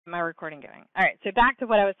my recording going? All right, so back to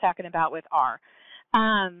what I was talking about with R.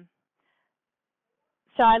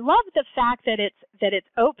 So I love the fact that it's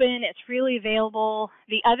open, it's really available.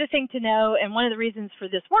 The other thing to know, and one of the reasons for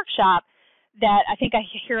this workshop that I think I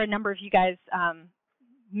hear a number of you guys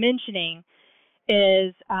mentioning,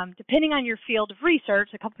 is depending on your field of research.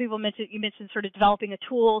 A couple people mentioned, you mentioned sort of developing a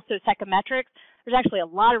tool, so psychometrics. There's actually a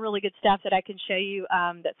lot of really good stuff that I can show you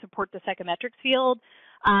that support the psychometrics field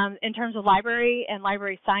in terms of library and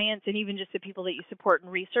library science, and even just the people that you support in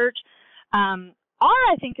research. R,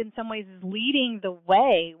 I think, in some ways is leading the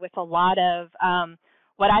way with a lot of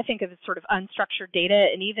what I think of as sort of unstructured data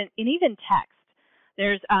and even text.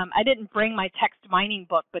 There's I didn't bring my text mining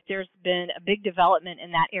book, but there's been a big development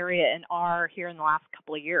in that area in R here in the last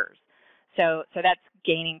couple of years. So that's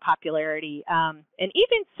gaining popularity, and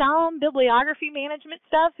even some bibliography management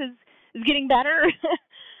stuff is getting better.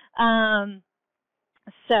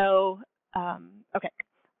 Okay.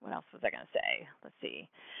 What else was I going to say? Let's see.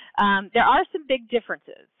 There are some big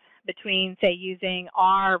differences between, say, using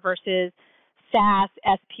R versus SAS,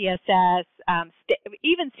 SPSS,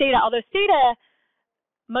 even Stata, although Stata,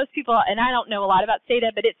 most people, and I don't know a lot about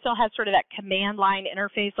Stata, but it still has sort of that command line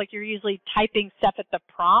interface, like you're usually typing stuff at the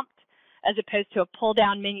prompt as opposed to a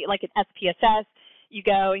pull-down menu like an SPSS. You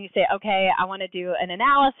go and you say, okay, I want to do an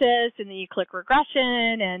analysis, and then you click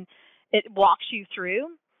regression, and it walks you through.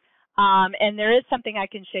 And there is something I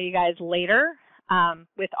can show you guys later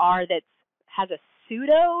with R that has a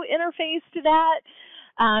pseudo interface to that.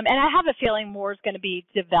 And I have a feeling more is going to be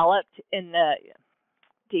developed in the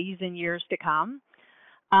days and years to come.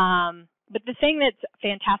 But the thing that's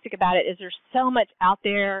fantastic about it is there's so much out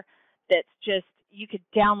there that's just you could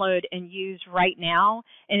download and use right now.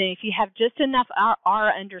 And if you have just enough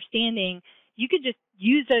R understanding, you could just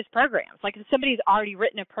use those programs. Like if somebody's already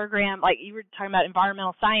written a program, like you were talking about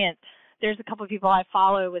environmental science, there's a couple of people I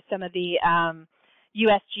follow with some of the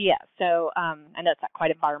USGS. So I know it's not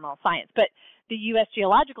quite environmental science, but the U.S.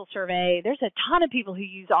 Geological Survey, there's a ton of people who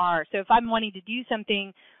use R. So if I'm wanting to do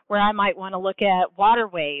something where I might want to look at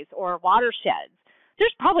waterways or watersheds,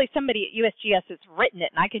 there's probably somebody at USGS that's written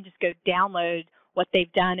it, and I can just go download what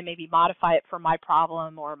they've done and maybe modify it for my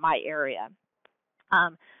problem or my area.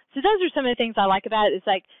 So those are some of the things I like about it. It's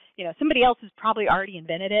like, you know, somebody else has probably already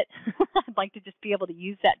invented it. I'd like to just be able to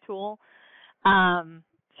use that tool.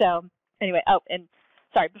 So anyway, oh, and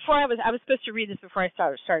sorry, before I was supposed to read this before I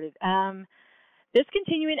started. This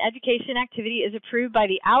continuing education activity is approved by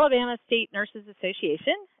the Alabama State Nurses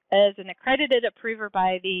Association as an accredited approver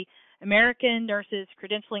by the American Nurses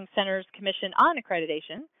Credentialing Centers Commission on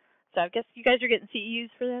Accreditation. So I guess you guys are getting CEUs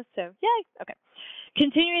for this, so yay, okay.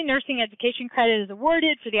 Continuing nursing education credit is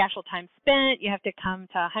awarded for the actual time spent. You have to come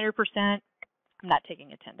to 100%. I'm not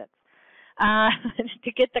taking attendance.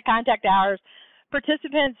 To get the contact hours,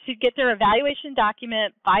 participants should get their evaluation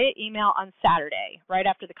document via email on Saturday, right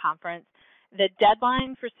after the conference. The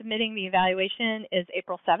deadline for submitting the evaluation is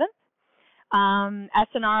April 7th.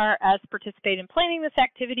 SNRS participate in planning this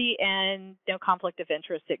activity, and no conflict of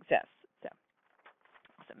interest exists. So,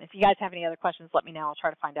 awesome. If you guys have any other questions, let me know. I'll try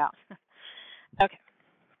to find out. Okay.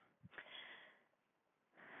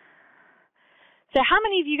 So how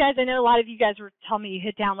many of you guys, I know a lot of you guys were telling me you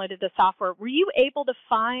had downloaded the software. Were you able to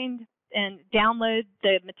find and download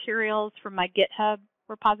the materials from my GitHub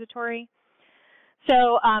repository?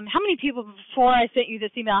 So how many people before I sent you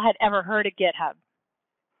this email had ever heard of GitHub?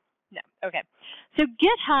 No, okay. So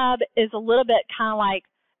GitHub is a little bit kind of like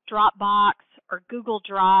Dropbox or Google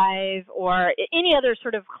Drive or any other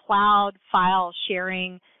sort of cloud file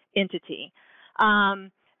sharing entity.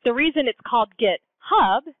 The reason it's called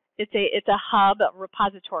GitHub, it's a hub, a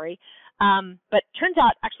repository, but turns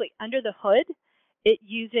out actually under the hood it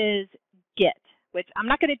uses Git, which I'm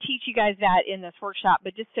not going to teach you guys that in this workshop,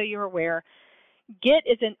 but just so you're aware, Git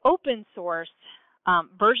is an open source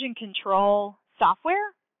version control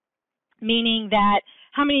software, meaning that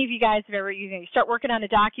how many of you guys have ever you start working on a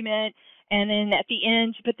document and then at the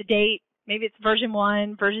end you put the date, maybe it's version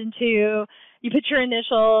 1, version 2, you put your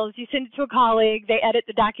initials, you send it to a colleague, they edit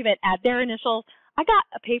the document, add their initials. I got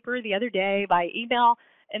a paper the other day by email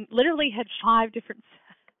and literally had 5 different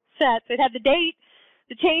sets. It had the date,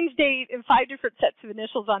 the change date, and 5 different sets of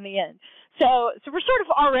initials on the end. So we're sort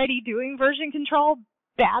of already doing version control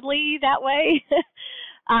badly that way.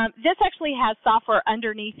 This actually has software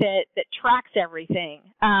underneath it that tracks everything.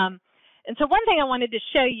 And so one thing I wanted to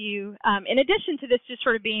show you, in addition to this just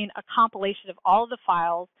sort of being a compilation of all of the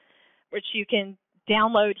files, which you can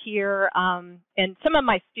download here, and some of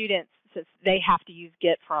my students, since they have to use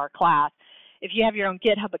Git for our class, if you have your own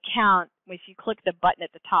GitHub account, if you click the button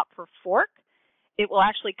at the top for fork, it will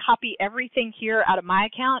actually copy everything here out of my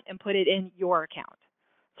account and put it in your account.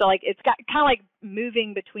 So like it's got kind of like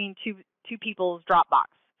moving between two people's Dropbox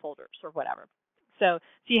folders or whatever. So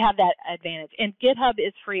you have that advantage. And GitHub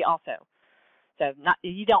is free also. So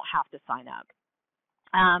you don't have to sign up.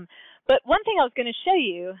 But one thing I was going to show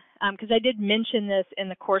you, because I did mention this in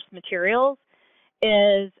the course materials,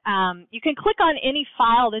 is you can click on any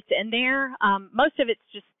file that's in there. Most of it's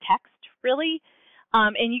just text, really,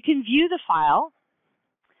 and you can view the file.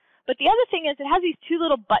 But the other thing is it has these two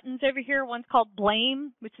little buttons over here. One's called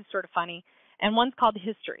Blame, which is sort of funny, and one's called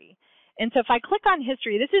History. And so if I click on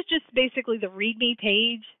History, this is just basically the README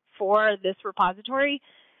page for this repository.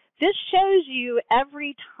 This shows you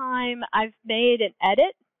every time I've made an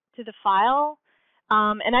edit to the file,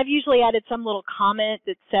 and I've usually added some little comment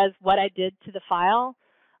that says what I did to the file.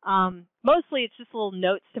 Mostly it's just little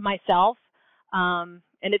notes to myself, and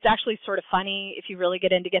it's actually sort of funny if you really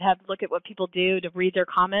get into GitHub, look at what people do to read their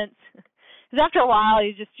comments. Because after a while,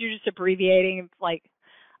 you're just abbreviating, like,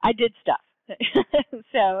 I did stuff.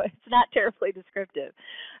 So it's not terribly descriptive.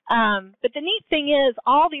 But the neat thing is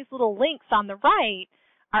all these little links on the right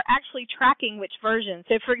are actually tracking which version.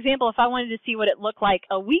 So for example, if I wanted to see what it looked like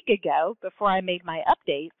a week ago before I made my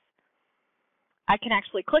updates, I can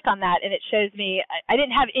actually click on that and it shows me I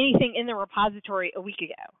didn't have anything in the repository a week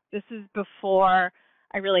ago. This is before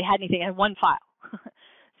I really had anything. I had one file.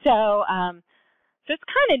 So it's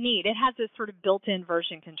kind of neat. It has this sort of built-in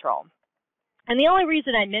version control. And the only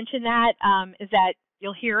reason I mention that is that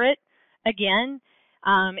you'll hear it again.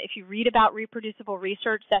 If you read about reproducible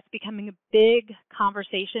research, that's becoming a big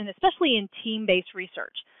conversation, especially in team-based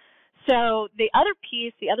research. So the other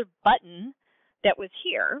piece, the other button that was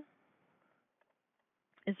here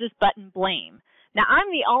is this button Blame. Now,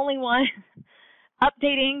 I'm the only one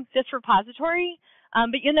updating this repository,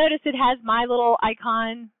 but you'll notice it has my little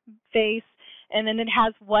icon face, and then it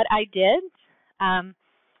has what I did.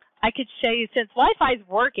 I could show you, since Wi-Fi is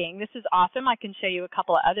working, this is awesome. I can show you a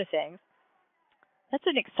couple of other things. That's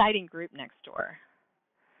an exciting group next door.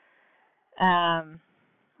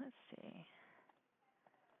 Let's see.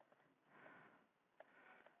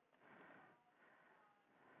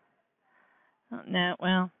 Oh, no,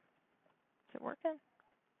 well, is it working?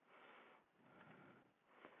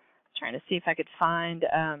 Trying to see if I could find.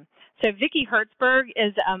 So Vicki Hertzberg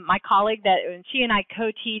is my colleague that she and I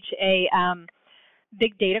co-teach a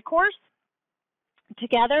big data course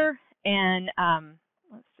together, and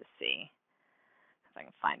let's just see if I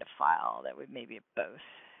can find a file that we maybe both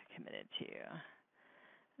committed to.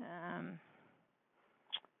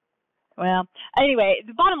 Well, anyway,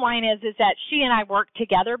 the bottom line is that she and I work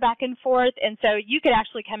together back and forth, and so you could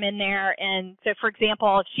actually come in there, and so for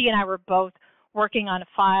example, if she and I were both working on a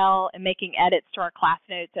file and making edits to our class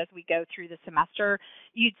notes as we go through the semester,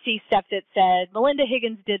 you'd see stuff that said, Melinda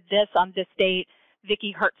Higgins did this on this date,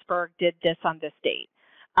 Vicki Hertzberg did this on this date.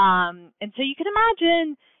 And so you can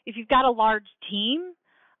imagine if you've got a large team,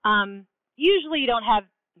 usually you don't have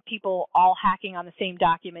people all hacking on the same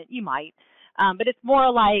document. You might, but it's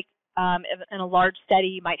more like in a large study,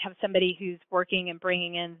 you might have somebody who's working and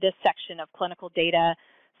bringing in this section of clinical data.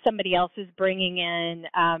 Somebody else is bringing in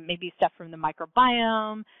maybe stuff from the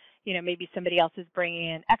microbiome. You know, maybe somebody else is bringing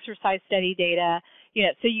in exercise study data. You know,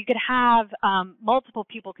 so you could have multiple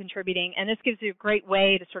people contributing, and this gives you a great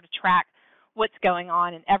way to sort of track what's going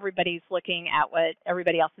on, and everybody's looking at what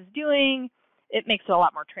everybody else is doing. It makes it a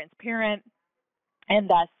lot more transparent, and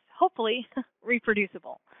thus, hopefully,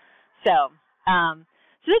 reproducible. So,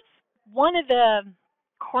 so that's one of the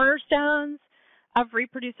cornerstones of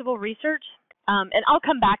reproducible research. And I'll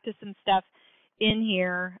come back to some stuff in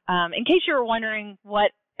here. In case you were wondering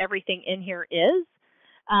what everything in here is,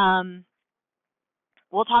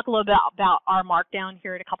 we'll talk a little bit about R Markdown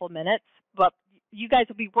here in a couple of minutes, but you guys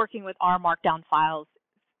will be working with R Markdown files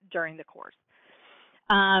during the course.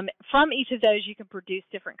 From each of those, you can produce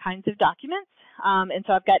different kinds of documents. And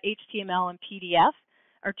so I've got HTML and PDF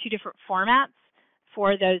are two different formats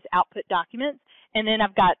for those output documents. And then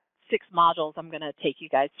I've got 6 modules I'm going to take you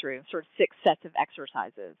guys through, sort of 6 sets of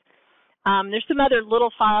exercises. There's some other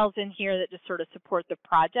little files in here that just sort of support the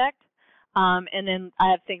project. And then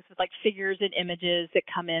I have things with like figures and images that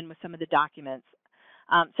come in with some of the documents.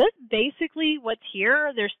 So that's basically what's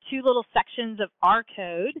here. There's 2 little sections of R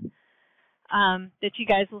code that you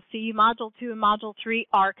guys will see, Module 2 and Module 3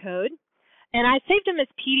 R code. And I saved them as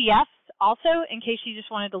PDFs also in case you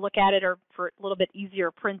just wanted to look at it or for a little bit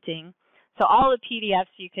easier printing. So all the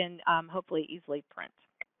PDFs you can hopefully easily print.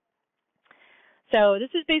 So this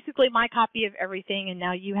is basically my copy of everything, and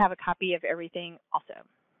now you have a copy of everything also.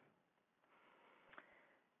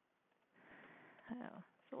 Oh,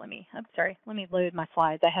 So I'm sorry, let me load my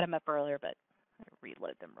slides. I had them up earlier, but I'll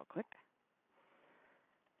reload them real quick.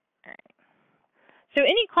 All right. So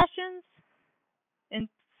any questions? And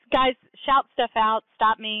guys, shout stuff out,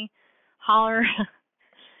 stop me, holler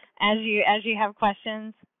as you have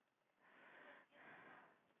questions.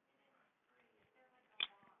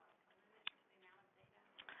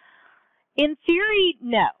 In theory,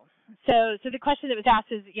 no. So the question that was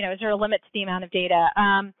asked is, is there a limit to the amount of data?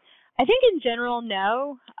 I think in general,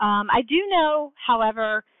 no. I do know,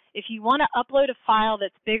 however, if you want to upload a file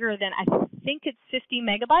that's bigger than, I think it's 50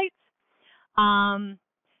 megabytes,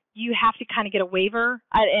 you have to kind of get a waiver.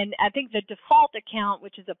 And I think the default account,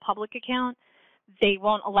 which is a public account, they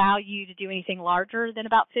won't allow you to do anything larger than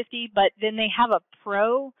about 50, but then they have a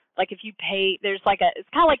pro, like if you pay, it's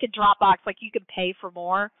kind of like a Dropbox, like you can pay for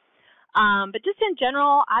more. But just in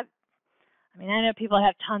general, I know people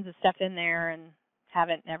have tons of stuff in there and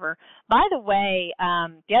haven't never. By the way,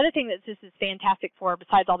 the other thing that this is fantastic for,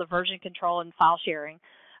 besides all the version control and file sharing,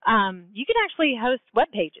 you can actually host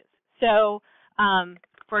web pages. So,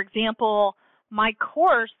 for example, my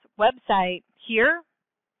course website here,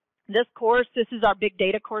 this is our big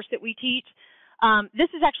data course that we teach. This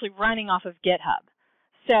is actually running off of GitHub.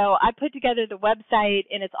 So I put together the website,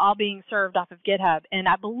 and it's all being served off of GitHub. And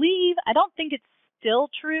I don't think it's still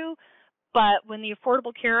true, but when the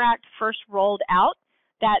Affordable Care Act first rolled out,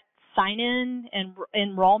 that sign-in and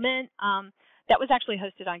enrollment, that was actually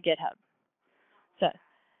hosted on GitHub. So,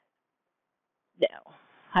 no,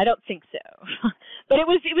 I don't think so. But it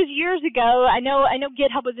was years ago. I know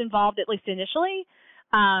GitHub was involved, at least initially.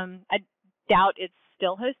 I doubt it's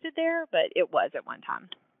still hosted there, but it was at one time.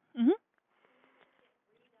 Mm-hmm.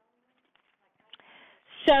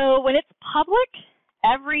 So when it's public,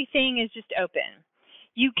 everything is just open.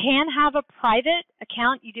 You can have a private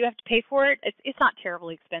account. You do have to pay for it. It's not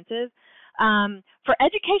terribly expensive. For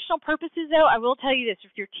educational purposes, though, I will tell you this.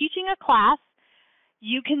 If you're teaching a class,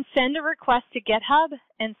 you can send a request to GitHub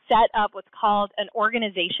and set up what's called an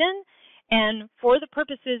organization. And for the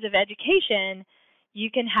purposes of education,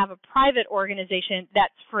 you can have a private organization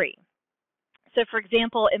that's free. So, for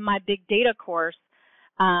example, in my big data course,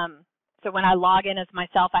 so when I log in as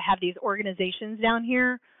myself, I have these organizations down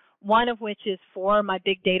here, one of which is for my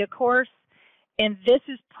big data course. And this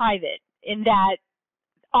is private in that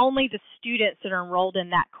only the students that are enrolled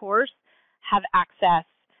in that course have access.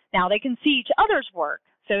 Now, they can see each other's work,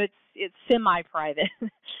 so it's semi-private.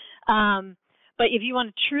 But if you want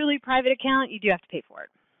a truly private account, you do have to pay for it.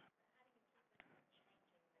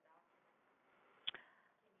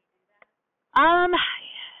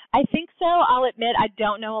 I think so. I'll admit I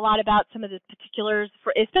don't know a lot about some of the particulars,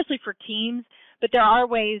 especially for teams, but there are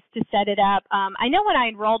ways to set it up. I know when I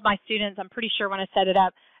enrolled my students, I'm pretty sure when I set it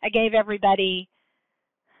up, I gave everybody,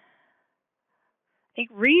 I think,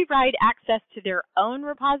 read-write access to their own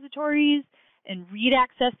repositories and read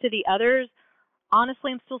access to the others.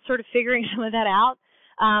 Honestly, I'm still sort of figuring some of that out.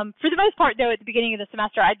 For the most part, though, at the beginning of the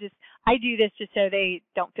semester, I do this just so they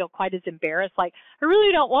don't feel quite as embarrassed. Like, I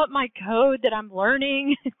really don't want my code that I'm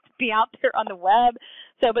learning to be out there on the web.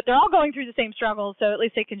 So, but they're all going through the same struggles, so at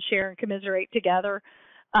least they can share and commiserate together.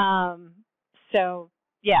 So,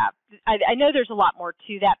 yeah, I know there's a lot more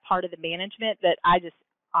to that part of the management that I just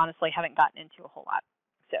honestly haven't gotten into a whole lot.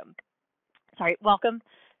 So, sorry, welcome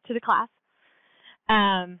to the class.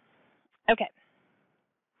 Okay.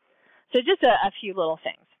 So just a few little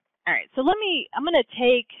things. All right, so I'm going to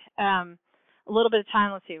take a little bit of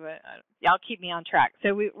time. Let's see, y'all keep me on track.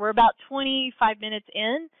 So we're about 25 minutes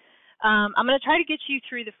in. I'm going to try to get you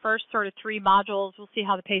through the first sort of 3 modules. We'll see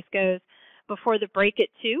how the pace goes before the break at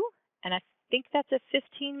 2. And I think that's a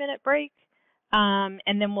 15-minute break.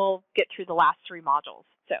 And then we'll get through the last 3 modules.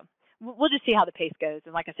 So we'll just see how the pace goes.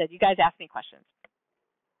 And like I said, you guys ask me questions.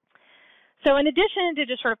 So in addition to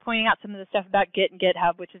just sort of pointing out some of the stuff about Git and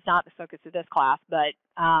GitHub, which is not the focus of this class, but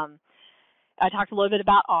I talked a little bit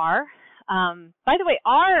about R. By the way,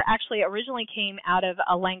 R actually originally came out of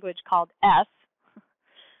a language called S.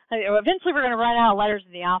 Eventually we're going to run out of letters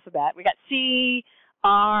in the alphabet. We got C,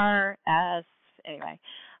 R, S, anyway.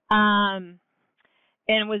 And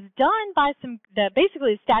it was done by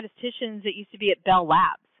basically the statisticians that used to be at Bell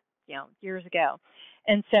Labs, years ago.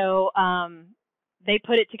 And so they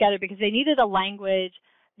put it together because they needed a language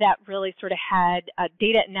that really sort of had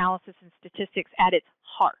data analysis and statistics at its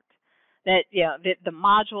heart. That, the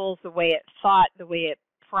modules, the way it thought, the way it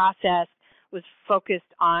processed was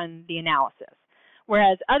focused on the analysis.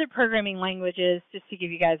 Whereas other programming languages, just to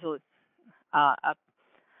give you guys a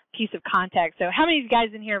piece of context. So how many of you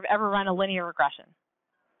guys in here have ever run a linear regression?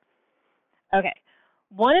 Okay.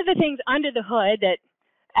 One of the things under the hood that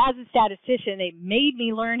as a statistician, they made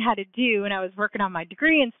me learn how to do, when I was working on my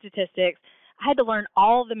degree in statistics, I had to learn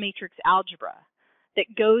all the matrix algebra that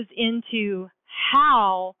goes into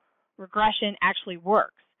how regression actually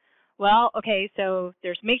works. Well, okay, so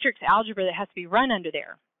there's matrix algebra that has to be run under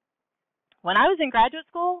there. When I was in graduate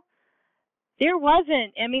school, there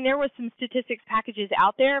wasn't, I mean, there was some statistics packages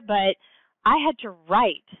out there, but I had to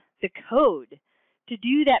write the code to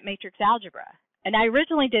do that matrix algebra. And I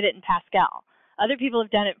originally did it in Pascal. Other people have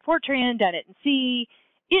done it in Fortran, done it in C.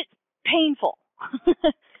 It's painful,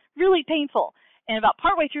 really painful. And about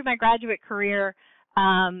partway through my graduate career,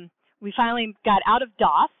 we finally got out of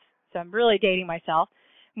DOS, so I'm really dating myself.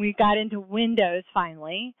 We got into Windows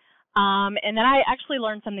finally. And then I actually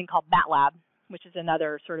learned something called MATLAB, which is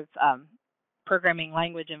another sort of programming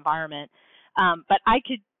language environment. But I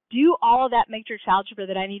could do all of that matrix algebra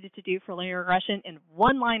that I needed to do for linear regression in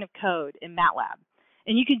one line of code in MATLAB.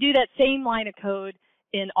 And you can do that same line of code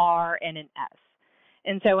in R and in S.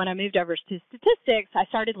 And so when I moved over to statistics, I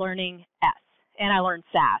started learning S, and I learned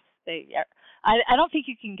SAS. I don't think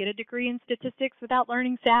you can get a degree in statistics without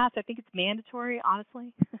learning SAS. I think it's mandatory,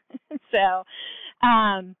 honestly. So,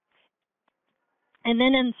 and then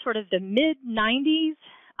in sort of the mid-90s,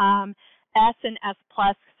 S and S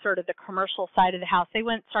Plus, sort of the commercial side of the house, they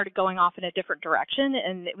started going off in a different direction,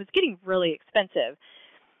 and it was getting really expensive.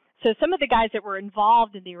 So some of the guys that were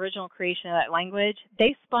involved in the original creation of that language,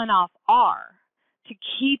 they spun off R to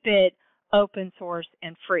keep it open source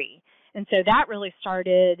and free. And so that really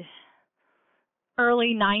started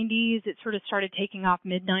early 90s. It sort of started taking off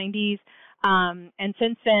mid-90s. And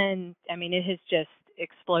since then, I mean, it has just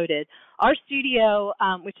exploded. RStudio,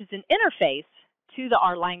 which is an interface to the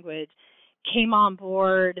R language, came on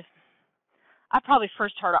board. I probably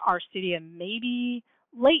first heard of RStudio maybe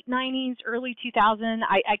late 90s, early 2000.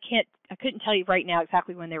 I couldn't tell you right now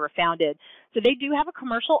exactly when they were founded. So they do have a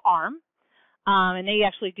commercial arm, and they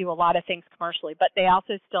actually do a lot of things commercially, but they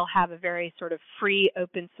also still have a very sort of free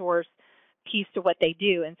open source piece to what they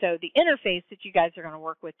do. And so the interface that you guys are going to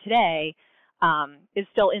work with today is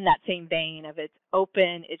still in that same vein of it's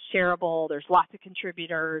open, it's shareable, there's lots of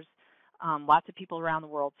contributors, lots of people around the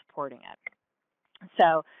world supporting it.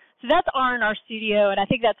 So that's R and RStudio, and I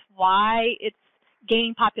think that's why it's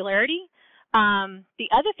gaining popularity. The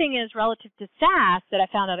other thing is relative to SAS that I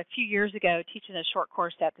found out a few years ago teaching a short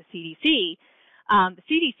course at the CDC. The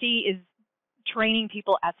CDC is training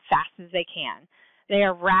people as fast as they can. They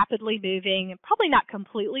are rapidly moving, probably not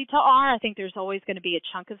completely to R. I think there's always going to be a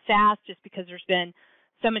chunk of SAS just because there's been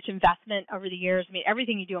so much investment over the years. I mean,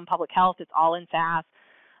 everything you do in public health, it's all in SAS.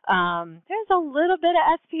 There's a little bit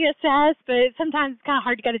of SPSS, but sometimes it's kind of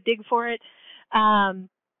hard to dig for it.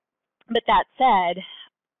 But that said,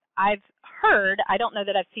 I've heard, I don't know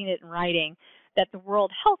that I've seen it in writing, that the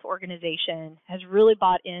World Health Organization has really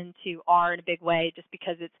bought into R in a big way just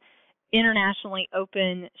because it's internationally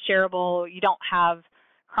open, shareable. You don't have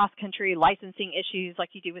cross-country licensing issues like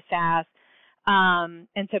you do with SAS.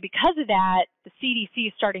 And so because of that, the CDC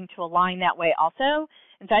is starting to align that way also.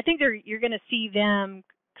 And so I think you're going to see them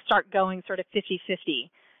start going sort of 50-50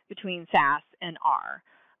 between SAS and R.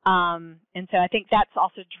 And so I think that's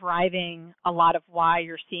also driving a lot of why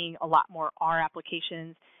you're seeing a lot more R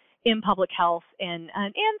applications in public health, and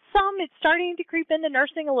some it's starting to creep into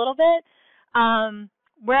nursing a little bit.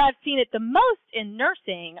 Where I've seen it the most in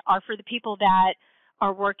nursing are for the people that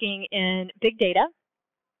are working in big data,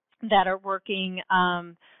 that are working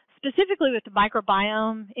specifically with the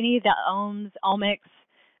microbiome, any of the omics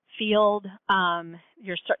field.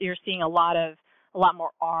 You're seeing a lot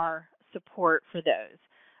more R support for those.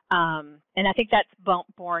 And I think that's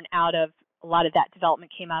born out of a lot of that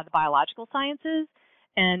development came out of the biological sciences.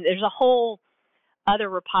 And there's a whole other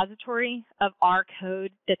repository of R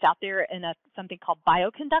code that's out there in something called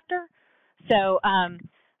Bioconductor. So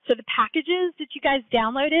the packages that you guys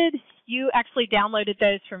downloaded, you actually downloaded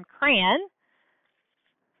those from CRAN,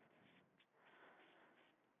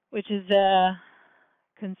 which is a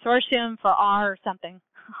consortium for R or something.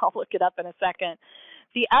 I'll look it up in a second.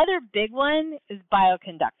 The other big one is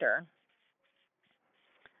Bioconductor.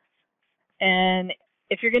 And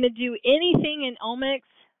if you're going to do anything in omics,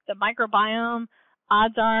 the microbiome,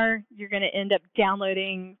 odds are you're going to end up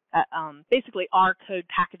downloading basically R code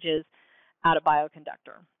packages out of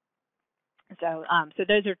Bioconductor. So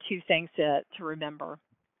those are two things to remember.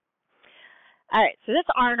 All right, so that's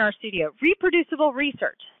R and RStudio. Reproducible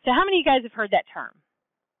research. So how many of you guys have heard that term?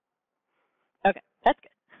 Okay, that's good.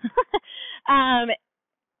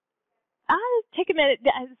 I'll take a minute.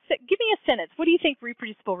 Give me a sentence. What do you think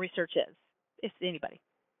reproducible research is, if anybody?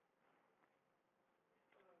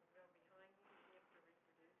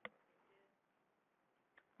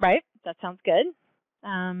 Right? That sounds good.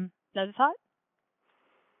 Another thought?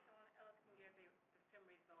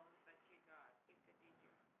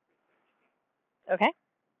 Okay.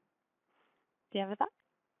 Do you have a thought?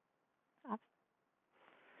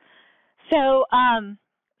 So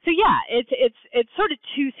yeah, it's sort of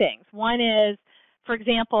two things. One is, for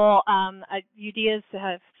example, UDIA's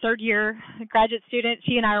third-year graduate student.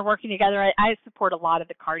 She and I are working together. I support a lot of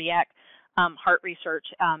the cardiac heart research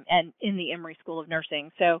and in the Emory School of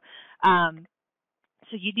Nursing. So UD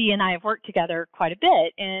and I have worked together quite a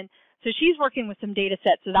bit, and so she's working with some data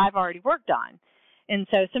sets that I've already worked on. And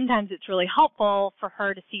so sometimes it's really helpful for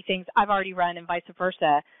her to see things I've already run and vice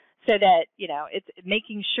versa, so that, you know, it's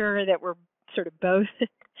making sure that we're sort of both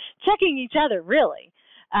checking each other, really.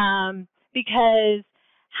 Because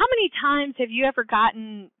how many times have you ever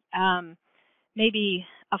gotten maybe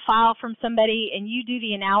a file from somebody and you do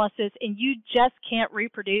the analysis and you just can't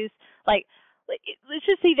reproduce, like let's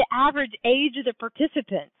just say the average age of the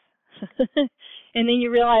participants. And then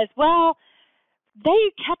you realize, well,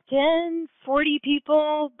 they kept in 40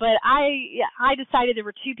 people, but I decided there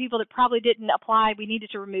were 2 people that probably didn't apply. We needed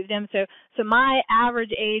to remove them. So my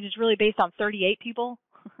average age is really based on 38 people.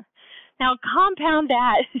 Now compound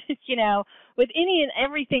that, you know, with any and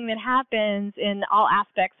everything that happens in all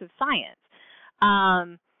aspects of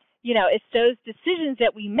science. You know, it's those decisions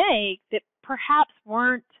that we make that perhaps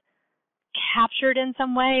weren't captured in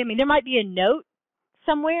some way. I mean, there might be a note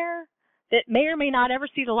somewhere that may or may not ever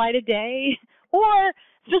see the light of day. Or,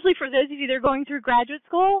 especially for those of you that are going through graduate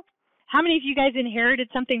school, how many of you guys inherited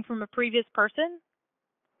something from a previous person?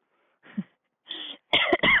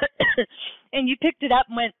 And you picked it up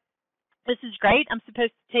and went, this is great. I'm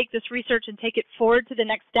supposed to take this research and take it forward to the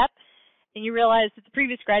next step. And you realize that the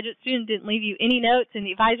previous graduate student didn't leave you any notes, and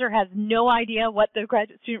the advisor has no idea what the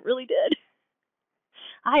graduate student really did.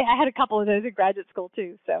 I had a couple of those in graduate school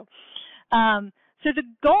too. So the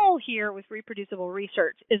goal here with reproducible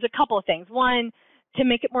research is a couple of things. One, to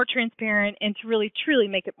make it more transparent and to really truly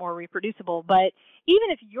make it more reproducible. But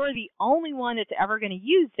even if you're the only one that's ever going to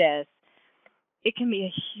use this, it can be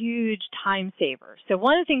a huge time saver. So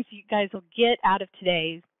one of the things you guys will get out of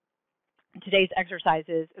today's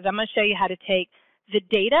exercises is I'm going to show you how to take the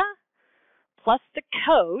data plus the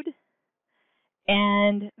code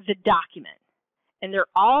and the document. And they're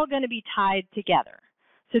all going to be tied together.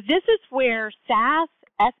 So this is where SAS,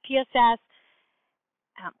 SPSS,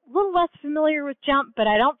 I'm a little less familiar with JMP, but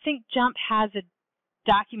I don't think JMP has a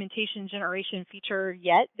documentation generation feature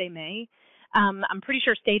yet. They may. I'm pretty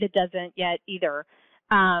sure Stata doesn't yet either.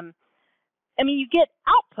 I mean, you get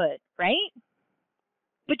output, right?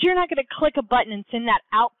 But you're not going to click a button and send that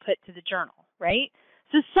output to the journal, right?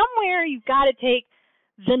 So somewhere you've got to take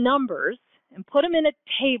the numbers and put them in a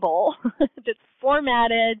table that's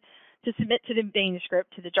formatted to submit to the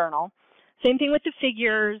manuscript, to the journal. Same thing with the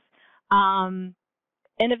figures. And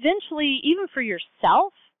eventually, even for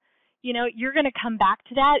yourself, you know, you're going to come back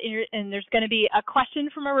to that, and there's going to be a question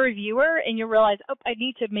from a reviewer, and you'll realize, oh, I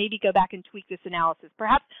need to maybe go back and tweak this analysis.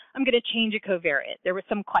 Perhaps I'm going to change a covariate. There was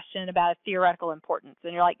some question about a theoretical importance,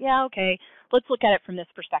 and you're like, yeah, okay, let's look at it from this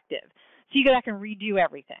perspective. So you go back and redo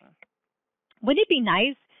everything. Wouldn't it be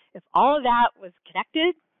nice if all of that was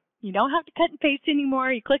connected? You don't have to cut and paste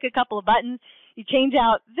anymore. You click a couple of buttons, you change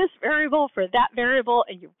out this variable for that variable,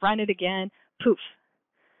 and you run it again. Poof.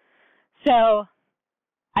 So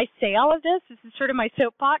I say all of this. This is sort of my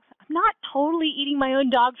soapbox. I'm not totally eating my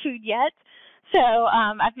own dog food yet. So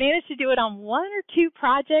I've managed to do it on 1 or 2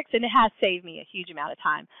 projects, and it has saved me a huge amount of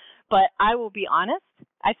time. But I will be honest,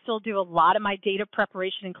 I still do a lot of my data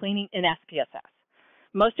preparation and cleaning in SPSS.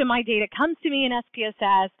 Most of my data comes to me in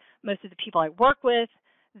SPSS. Most of the people I work with,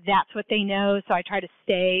 that's what they know, so I try to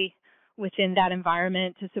stay within that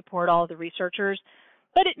environment to support all of the researchers.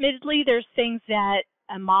 But admittedly, there's things that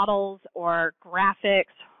models or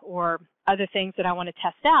graphics or other things that I want to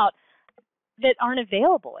test out that aren't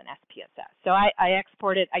available in SPSS. So I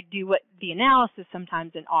export it, I do the analysis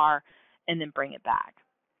sometimes in R, and then bring it back.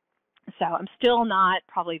 So I'm still not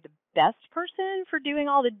probably the best person for doing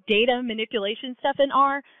all the data manipulation stuff in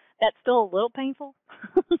R. That's still a little painful.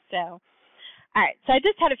 So, all right, so I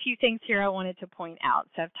just had a few things here I wanted to point out.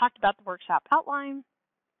 So I've talked about the workshop outline.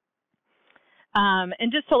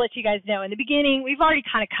 And just to let you guys know, in the beginning, we've already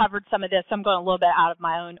kind of covered some of this. I'm going a little bit out of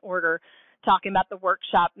my own order, talking about the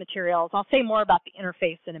workshop materials. I'll say more about the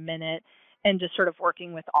interface in a minute and just sort of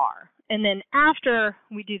working with R. And then after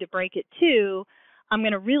we do the break at 2, I'm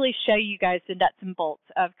going to really show you guys the nuts and bolts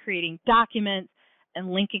of creating documents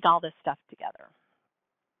and linking all this stuff together.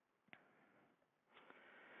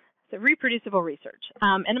 So reproducible research.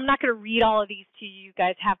 And I'm not going to read all of these to you. You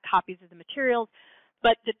guys have copies of the materials.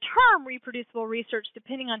 But the term reproducible research,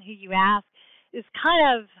 depending on who you ask, is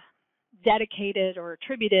kind of dedicated or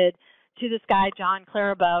attributed to this guy, John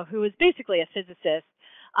Clarabout, who is basically a physicist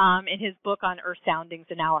in his book on Earth soundings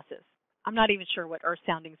analysis. I'm not even sure what Earth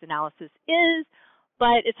soundings analysis is,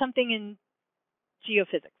 but it's something in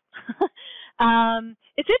geophysics.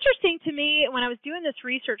 It's interesting to me when I was doing this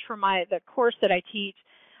research for the course that I teach,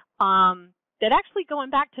 that actually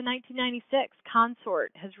going back to 1996,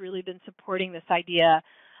 Consort has really been supporting this idea,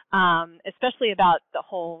 especially about the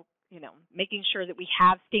whole, making sure that we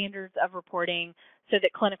have standards of reporting so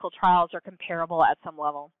that clinical trials are comparable at some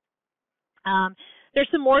level. There's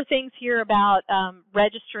some more things here about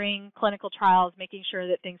registering clinical trials, making sure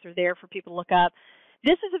that things are there for people to look up.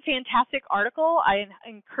 This is a fantastic article. I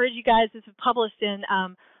encourage you guys. This was published in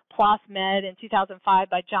PLOS Med in 2005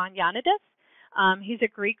 by John Ioannidis. He's a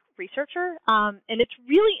Greek researcher, and it's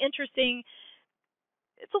really interesting.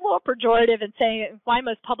 It's a little pejorative in saying why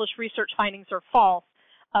most published research findings are false,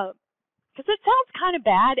 because it sounds kind of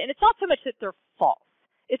bad, and it's not so much that they're false.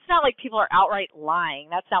 It's not like people are outright lying.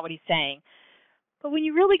 That's not what he's saying. But when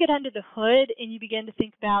you really get under the hood and you begin to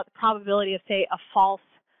think about the probability of, say, a false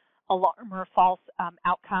alarm or a false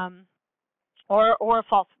outcome, or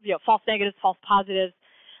false, false negatives, false positives,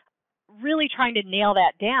 really trying to nail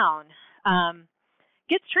that down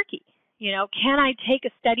gets tricky. Can I take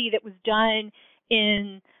a study that was done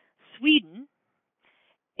in Sweden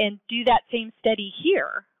and do that same study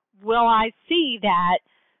here? Will I see that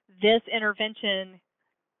this intervention,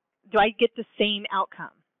 do I get the same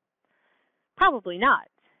outcome? Probably not.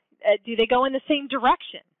 Do they go in the same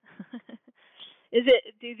direction?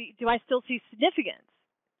 Do I still see significance?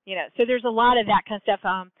 So there's a lot of that kind of stuff.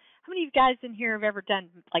 How many of you guys in here have ever done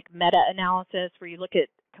like meta-analysis where you look at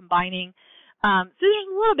combining? So there's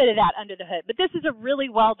a little bit of that under the hood. But this is a really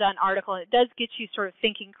well done article, and it does get you sort of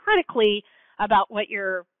thinking critically about what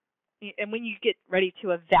and when you get ready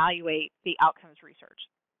to evaluate the outcomes research.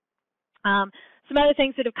 Some other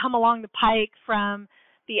things that have come along the pike from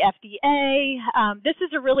the FDA. This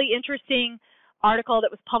is a really interesting article that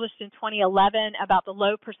was published in 2011 about the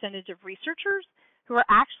low percentage of researchers who are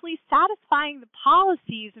actually satisfying the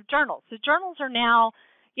policies of journals. So journals are now,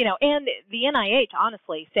 and the NIH,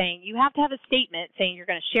 honestly, saying you have to have a statement saying you're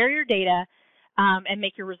going to share your data and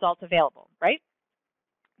make your results available, right?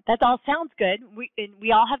 That all sounds good.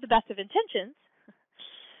 We all have the best of intentions.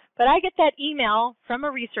 But I get that email from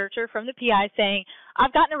a researcher, from the PI, saying,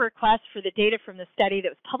 I've gotten a request for the data from the study that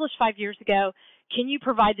was published 5 years ago. Can you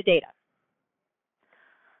provide the data?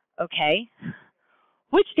 Okay.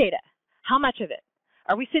 Which data? How much of it?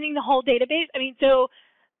 Are we sending the whole database? So,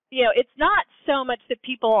 it's not so much that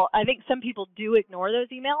I think some people do ignore those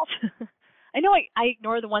emails. I know I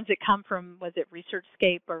ignore the ones that come from, was it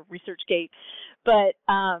ResearchScape or ResearchGate? But,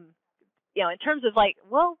 in terms of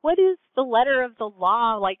what is the letter of the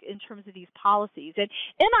law, in terms of these policies? And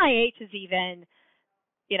NIH is even,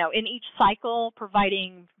 in each cycle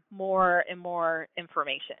providing more and more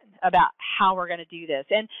information about how we're going to do this.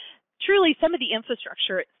 And truly, some of the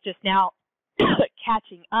infrastructure is just now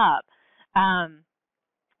catching up.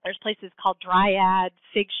 There's places called Dryad,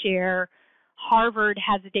 Figshare. Harvard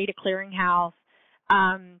has a data clearinghouse.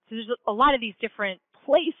 So there's a lot of these different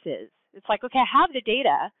places. It's like, okay, I have the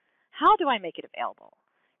data. How do I make it available?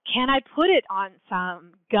 Can I put it on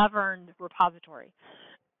some governed repository?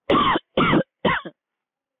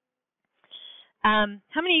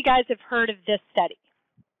 How many of you guys have heard of this study?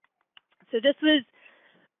 So this was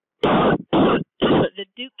the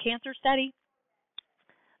Duke Cancer Study.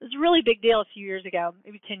 It was a really big deal a few years ago,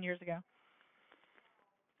 maybe 10 years ago.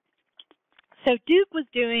 So Duke was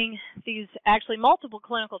doing these actually multiple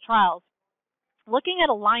clinical trials looking at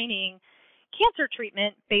aligning cancer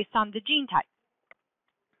treatment based on the gene type.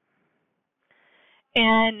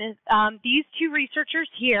 And these two researchers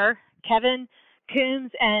here, Kevin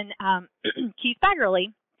Coombs and Keith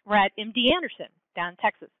Baggerly, were at MD Anderson down in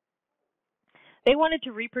Texas. They wanted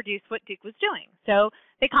to reproduce what Duke was doing. So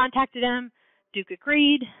they contacted him. Duke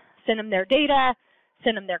agreed, sent him their data,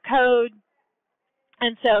 sent him their code.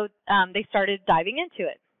 And so they started diving into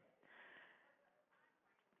it.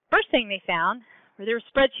 First thing they found were there were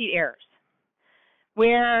spreadsheet errors,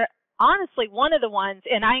 where honestly one of the ones,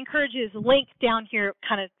 and I encourage you, there's a link down here,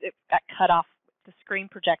 kind of it got cut off the screen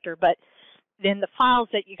projector, but then the files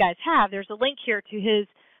that you guys have, there's a link here to his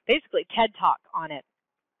basically TED Talk on it.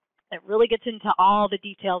 It really gets into all the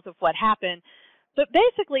details of what happened. But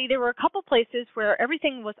basically, there were a couple places where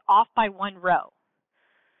everything was off by one row.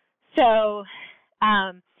 So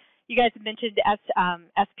you guys have mentioned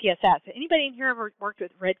SPSS. Anybody in here ever worked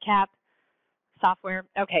with RedCap software?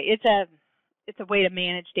 Okay, it's it's a way to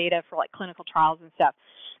manage data for like clinical trials and stuff.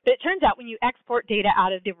 But it turns out when you export data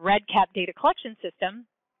out of the REDCap data collection system,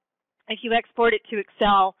 if you export it to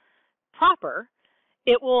Excel proper,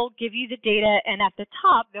 it will give you the data, and at the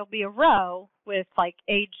top there'll be a row with like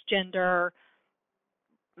age, gender,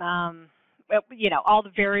 you know, all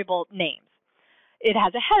the variable names. It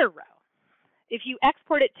has a header row. If you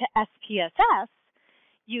export it to SPSS,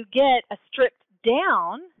 you get a stripped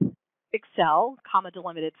down Excel, comma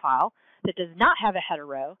delimited file that does not have a header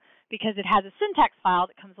row because it has a syntax file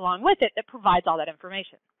that comes along with it that provides all that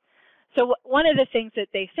information. So one of the things that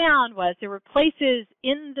they found was there were places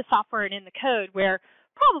in the software and in the code where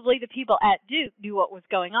probably the people at Duke knew what was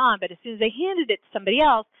going on, but as soon as they handed it to somebody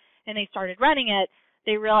else and they started running it,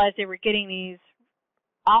 they realized they were getting these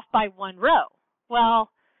off by one row. Well,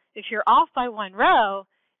 if you're off by one row,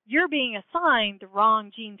 you're being assigned the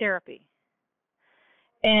wrong gene therapy.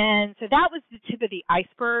 And so that was the tip of the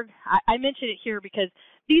iceberg. I mention it here because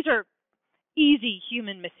these are easy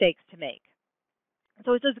human mistakes to make.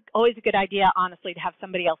 So it's always a good idea, honestly, to have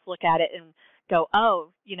somebody else look at it and go, oh,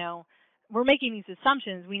 you know, we're making these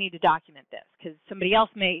assumptions. We need to document this because somebody else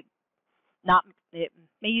may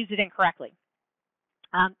use it incorrectly.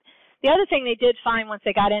 The other thing they did find once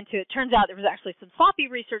they got into it, turns out there was actually some sloppy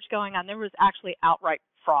research going on. There was actually outright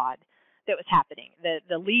fraud that was happening.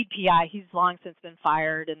 The lead PI, he's long since been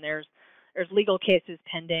fired, and there's legal cases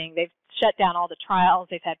pending. They've shut down all the trials.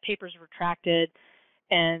 They've had papers retracted,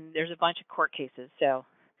 and there's a bunch of court cases. So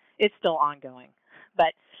it's still ongoing.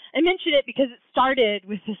 But I mention it because it started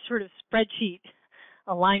with this sort of spreadsheet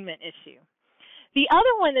alignment issue. The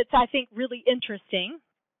other one that's, I think, really interesting,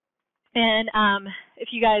 and if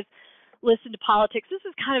you guys listen to politics, this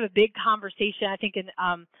is kind of a big conversation, I think, in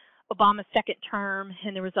Obama's second term,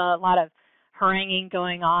 and there was a lot of haranguing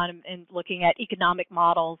going on and looking at economic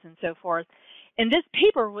models and so forth. And this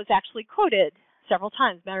paper was actually quoted several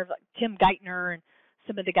times. Matter of fact, Tim Geithner and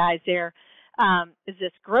some of the guys there, is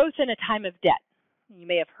this Growth in a Time of Debt? You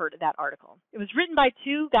may have heard of that article. It was written by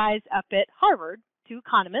two guys up at Harvard, two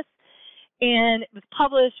economists, and it was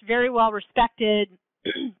published, very well respected.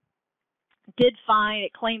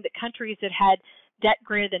 It claimed that countries that had debt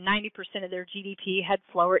greater than 90% of their GDP had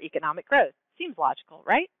slower economic growth. Seems logical,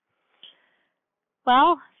 right?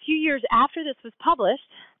 Well, a few years after this was published,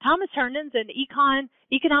 Thomas Herndons, an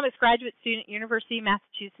economics graduate student at University of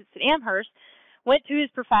Massachusetts at Amherst, went to his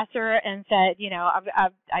professor and said, you know,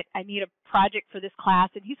 I need a project for this class.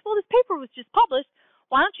 And he said, well, this paper was just published.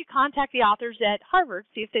 Why don't you contact the authors at Harvard,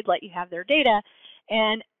 see if they'd let you have their data,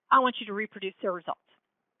 and I want you to reproduce their results.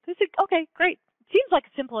 So I said, okay, great. Seems like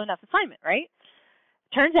a simple enough assignment, right?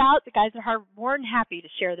 Turns out the guys at Harvard were more than happy to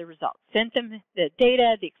share the results. Sent them the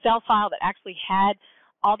data, the Excel file that actually had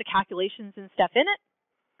all the calculations and stuff in it.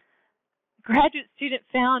 Graduate student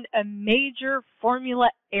found a major formula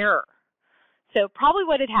error. So probably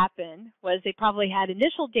what had happened was they probably had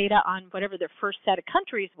initial data on whatever their first set of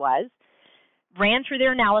countries was, ran through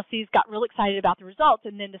their analyses, got real excited about the results,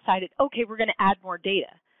 and then decided, okay, we're going to add more data.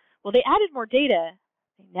 Well, they added more data.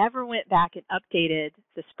 They never went back and updated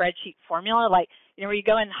the spreadsheet formula. Like, you know, where you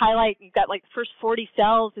go and highlight, you've got like the first 40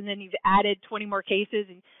 cells, and then you've added 20 more cases,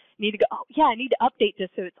 and you need to go, oh, yeah, I need to update this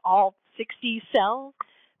so it's all 60 cells.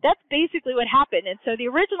 That's basically what happened. And so the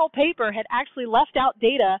original paper had actually left out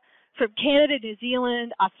data from Canada, New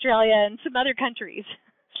Zealand, Australia, and some other countries.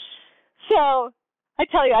 So I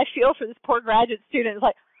tell you, I feel for this poor graduate student. It's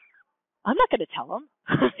like, I'm not going to tell them.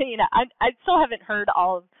 You know, I still haven't heard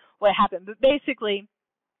all of what happened, but basically,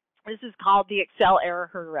 this is called the Excel error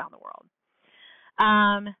heard around the world.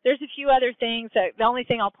 There's a few other things. The only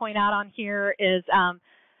thing I'll point out on here is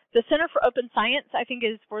the Center for Open Science, I think,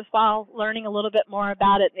 is worthwhile learning a little bit more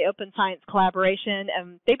about it, the Open Science Collaboration.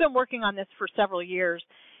 They've been working on this for several years,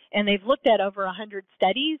 and they've looked at over 100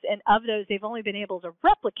 studies, and of those, they've only been able to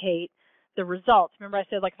replicate the results. Remember I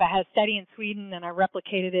said, like, if I had a study in Sweden and I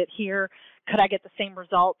replicated it here, could I get the same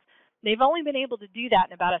results? They've only been able to do that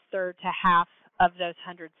in about a third to half of those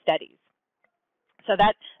 100 studies. So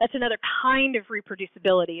that's another kind of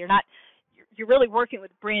reproducibility. You're really working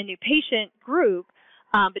with a brand new patient group,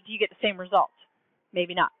 but do you get the same results?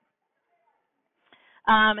 Maybe not.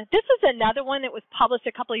 This is another one that was published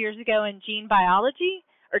a couple of years ago in Genome Biology,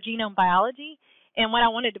 and what I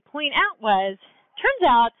wanted to point out was, turns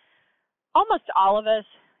out almost all of us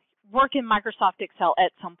work in Microsoft Excel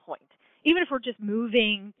at some point, even if we're just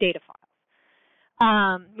moving data files.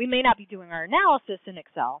 We may not be doing our analysis in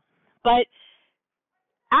Excel, but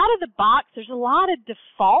out of the box, there's a lot of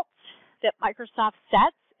defaults that Microsoft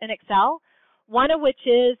sets in Excel, one of which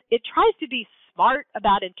is it tries to be smart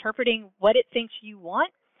about interpreting what it thinks you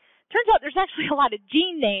want. Turns out there's actually a lot of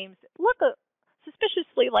gene names that look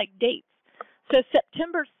suspiciously like dates. So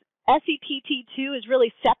September SEPT2 is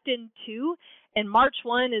really Septin2, and March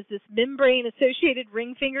 1 is this membrane-associated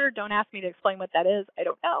ring finger. Don't ask me to explain what that is. I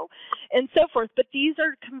don't know, and so forth. But these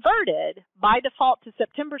are converted by default to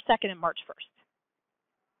September 2nd and March 1st.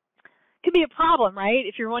 Could be a problem, right,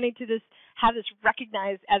 if you're wanting to just have this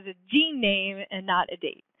recognized as a gene name and not a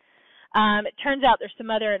date. It turns out there's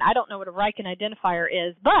some other, and I don't know what a Riken identifier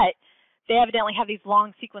is, but they evidently have these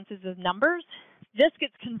long sequences of numbers. This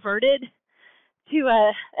gets converted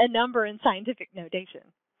to a number in scientific notation.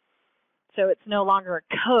 So it's no longer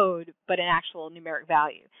a code, but an actual numeric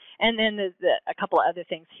value. And then there's a couple of other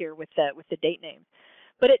things here with the date names.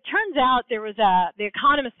 But it turns out there was the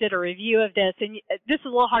Economist did a review of this, and this is a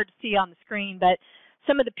little hard to see on the screen, but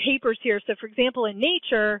some of the papers here. So for example, in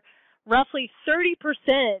Nature, roughly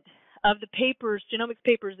 30% of the papers, genomics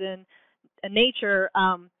papers in Nature,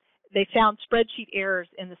 they found spreadsheet errors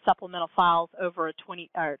in the supplemental files over a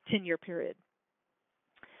 10-year period.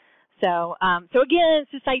 So again,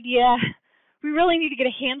 it's this idea, we really need to get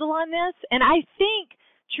a handle on this. And I think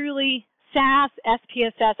truly SAS,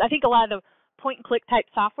 SPSS, I think a lot of the point-and-click type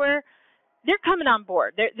software, they're coming on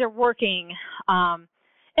board. They're working. And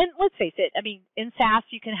let's face it, I mean, in SAS,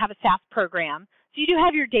 you can have a SAS program. So you do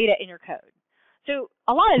have your data in your code. So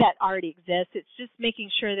a lot of that already exists. It's just making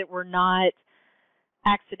sure that we're not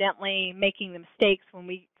accidentally making the mistakes when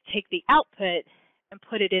we take the output and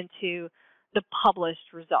put it into the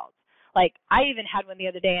published results. Like, I even had one the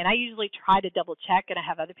other day, and I usually try to double check, and I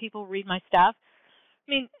have other people read my stuff.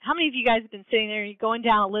 I mean, how many of you guys have been sitting there and you're going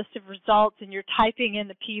down a list of results and you're typing in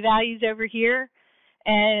the p-values over here,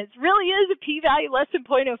 and it really is a p-value less than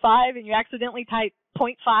 0.05, and you accidentally type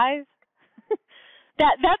 0.5?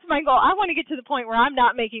 That's my goal. I want to get to the point where I'm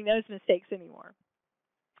not making those mistakes anymore.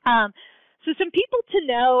 So some people to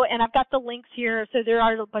know, and I've got the links here, so there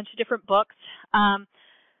are a bunch of different books.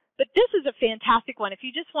 But this is a fantastic one. If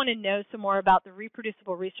you just want to know some more about the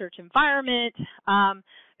reproducible research environment,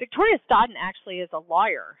 Victoria Stodden actually is a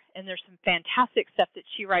lawyer, and there's some fantastic stuff that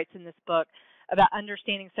she writes in this book about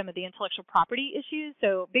understanding some of the intellectual property issues.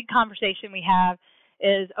 So big conversation we have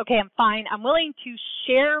is, okay, I'm fine. I'm willing to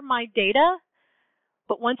share my data,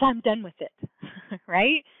 but once I'm done with it,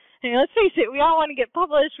 right? And let's face it, we all want to get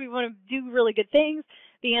published. We want to do really good things.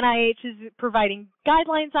 The NIH is providing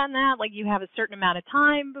guidelines on that, like you have a certain amount of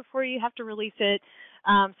time before you have to release it.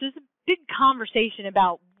 So there's a big conversation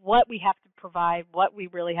about what we have to provide, what we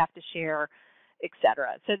really have to share, et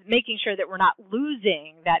cetera. So making sure that we're not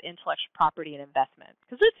losing that intellectual property and investment.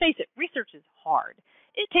 Because let's face it, research is hard.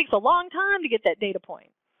 It takes a long time to get that data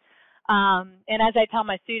point. And as I tell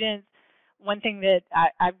my students, one thing that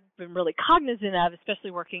I've been really cognizant of,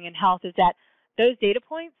 especially working in health, is that those data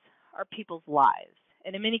points are people's lives.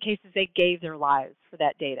 And in many cases, they gave their lives for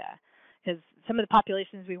that data. Because some of the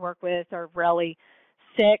populations we work with are really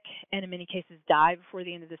sick and in many cases die before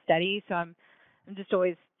the end of the study. So I'm just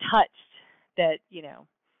always touched that, you know,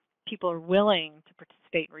 people are willing to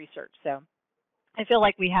participate in research. So I feel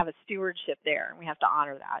like we have a stewardship there, and we have to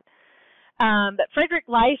honor that. But Frederick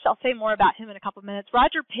Leish, I'll say more about him in a couple of minutes.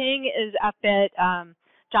 Roger Ping is up at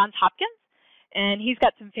Johns Hopkins, and he's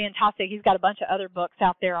got some fantastic, he's got a bunch of other books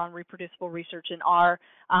out there on reproducible research in R,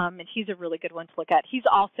 and he's a really good one to look at. He's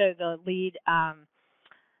also the lead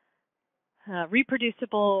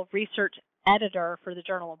reproducible research editor for the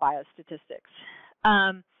Journal of Biostatistics.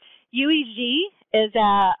 UEG is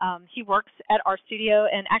he works at RStudio,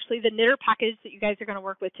 and actually the knitter package that you guys are going to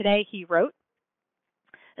work with today, he wrote.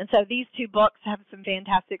 And so these two books have some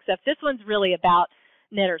fantastic stuff. This one's really about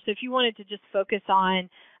knitter. So if you wanted to just focus on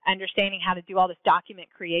understanding how to do all this document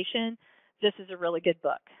creation, this is a really good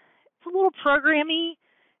book. It's a little programmy.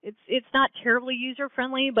 It's not terribly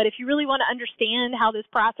user-friendly, but if you really want to understand how this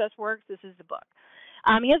process works, this is the book.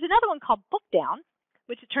 He has another one called Book Down,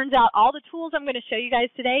 which it turns out all the tools I'm going to show you guys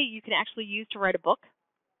today you can actually use to write a book,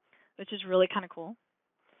 which is really kind of cool.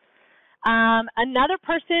 Another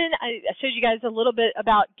person, I showed you guys a little bit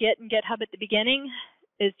about Git and GitHub at the beginning,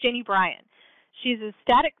 is Jenny Bryan. She's a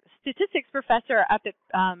statistics professor up at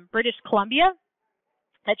British Columbia,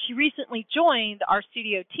 and she recently joined the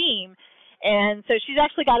RStudio team. And so she's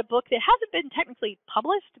actually got a book that hasn't been technically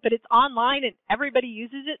published, but it's online and everybody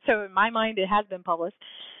uses it. So in my mind, it has been published.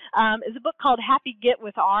 It's a book called Happy Git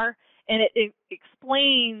with R, and it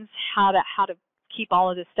explains how to keep all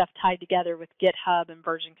of this stuff tied together with GitHub and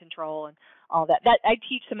version control and all that. I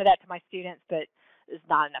teach some of that to my students, but there's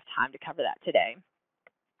not enough time to cover that today.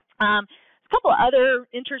 A couple of other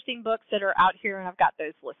interesting books that are out here, and I've got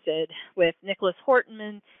those listed with Nicholas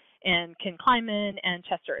Hortonman and Ken Kleinman and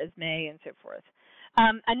Chester Ismay and so forth.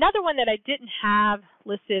 Another one that I didn't have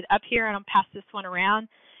listed up here, and I'll pass this one around,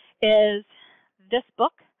 is this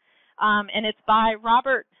book, and it's by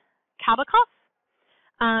Robert Kabikoff,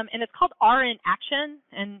 and it's called R in Action,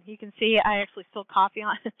 and you can see I actually spilled coffee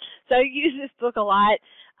on it, so I use this book a lot,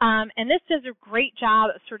 and this does a great job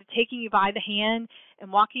of sort of taking you by the hand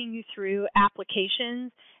and walking you through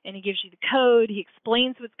applications, and he gives you the code, he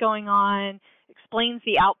explains what's going on, explains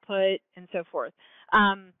the output, and so forth.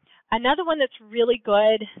 Another one that's really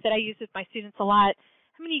good that I use with my students a lot,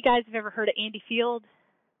 how many of you guys have ever heard of Andy Field?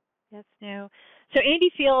 Yes, no. So Andy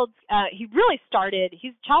Field, he really started,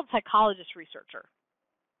 he's a child psychologist researcher.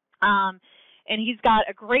 And he's got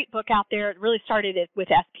a great book out there. It really started with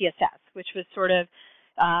SPSS, which was sort of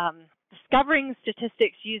discovering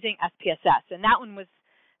statistics using SPSS. And that one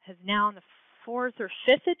has now in the 4th or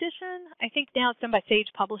 5th edition. I think now it's done by Sage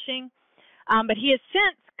Publishing. But he has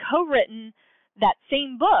since co-written that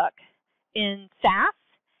same book in SAS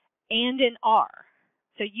and in R.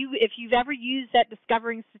 So if you've ever used that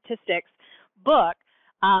Discovering Statistics book,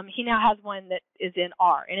 he now has one that is in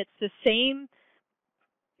R. And it's the same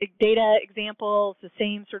data examples, the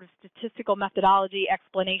same sort of statistical methodology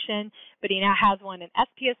explanation, but he now has one in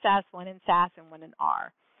SPSS, one in SAS, and one in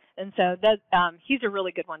R. And so he's a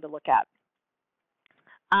really good one to look at.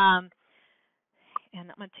 And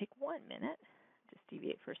I'm going to take 1 minute, just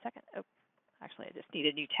deviate for a second. Oh, actually, I just need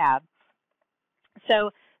a new tab.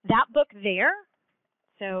 So that book there,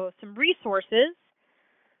 so some resources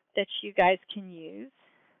that you guys can use.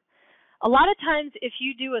 A lot of times if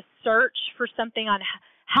you do a search for something on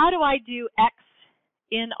how do I do X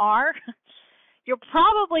in R, you'll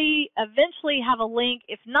probably eventually have a link,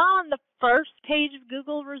 if not on the first page of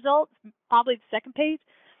Google results, probably the second page,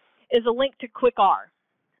 is a link to Quick R.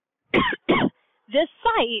 This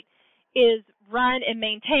site is run and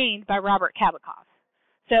maintained by Robert Kabikoff.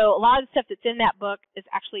 So a lot of the stuff that's in that book is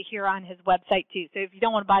actually here on his website too. So if you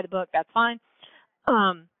don't want to buy the book, that's fine.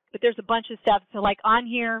 But there's a bunch of stuff. So like on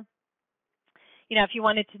here, you know, if you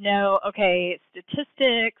wanted to know, okay,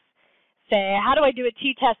 statistics, say, how do I do a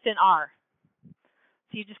t-test in R?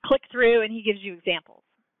 So you just click through and he gives you examples.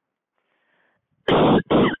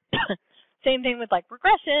 Same thing with like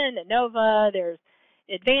regression, ANOVA, there's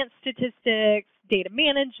advanced statistics, data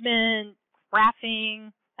management,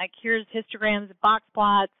 graphing, like here's histograms and box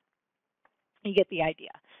plots. You get the idea.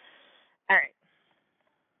 All right.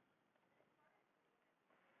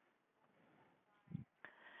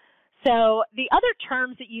 So the other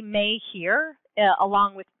terms that you may hear,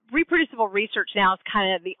 along with reproducible research now is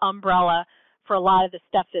kind of the umbrella for a lot of the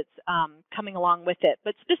stuff that's coming along with it.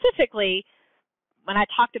 But specifically, when I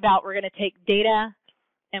talked about we're going to take data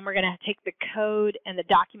and we're going to take the code and the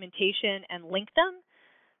documentation and link them,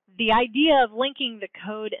 the idea of linking the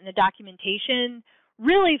code and the documentation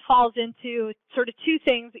really falls into sort of two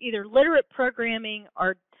things, either literate programming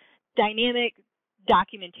or dynamic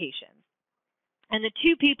documentation. And the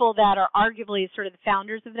two people that are arguably sort of the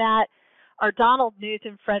founders of that are Donald Knuth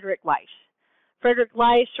and Frederick Leisch. Frederick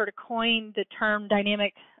Leisch sort of coined the term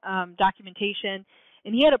dynamic documentation,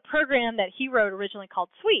 and he had a program that he wrote originally called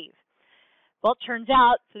Sweave. Well, it turns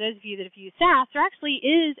out, for those of you that have used SAS, there actually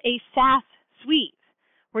is a SAS Sweave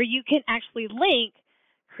where you can actually link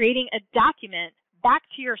creating a document back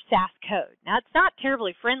to your SAS code. Now, it's not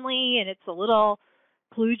terribly friendly, and it's a little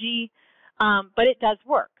kludgy, but it does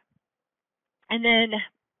work. And then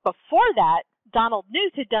before that, Donald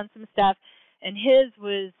Knuth had done some stuff, and his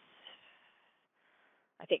was,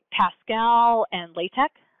 I think, Pascal and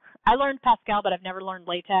LaTeX. I learned Pascal, but I've never learned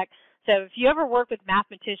LaTeX. So if you ever work with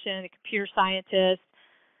mathematician, a computer scientist,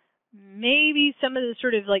 maybe some of the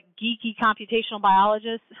sort of like geeky computational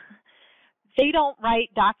biologists, they don't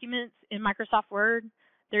write documents in Microsoft Word.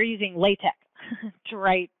 They're using LaTeX to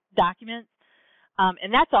write documents.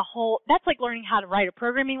 And that's like learning how to write a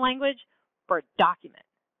programming language for a document.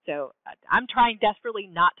 So I'm trying desperately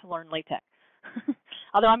not to learn LaTeX,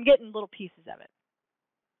 although I'm getting little pieces of it.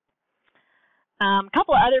 A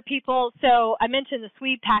couple of other people. So I mentioned the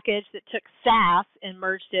Sweave package that took SAS and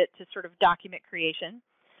merged it to sort of document creation.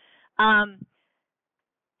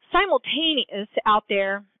 Simultaneous out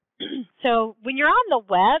there. So when you're on the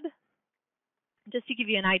web, just to give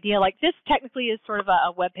you an idea, like this technically is sort of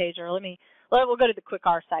a web page, or we'll go to the Quick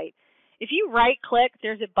R site. If you right-click,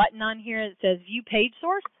 there's a button on here that says View Page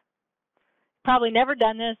Source. Probably never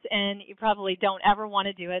done this, and you probably don't ever want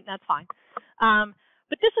to do it, and that's fine.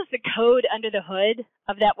 But this is the code under the hood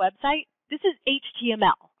of that website. This is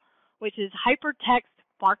HTML, which is Hypertext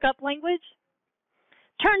Markup Language.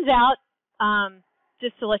 Turns out,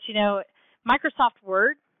 just to let you know, Microsoft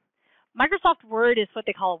Word is what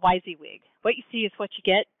they call a WYSIWYG. What you see is what you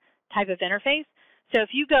get type of interface. So if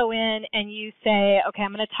you go in and you say, okay,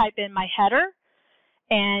 I'm going to type in my header,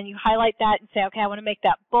 and you highlight that and say, okay, I want to make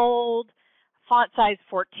that bold, font size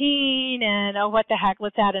 14, and oh, what the heck,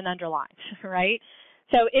 let's add an underline, right?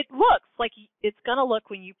 So it looks like it's going to look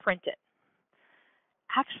when you print it.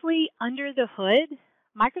 Actually, under the hood,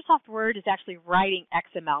 Microsoft Word is actually writing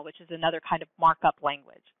XML, which is another kind of markup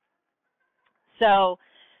language. So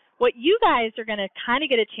what you guys are going to kind of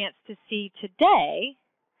get a chance to see today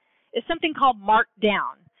is something called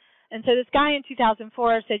Markdown. And so this guy in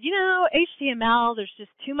 2004 said, you know, HTML, there's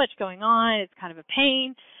just too much going on. It's kind of a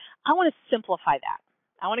pain. I want to simplify that.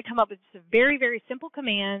 I want to come up with just very, very simple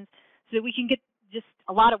commands so that we can get just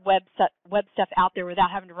a lot of web stuff out there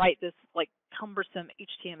without having to write this like cumbersome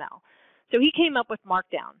HTML. So he came up with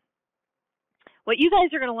Markdown. What you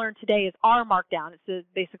guys are going to learn today is R Markdown. It's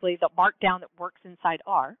basically the Markdown that works inside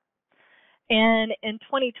R. And in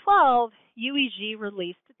 2012, UEG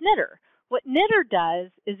released Knitter. What Knitter does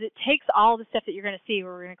is it takes all the stuff that you're going to see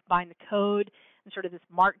where we're going to combine the code and sort of this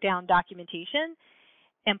Markdown documentation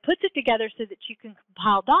and puts it together so that you can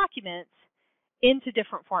compile documents into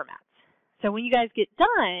different formats. So when you guys get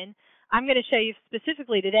done, I'm going to show you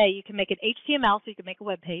specifically today, you can make an HTML, so you can make a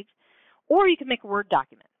web page, or you can make a Word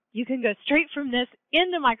document. You can go straight from this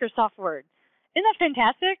into Microsoft Word. Isn't that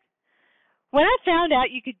fantastic? When I found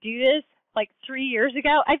out you could do this like 3 years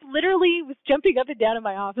ago, I literally was jumping up and down in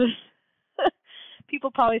my office.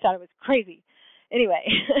 People probably thought it was crazy. Anyway,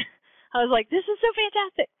 I was like, this is so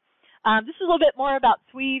fantastic. This is a little bit more about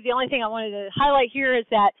Sweeve. The only thing I wanted to highlight here is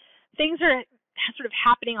that things are sort of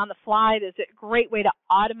happening on the fly. There's a great way to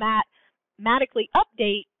automatically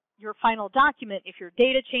update your final document if your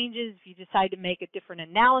data changes, if you decide to make a different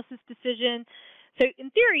analysis decision. So in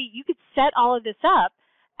theory, you could set all of this up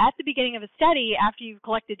at the beginning of a study after you've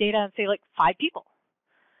collected data on, say, like 5 people.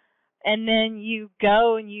 And then you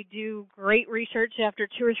go and you do great research after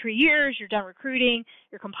 2 or 3 years, you're done recruiting,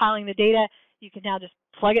 you're compiling the data, you can now just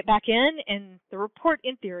plug it back in, and the report,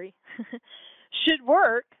 in theory, should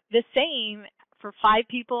work the same for 5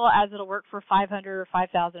 people as it'll work for 500 or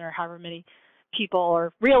 5,000 or however many people,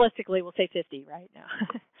 or realistically we'll say 50 right now,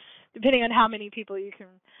 depending on how many people you can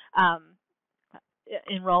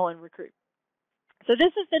enroll and recruit. So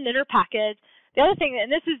this is the Knitter package. The other thing, and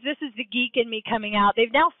this is the geek in me coming out,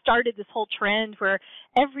 they've now started this whole trend where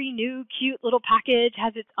every new cute little package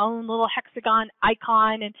has its own little hexagon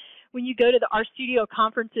icon, and when you go to the RStudio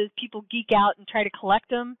conferences, people geek out and try to collect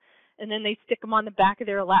them, and then they stick them on the back of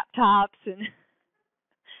their laptops, and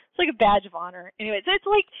it's like a badge of honor. Anyway, so it's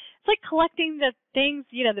like collecting the things,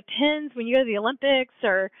 you know, the pins when you go to the Olympics,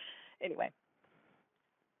 or anyway.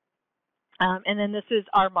 And then this is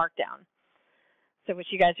our Markdown. So what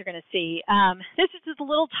you guys are going to see. This is just a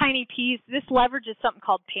little tiny piece. This leverages something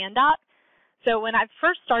called Pandoc. So when I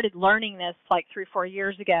first started learning this like 3 or 4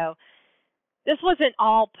 years ago, this wasn't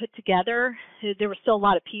all put together. There were still a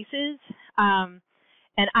lot of pieces. And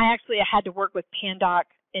I actually had to work with Pandoc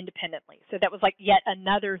independently. So that was like yet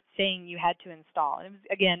another thing you had to install. And it was,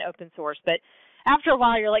 again, open source. But after a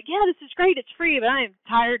while, you're like, yeah, this is great. It's free. But I am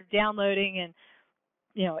tired of downloading and,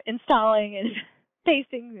 you know, installing and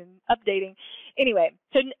pasting and updating. Anyway,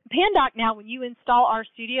 so Pandoc now, when you install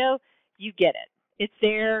RStudio, you get it. It's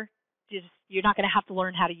there. Just you're not going to have to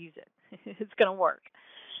learn how to use it. It's going to work.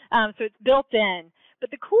 So it's built in.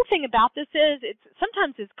 But the cool thing about this is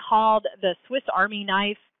sometimes it's called the Swiss Army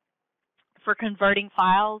knife for converting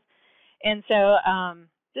files. And so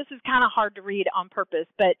this is kind of hard to read on purpose.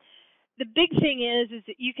 But the big thing is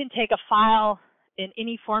that you can take a file in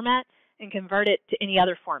any format and convert it to any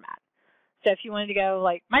other format. So if you wanted to go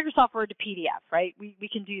like Microsoft Word to PDF, right, we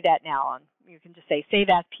can do that now. You can just say save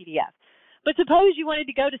as PDF. But suppose you wanted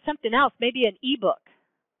to go to something else, maybe an ebook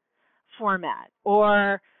format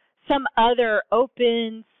or some other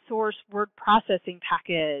open source word processing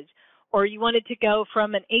package, or you wanted to go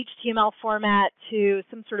from an HTML format to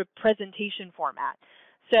some sort of presentation format.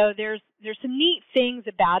 So there's some neat things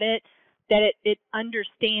about it that it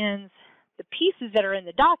understands the pieces that are in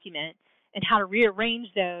the document and how to rearrange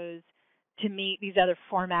those to meet these other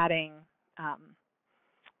formatting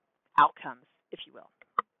outcomes, if you will.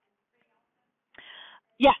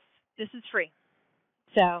 Yes, this is free.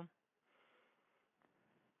 So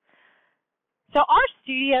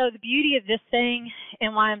RStudio, the beauty of this thing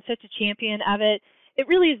and why I'm such a champion of it, it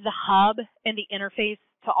really is the hub and the interface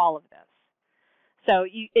to all of this. So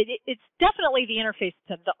it's definitely the interface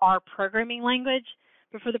to the R programming language,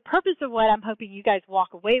 but for the purpose of what I'm hoping you guys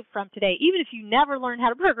walk away from today, even if you never learn how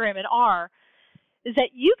to program in R, is that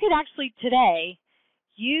you could actually today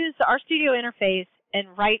use the RStudio interface and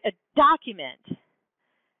write a document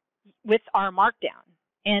with R Markdown.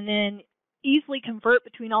 And then easily convert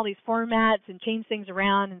between all these formats and change things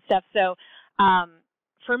around and stuff. So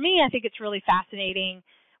for me, I think it's really fascinating.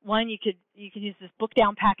 One, you can use this book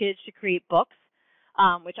down package to create books,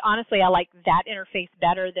 which honestly I like that interface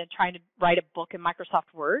better than trying to write a book in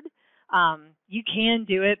Microsoft Word. You can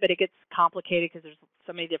do it, but it gets complicated because there's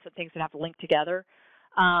so many different things that have to link together.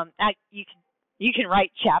 You can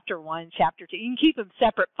write chapter 1, chapter 2. You can keep them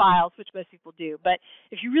separate files, which most people do. But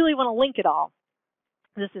if you really want to link it all,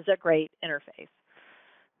 this is a great interface.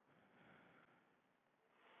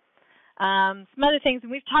 Some other things,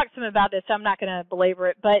 and we've talked some about this, so I'm not going to belabor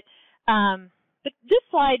it, but this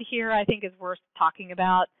slide here I think is worth talking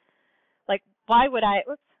about. Like, why would I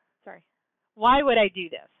do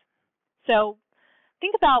this? So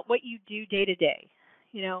think about what you do day to day.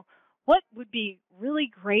 You know, what would be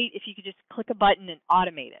really great if you could just click a button and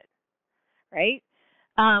automate it, right?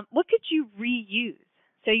 What could you reuse?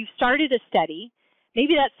 So you've started a study.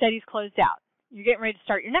 Maybe that study's closed out. You're getting ready to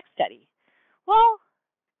start your next study. Well,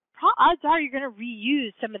 odds are you're going to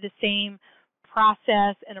reuse some of the same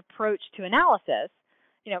process and approach to analysis.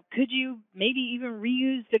 You know, could you maybe even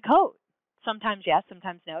reuse the code? Sometimes yes,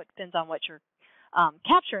 sometimes no. It depends on what you're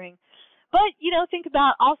capturing. But, you know, think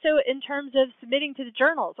about also in terms of submitting to the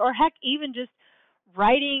journals, or heck, even just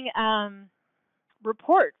writing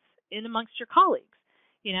reports in amongst your colleagues.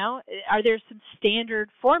 You know, are there some standard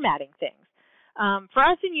formatting things? For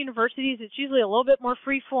us in universities, it's usually a little bit more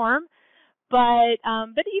free form. But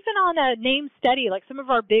even on a named study, like some of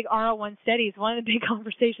our big R01 studies, one of the big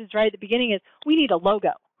conversations right at the beginning is we need a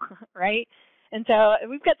logo, right? And so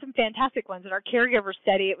we've got some fantastic ones. In our caregiver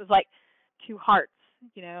study, it was like 2 hearts,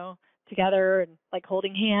 you know, together and like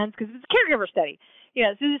holding hands because it was a caregiver study.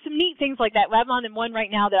 Yeah, so there's some neat things like that. I'm on one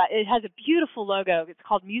right now that it has a beautiful logo. It's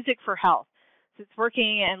called Music for Health. So it's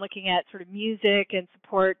working and looking at sort of music and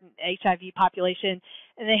support and HIV population.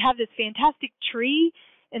 And they have this fantastic tree,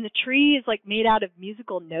 and the tree is like made out of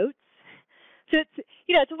musical notes. So it's,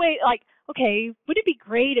 you know, it's a way like, okay, would it be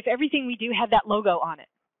great if everything we do had that logo on it?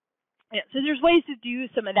 Yeah, so there's ways to do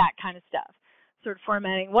some of that kind of stuff, sort of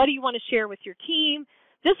formatting. What do you want to share with your team?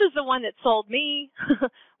 This is the one that sold me.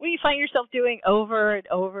 What do you find yourself doing over and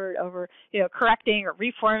over and over, you know, correcting or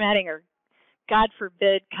reformatting or, God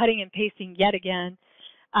forbid, cutting and pasting yet again?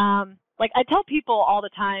 Like I tell people all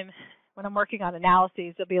the time when I'm working on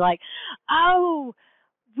analyses, they'll be like, oh,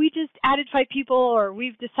 we just added 5 people, or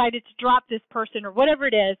we've decided to drop this person, or whatever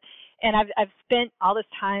it is. And I've spent all this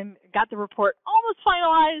time, got the report almost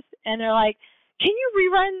finalized, and they're like, can you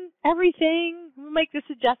rerun everything? We'll make this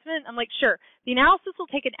adjustment. I'm like, sure. The analysis will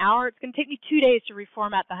take an hour. It's going to take me 2 days to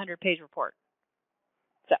reformat the 100-page report.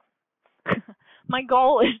 So my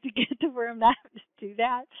goal is to get to where I'm not to do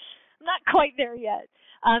that. I'm not quite there yet.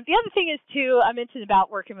 The other thing is, too, I mentioned about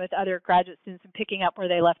working with other graduate students and picking up where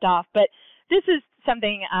they left off, but this is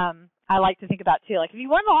something I like to think about, too. Like if you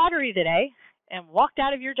won the lottery today and walked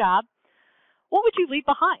out of your job, what would you leave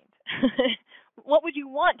behind? What would you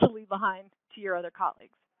want to leave behind to your other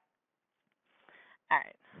colleagues? All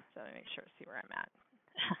right, so let me make sure to see where I'm at.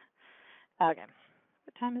 Okay,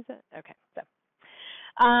 what time is it? Okay, so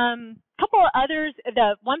couple of others.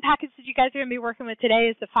 The one package that you guys are going to be working with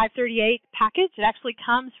today is the 538 package. It actually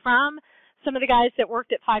comes from some of the guys that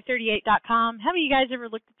worked at 538.com. How many of you guys ever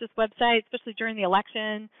looked at this website, especially during the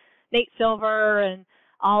election? Nate Silver and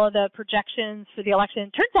all of the projections for the election.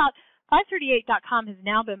 Turns out 538.com has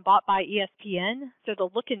now been bought by ESPN, so the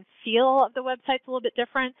look and feel of the website's a little bit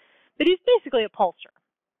different, but he's basically a pollster.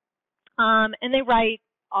 And they write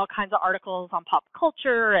all kinds of articles on pop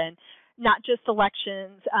culture and not just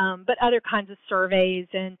elections, but other kinds of surveys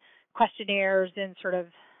and questionnaires and sort of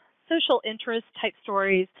social interest type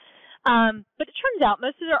stories. But it turns out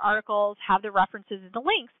most of their articles have the references and the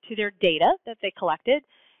links to their data that they collected,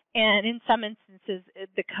 and in some instances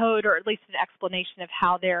the code, or at least an explanation of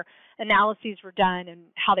how their analyses were done and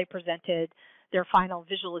how they presented their final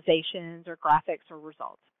visualizations or graphics or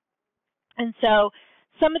results. And so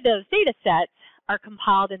some of those data sets are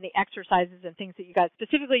compiled in the exercises and things that you guys,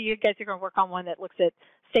 specifically you guys are going to work on one that looks at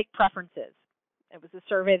steak preferences. It was a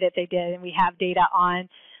survey that they did, and we have data on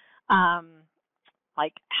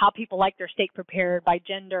like how people like their steak prepared by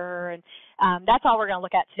gender, and that's all we're going to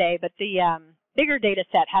look at today. But the bigger data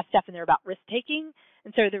set has stuff in there about risk-taking,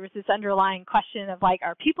 and so there was this underlying question of like,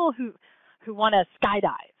 are people who want to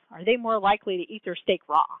skydive, are they more likely to eat their steak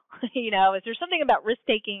raw? You know, is there something about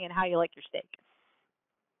risk-taking and how you like your steak?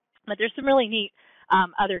 But there's some really neat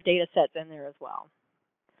other data sets in there as well.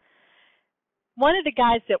 One of the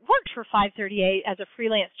guys that worked for 538 as a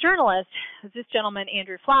freelance journalist was this gentleman,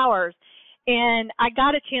 Andrew Flowers, and I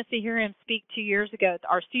got a chance to hear him speak 2 years ago at the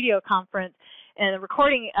RStudio conference, and the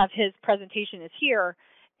recording of his presentation is here,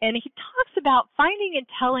 and he talks about finding and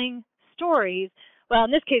telling stories, well,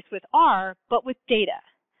 in this case with R, but with data.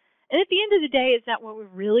 And at the end of the day, is that what we're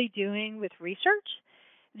really doing with research?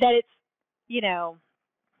 That it's, you know,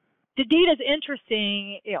 the data is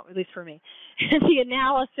interesting, you know, at least for me, the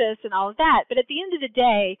analysis and all of that, but at the end of the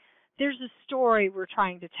day, there's a story we're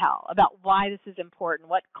trying to tell about why this is important,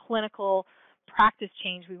 what clinical practice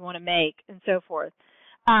change we want to make, and so forth.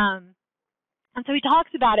 And so he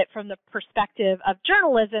talks about it from the perspective of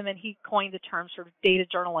journalism, and he coined the term sort of data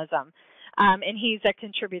journalism. And he's a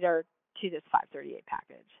contributor to this 538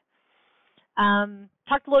 package.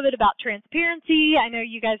 Talked a little bit about transparency. I know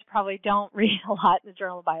you guys probably don't read a lot in the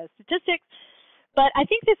Journal of Biostatistics, but I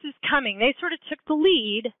think this is coming. They sort of took the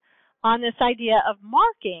lead on this idea of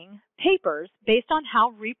marking papers based on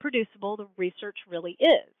how reproducible the research really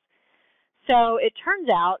is. So it turns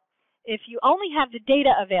out if you only have the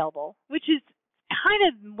data available, which is kind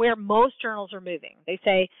of where most journals are moving. They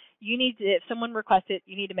say you need to, if someone requests it,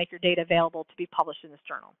 you need to make your data available to be published in this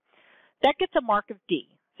journal. That gets a mark of D.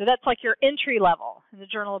 So that's like your entry level in the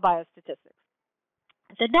Journal of Biostatistics.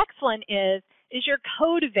 The next one is your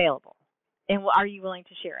code available, and are you willing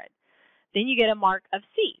to share it? Then you get a mark of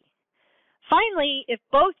C. Finally, if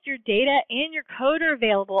both your data and your code are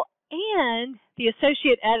available and the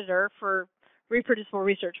associate editor for reproducible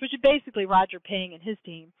research, which is basically Roger Ping and his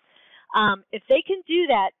team, if they can do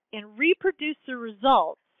that and reproduce the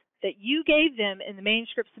results that you gave them in the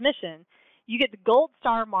manuscript submission, you get the gold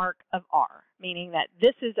star mark of R, meaning that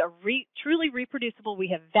this is a truly reproducible. We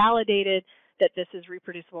have validated that this is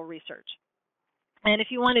reproducible research. And if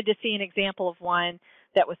you wanted to see an example of one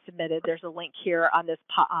that was submitted, there's a link here on this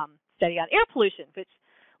study on air pollution, which,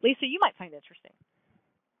 Lisa, you might find interesting.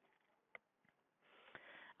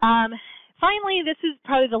 Finally, this is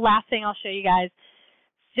probably the last thing I'll show you guys.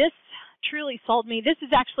 This truly sold me. This is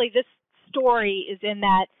actually, this story is in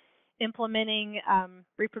that Implementing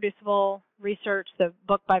Reproducible Research, the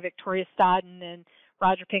book by Victoria Stodden and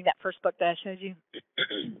Roger Ping, that first book that I showed you.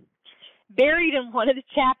 Buried in one of the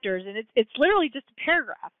chapters, and it's literally just a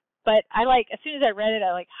paragraph. But as soon as I read it,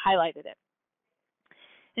 I highlighted it.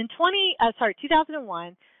 In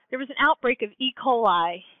 2001, there was an outbreak of E.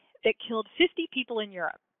 coli that killed 50 people in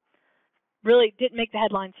Europe. Really didn't make the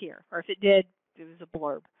headlines here, or if it did, it was a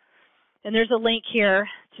blurb. And there's a link here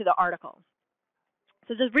to the article.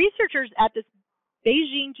 So the researchers at this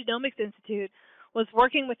Beijing Genomics Institute was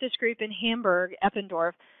working with this group in Hamburg,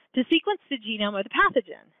 Eppendorf, to sequence the genome of the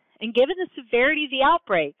pathogen. And given the severity of the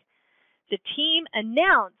outbreak, the team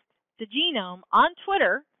announced the genome on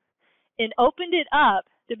Twitter and opened it up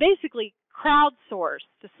to basically crowdsource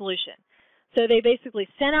the solution. So they basically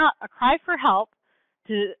sent out a cry for help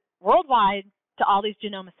to worldwide to all these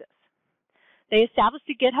genomicists. They established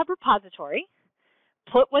a GitHub repository,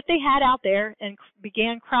 put what they had out there, and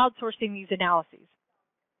began crowdsourcing these analyses.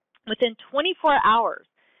 Within 24 hours,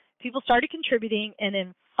 people started contributing, and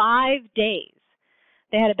in 5 days,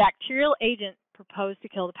 they had a bacterial agent proposed to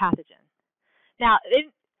kill the pathogen. Now,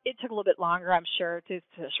 it took a little bit longer, I'm sure, to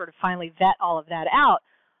sort of finally vet all of that out,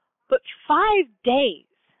 but 5 days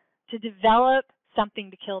to develop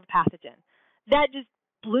something to kill the pathogen. That just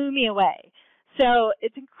blew me away. So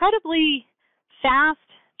it's incredibly fast,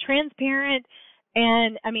 transparent,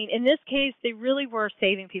 and, I mean, in this case, they really were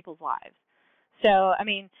saving people's lives. So, I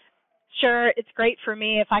mean, sure, it's great for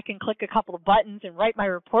me if I can click a couple of buttons and write my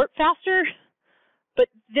report faster, but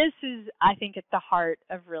this is, I think, at the heart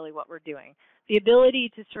of really what we're doing. The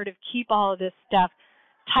ability to sort of keep all of this stuff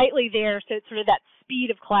tightly there, so it's sort of that speed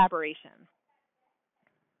of collaboration.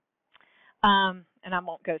 And I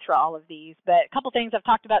won't go through all of these, but a couple things I've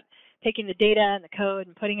talked about, taking the data and the code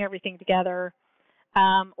and putting everything together.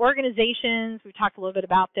 Organizations, we talked a little bit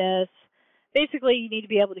about this. Basically, you need to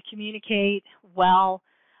be able to communicate well.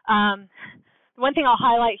 One thing I'll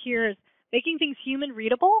highlight here is making things human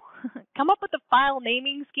readable. Come up with a file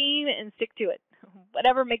naming scheme and stick to it.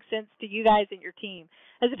 Whatever makes sense to you guys and your team.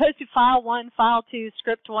 As opposed to file 1, file 2,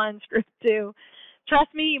 script 1, script 2.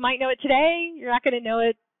 Trust me, you might know it today. You're not going to know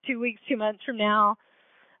it 2 weeks, 2 months from now.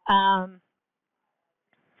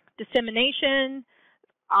 Dissemination.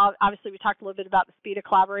 Obviously, we talked a little bit about the speed of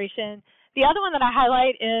collaboration. The other one that I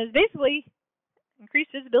highlight is basically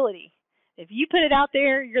increased visibility. If you put it out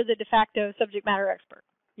there, you're the de facto subject matter expert.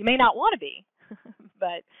 You may not want to be,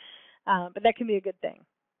 but that can be a good thing.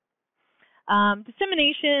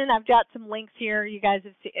 Dissemination, I've got some links here. You guys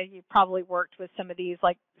have you probably worked with some of these,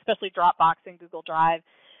 like especially Dropbox and Google Drive.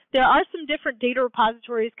 There are some different data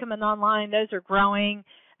repositories coming online. Those are growing.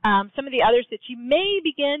 Some of the others that you may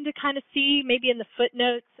begin to kind of see maybe in the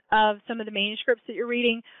footnotes of some of the manuscripts that you're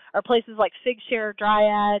reading are places like Figshare,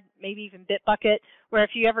 Dryad, maybe even Bitbucket, where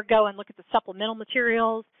if you ever go and look at the supplemental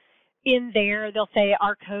materials, in there they'll say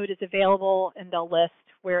our code is available, and they'll list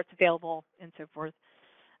where it's available and so forth.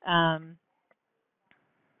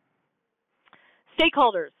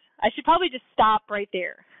 Stakeholders. I should probably just stop right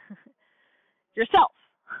there. Yourself.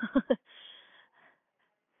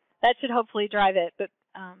 That should hopefully drive it. But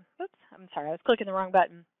oops, I'm sorry, I was clicking the wrong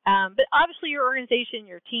button. But obviously your organization,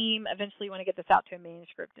 your team, eventually you want to get this out to a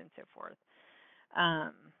manuscript and so forth.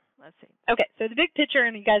 Let's see. Okay, so the big picture,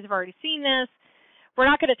 and you guys have already seen this. We're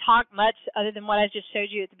not going to talk much other than what I just showed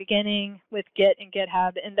you at the beginning with Git and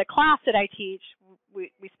GitHub. In the class that I teach,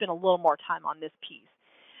 we spend a little more time on this piece.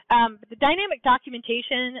 But the dynamic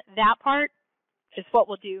documentation, that part, is what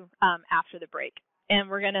we'll do after the break. And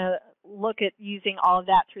we're going to look at using all of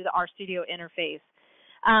that through the RStudio interface.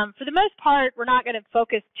 For the most part, we're not going to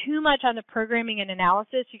focus too much on the programming and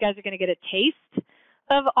analysis. You guys are going to get a taste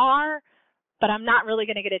of R, but I'm not really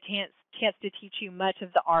going to get a chance to teach you much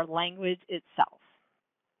of the R language itself.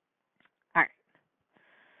 All right.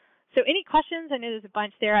 So any questions? I know there's a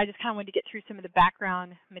bunch there. I just kind of wanted to get through some of the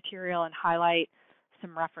background material and highlight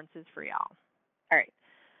some references for y'all. All right.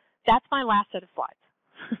 That's my last set of slides.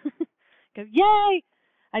 Go, yay!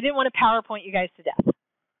 I didn't want to PowerPoint you guys to death.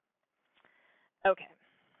 Okay.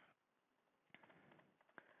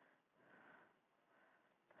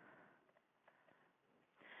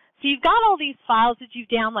 So you've got all these files that you've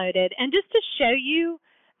downloaded, and just to show you,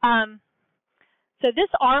 so this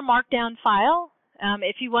R Markdown file,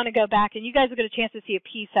 if you want to go back, and you guys will get a chance to see a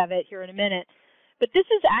piece of it here in a minute, but this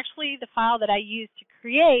is actually the file that I used to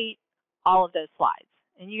create all of those slides.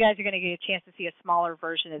 And you guys are going to get a chance to see a smaller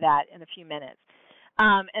version of that in a few minutes.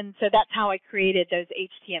 And so that's how I created those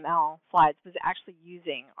HTML slides, was actually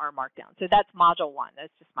using R Markdown. So that's module 1.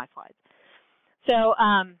 That's just my slides. So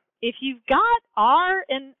if you've got R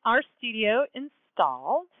and RStudio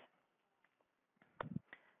installed,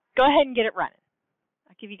 go ahead and get it running.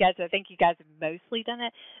 I'll give you guys, I think you guys have mostly done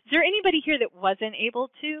it. Is there anybody here that wasn't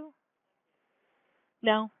able to?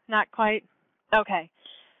 No, not quite? Okay.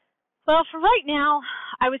 Well, for right now,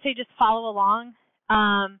 I would say just follow along.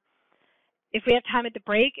 If we have time at the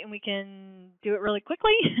break and we can do it really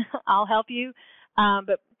quickly, I'll help you.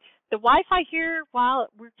 But the Wi-Fi here, while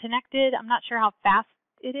we're connected, I'm not sure how fast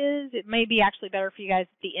it is. It may be actually better for you guys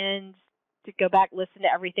at the end to go back, listen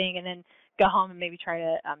to everything, and then go home and maybe try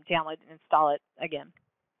to download and install it again.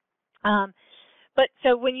 But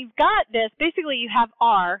so when you've got this, basically you have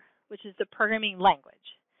R, which is the programming language.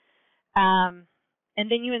 And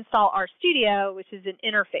then you install RStudio, which is an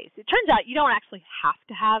interface. It turns out you don't actually have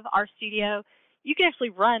to have RStudio. You can actually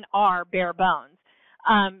run R bare bones.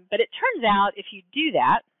 But it turns out if you do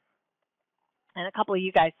that, and a couple of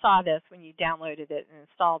you guys saw this when you downloaded it and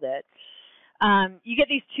installed it, you get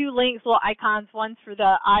these two links, little icons. One's for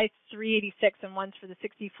the i386 and one's for the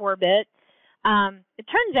 64-bit. It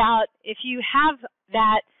turns out if you have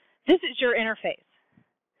that, this is your interface.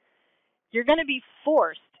 You're going to be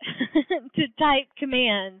forced to type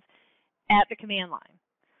commands at the command line.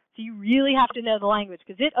 So you really have to know the language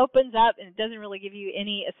because it opens up and it doesn't really give you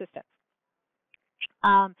any assistance.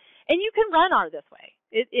 And you can run R this way.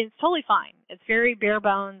 It's totally fine. It's very bare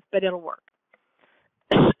bones, but it'll work.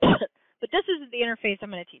 But this isn't the interface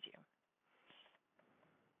I'm going to teach you.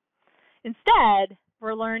 Instead,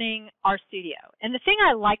 we're learning RStudio. And the thing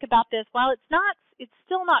I like about this, while it's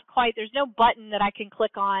still not quite, there's no button that I can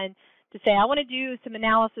click on to say, I want to do some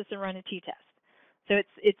analysis and run a t-test. So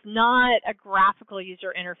it's not a graphical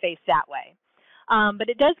user interface that way. But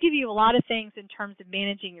it does give you a lot of things in terms of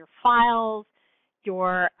managing your files,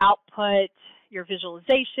 your output, your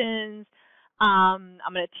visualizations. I'm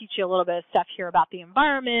going to teach you a little bit of stuff here about the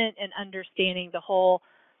environment and understanding the whole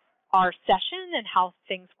R session and how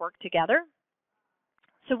things work together.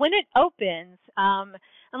 So when it opens,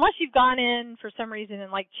 unless you've gone in for some reason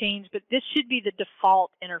and changed, but this should be the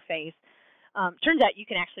default interface. Turns out you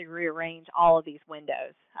can actually rearrange all of these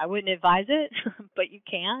windows. I wouldn't advise it, but you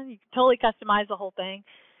can. You can totally customize the whole thing.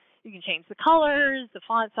 You can change the colors, the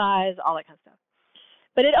font size, all that kind of stuff.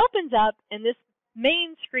 But it opens up, and this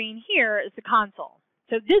main screen here is the console.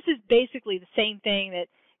 So this is basically the same thing that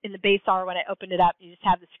in the base R when I opened it up, you just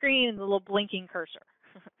have the screen and the little blinking cursor.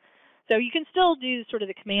 So you can still do sort of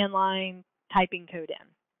the command line typing code in.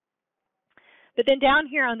 But then down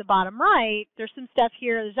here on the bottom right, there's some stuff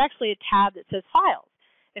here. There's actually a tab that says Files.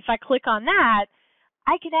 If I click on that,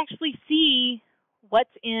 I can actually see what's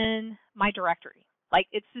in my directory.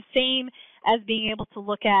 It's the same as being able to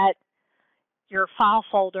look at your file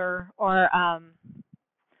folder or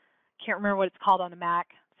can't remember what it's called on a Mac.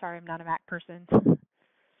 Sorry, I'm not a Mac person.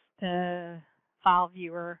 the file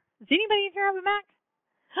viewer. Does anybody here have a Mac?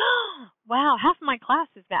 Wow, half of my class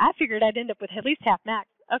is Mac. I figured I'd end up with at least half Macs.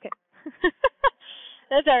 Okay.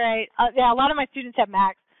 That's all right. Yeah, a lot of my students have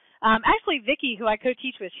Macs. Actually, Vicki, who I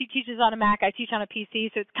co-teach with, she teaches on a Mac. I teach on a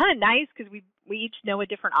PC, so it's kind of nice because we each know a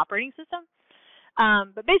different operating system.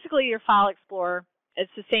 But basically, your file explorer,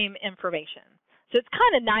 it's the same information. So it's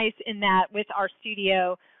kind of nice in that with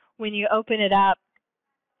RStudio, when you open it up,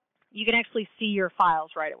 you can actually see your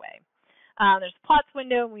files right away. There's a plots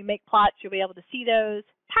window. When we make plots, you'll be able to see those.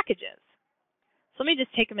 Packages. So let me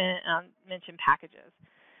just take a minute and mention packages.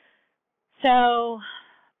 So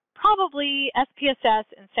probably SPSS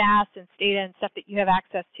and SAS and Stata and stuff that you have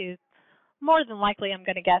access to, more than likely I'm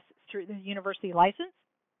going to guess through the university license.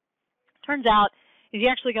 Turns out, if you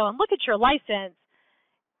actually go and look at your license,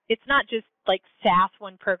 it's not just like SAS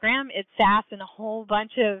one program, it's SAS and a whole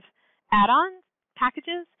bunch of add-on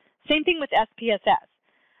packages. Same thing with SPSS.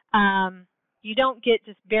 You don't get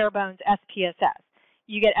just bare bones SPSS.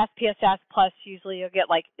 You get SPSS plus usually you'll get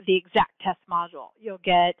like the exact test module. You'll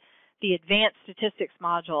get the advanced statistics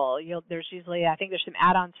module. There's usually, I think there's some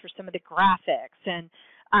add-ons for some of the graphics. And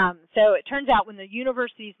so it turns out when the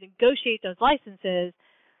universities negotiate those licenses,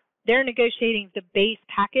 they're negotiating the base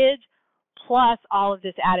package plus all of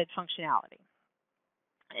this added functionality.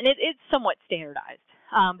 And it's somewhat standardized.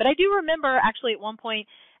 But I do remember actually at one point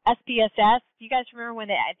SPSS, do you guys remember when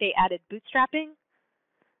they added bootstrapping?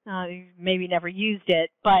 You maybe never used it,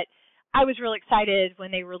 but I was really excited when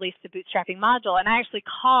they released the bootstrapping module, and I actually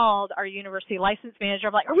called our university license manager.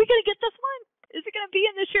 I'm like, are we going to get this one? Is it going to be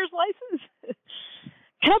in this year's license?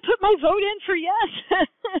 Can I put my vote in for yes?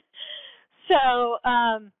 So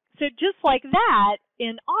just like that,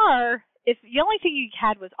 in R, if the only thing you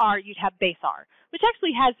had was R, you'd have base R, which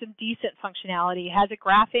actually has some decent functionality. It has a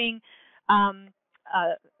graphing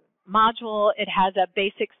module. It has a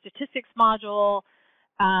basic statistics module.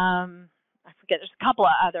 I forget, there's a couple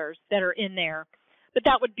of others that are in there, but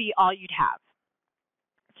that would be all you'd have.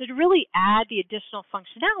 So to really add the additional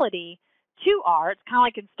functionality to R, it's kind of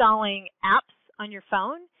like installing apps on your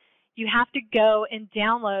phone. You have to go and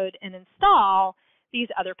download and install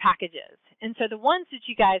these other packages. And so the ones that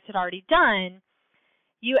you guys had already done,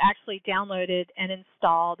 you actually downloaded and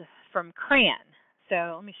installed from CRAN.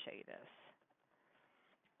 So let me show you this.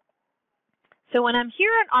 So when I'm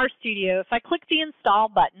here in RStudio, if I click the install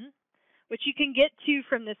button, which you can get to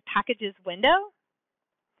from this packages window,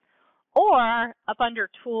 or up under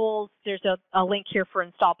tools, there's a link here for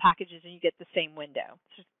install packages and you get the same window.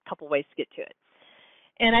 There's just a couple ways to get to it.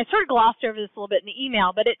 And I sort of glossed over this a little bit in the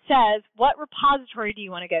email, but it says, what repository do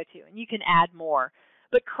you want to go to? And you can add more,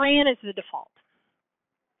 but CRAN is the default.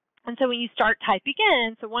 And so when you start typing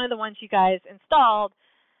in, so one of the ones you guys installed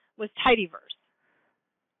was Tidyverse.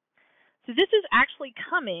 So this is actually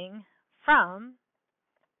coming from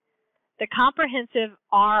the Comprehensive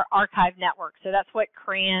R Archive Network. So that's what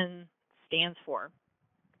CRAN stands for.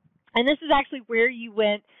 And this is actually where you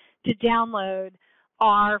went to download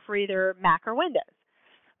R for either Mac or Windows.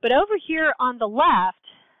 But over here on the left,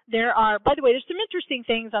 there are, by the way, there's some interesting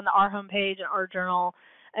things on the R homepage and R Journal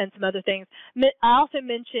and some other things. I also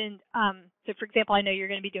mentioned, so for example, I know you're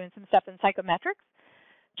going to be doing some stuff in psychometrics.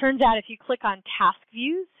 Turns out if you click on task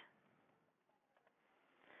views,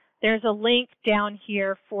 there's a link down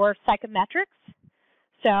here for psychometrics.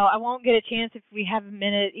 So I won't get a chance if we have a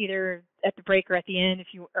minute either at the break or at the end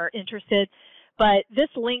if you are interested. But this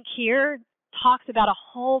link here talks about a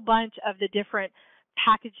whole bunch of the different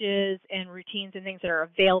packages and routines and things that are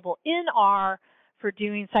available in R for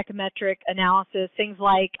doing psychometric analysis, things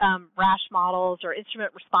like rash models or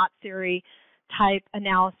instrument response theory type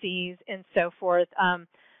analyses and so forth.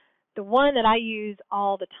 The one that I use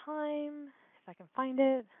all the time, if I can find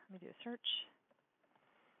it, let me do a search,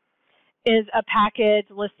 is a package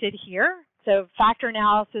listed here. So factor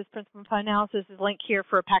analysis, principal component analysis is linked here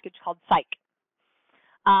for a package called Psych.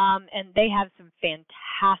 And they have some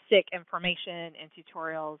fantastic information and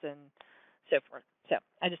tutorials and so forth. So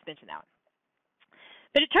I just mentioned that one.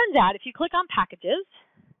 But it turns out if you click on packages,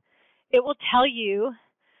 it will tell you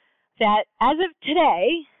that as of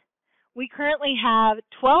today, we currently have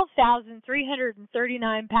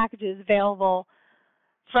 12,339 packages available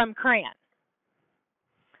from CRAN.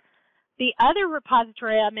 The other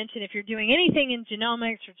repository I mentioned, if you're doing anything in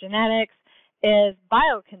genomics or genetics, is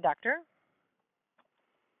Bioconductor.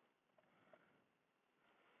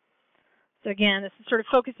 So again, this is sort of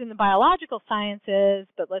focused in the biological sciences,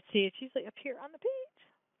 but let's see, it's usually up here on the page.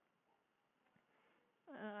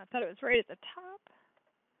 I thought it was right at the top.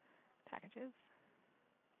 Packages.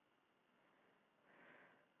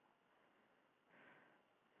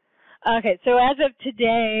 Okay, so as of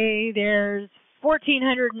today, there's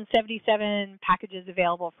 1,477 packages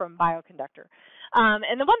available from Bioconductor.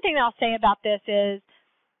 And the one thing that I'll say about this is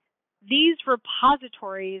these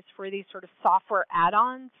repositories for these sort of software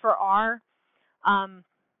add-ons for R are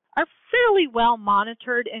fairly well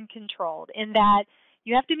monitored and controlled in that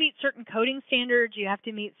you have to meet certain coding standards, you have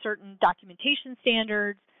to meet certain documentation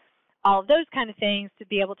standards, all of those kind of things to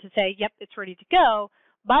be able to say, yep, it's ready to go.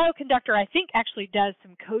 Bioconductor, I think, actually does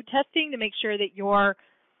some code testing to make sure that your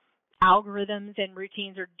algorithms and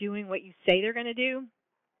routines are doing what you say they're going to do.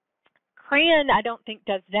 CRAN, I don't think,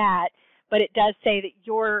 does that, but it does say that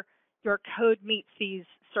your code meets these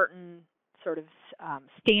certain sort of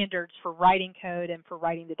standards for writing code and for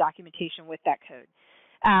writing the documentation with that code.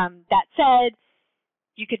 That said,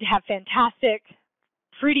 you could have fantastic,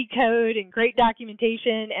 pretty code and great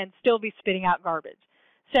documentation and still be spitting out garbage.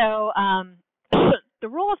 So the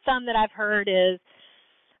rule of thumb that I've heard is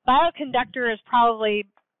Bioconductor is probably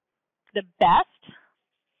the best.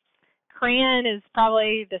 CRAN is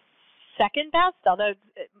probably the second best, although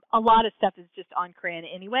a lot of stuff is just on CRAN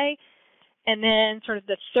anyway. And then sort of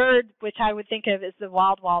the third, which I would think of as the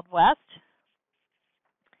wild, wild west,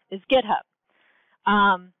 is GitHub.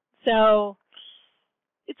 So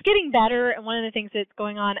it's getting better, and one of the things that's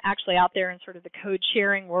going on actually out there in sort of the code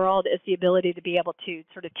sharing world is the ability to be able to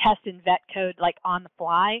sort of test and vet code like on the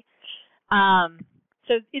fly.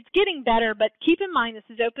 So it's getting better, but keep in mind this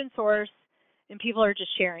is open source and people are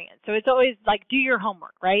just sharing it. So it's always like do your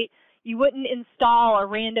homework, right? You wouldn't install a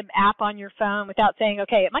random app on your phone without saying,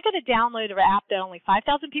 okay, am I going to download an app that only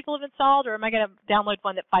 5,000 people have installed, or am I going to download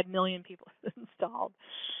one that 5 million people have installed?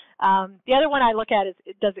 The other one I look at is,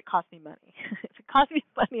 does it cost me money? If it costs me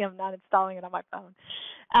money, I'm not installing it on my phone.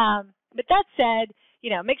 But that said,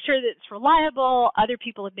 make sure that it's reliable. Other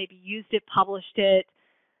people have maybe used it, published it,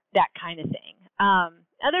 that kind of thing.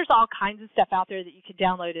 And there's all kinds of stuff out there that you can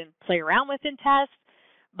download and play around with and test.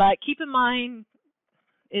 But keep in mind,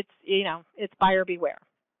 it's buyer beware.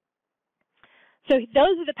 So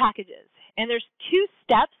those are the packages. And there's 2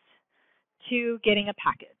 steps to getting a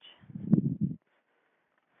package.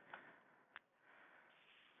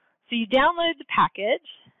 So you download the package,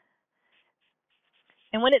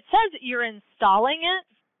 and when it says that you're installing it,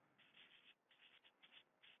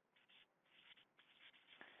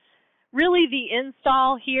 really the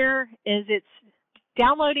install here is it's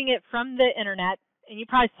downloading it from the internet, and you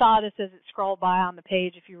probably saw this as it scrolled by on the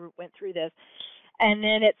page if you went through this. And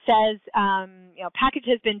then it says, package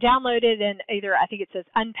has been downloaded, and either I think it says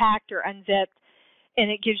unpacked or unzipped, and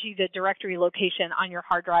it gives you the directory location on your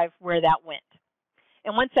hard drive where that went.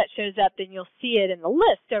 And once that shows up, then you'll see it in the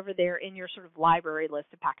list over there in your sort of library list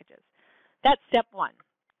of packages. That's step 1.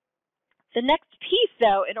 The next piece,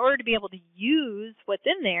 though, in order to be able to use what's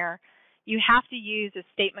in there, you have to use a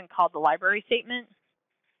statement called the library statement.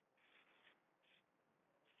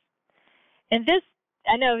 And this,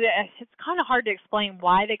 I know that it's kind of hard to explain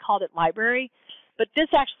why they called it library, but this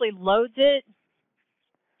actually loads it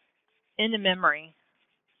into memory.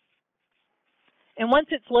 And once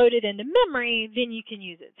it's loaded into memory, then you can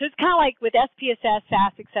use it. So it's kind of like with SPSS,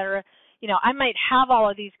 SAS, etc. I might have all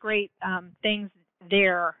of these great things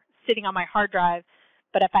there sitting on my hard drive,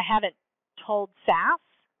 but if I haven't told SAS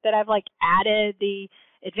that I've added the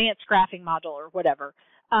advanced graphing module or whatever,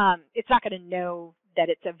 it's not going to know that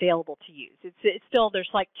it's available to use. It's still,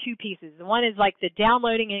 there's 2 pieces. The one is the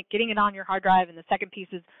downloading it, getting it on your hard drive, and the second piece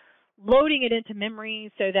is loading it into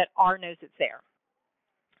memory so that R knows it's there.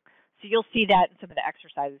 So you'll see that in some of the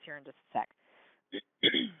exercises here in just a sec.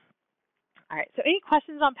 All right, so any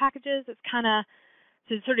questions on packages? It's kind of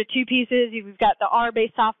sort of 2 pieces. We've got the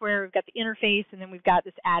R-based software, we've got the interface, and then we've got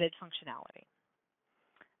this added functionality.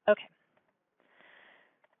 Okay.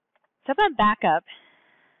 So I'm going to back up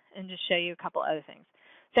and just show you a couple other things.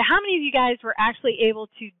 So how many of you guys were actually able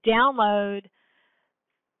to download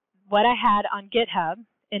what I had on GitHub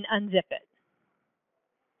and unzip it?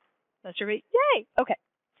 That's everybody? Yay! Okay.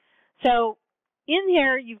 So in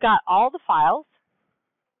here, you've got all the files.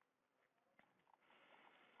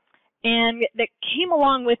 And that came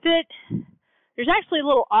along with it, there's actually a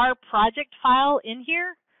little R project file in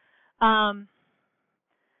here.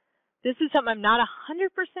 This is something I'm not 100%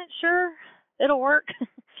 sure it'll work,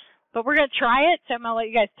 but we're going to try it, so I'm going to let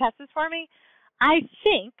you guys test this for me. I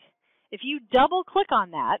think if you double click on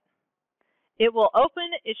that, it will open,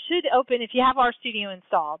 it should open, if you have RStudio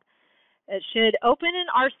installed, it should open in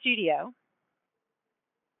RStudio,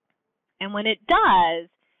 and when it does,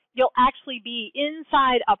 you'll actually be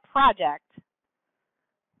inside a project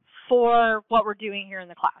for what we're doing here in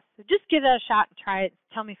the class. So just give that a shot and try it.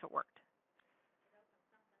 Tell me if it worked.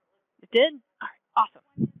 It did? All right,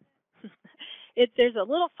 awesome. there's a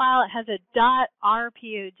little file. It has a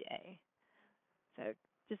 .rpoj. So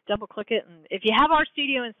just double click it, and if you have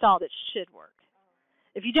RStudio installed, it should work.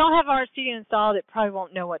 If you don't have RStudio installed, it probably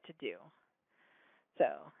won't know what to do. So,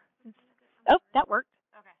 oh, that worked.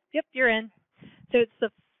 Okay. Yep, you're in. So it's the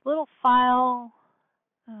little file.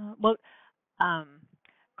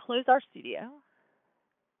 Close RStudio.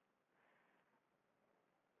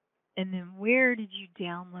 And then where did you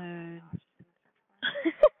download?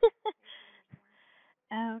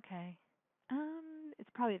 Okay. It's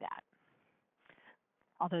probably that.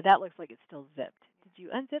 Although that looks like it's still zipped. Did you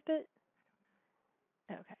unzip it?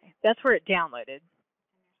 Okay. That's where it downloaded.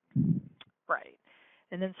 Right.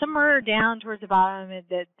 And then somewhere down towards the bottom is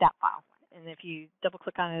that file. And if you double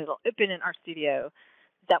click on it, it'll open in RStudio.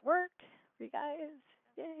 Does that work for you guys?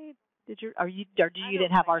 Yay. Or you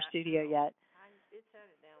didn't have RStudio yet? It said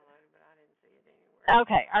it downloaded, but I didn't see it anywhere.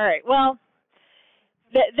 Okay. All right. Well,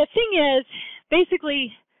 the thing is,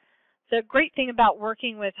 basically, the great thing about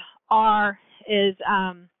working with R is,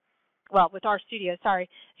 with RStudio, sorry,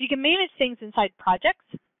 you can manage things inside projects.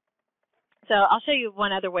 So I'll show you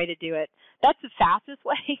one other way to do it. That's the fastest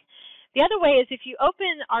way. The other way is if you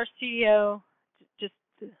open RStudio, just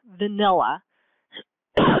vanilla.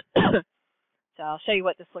 So I'll show you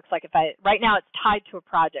what this looks like. Right now it's tied to a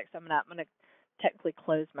project, so I'm gonna technically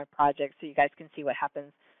close my project so you guys can see what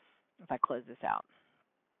happens if I close this out.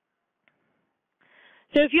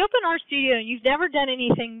 So if you open RStudio and you've never done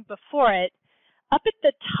anything before it, up at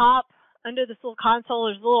the top under this little console,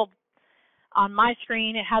 there's a little, on my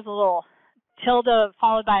screen, it has a little tilde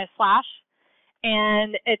followed by a slash,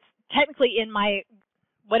 and it's technically in my,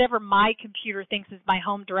 whatever my computer thinks is my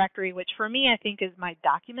home directory, which for me I think is my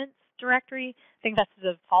documents directory. I think that's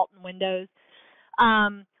the default in Windows,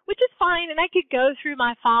 which is fine, and I could go through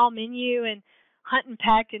my file menu and hunt and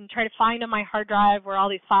peck and try to find on my hard drive where all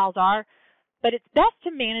these files are, but it's best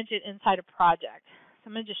to manage it inside a project. So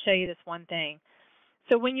I'm going to just show you this one thing.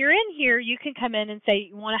 So when you're in here, you can come in and say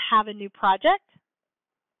you want to have a new project,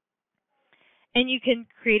 and you can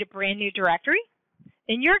create a brand new directory.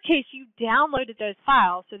 In your case, you downloaded those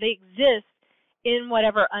files, so they exist in what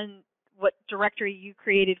directory you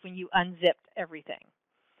created when you unzipped everything.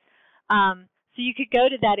 So you could go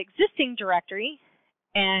to that existing directory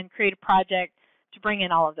and create a project to bring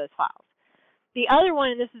in all of those files. The other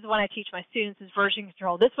one, and this is the one I teach my students, is version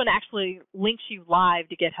control. This one actually links you live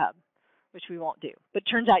to GitHub, which we won't do. But it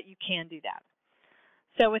turns out you can do that.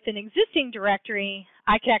 So with an existing directory,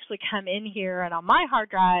 I can actually come in here, and on my hard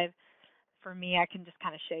drive, for me, I can just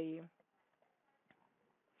kind of show you.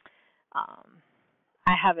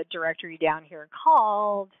 I have a directory down here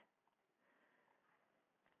called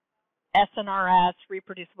SNRS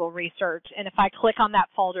Reproducible Research. And if I click on that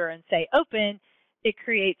folder and say open, it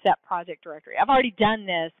creates that project directory. I've already done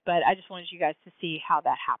this, but I just wanted you guys to see how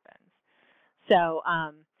that happens. So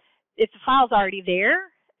if the file's already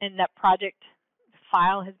there and that project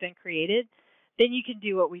file has been created, then you can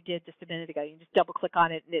do what we did just a minute ago. You can just double click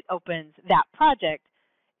on it and it opens that project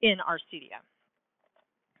in RStudio.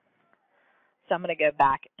 So I'm going to go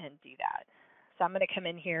back and do that. So I'm going to come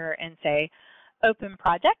in here and say open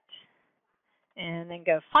project and then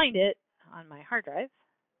go find it on my hard drive.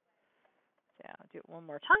 So I'll do it one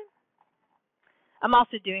more time. I'm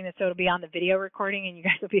also doing this so it'll be on the video recording and you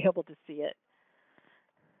guys will be able to see it.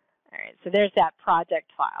 All right, so there's that project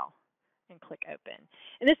file, and click open.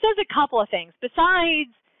 And this does a couple of things.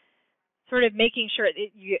 Besides sort of making sure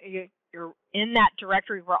that you're in that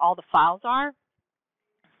directory where all the files are,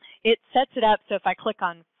 it sets it up so if I click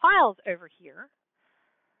on files over here,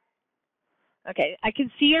 okay, I can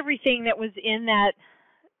see everything that was in that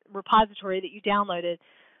repository that you downloaded.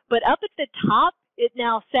 But up at the top, it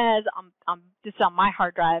now says, this is on my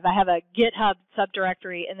hard drive, I have a GitHub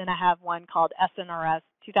subdirectory, and then I have one called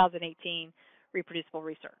SNRS2018 Reproducible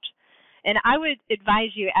Research. And I would advise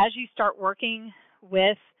you, as you start working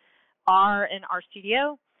with R and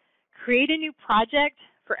RStudio, create a new project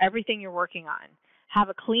for everything you're working on. Have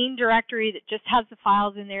a clean directory that just has the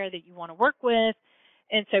files in there that you want to work with,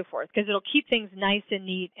 and so forth, because it'll keep things nice and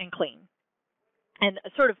neat and clean and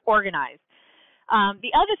sort of organized.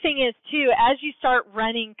 The other thing is, too, as you start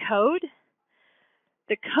running code,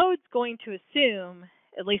 the code's going to assume,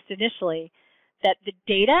 at least initially, that the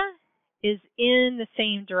data is in the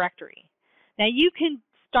same directory. Now, you can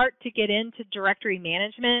start to get into directory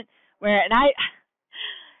management where, and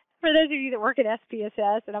for those of you that work at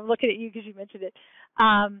SPSS, and I'm looking at you because you mentioned it,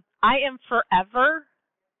 I am forever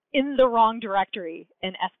in the wrong directory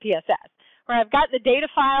in SPSS, where I've got the data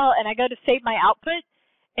file and I go to save my output,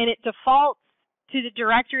 and it defaults to the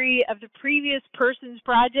directory of the previous person's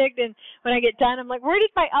project, and when I get done, I'm like, where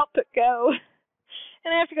did my output go?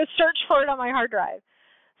 and I have to go search for it on my hard drive.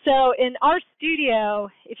 So in RStudio,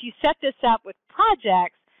 if you set this up with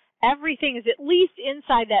projects, everything is at least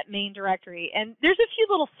inside that main directory. And there's a few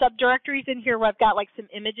little subdirectories in here where I've got like some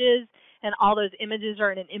images, and all those images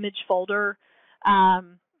are in an image folder.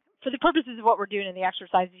 For the purposes of what we're doing in the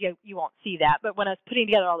exercise, you won't see that. But when I was putting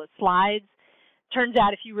together all the slides, turns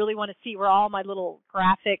out if you really want to see where all my little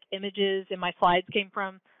graphic images in my slides came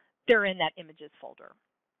from, they're in that images folder.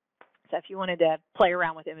 So if you wanted to play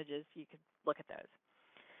around with images, you could look at those.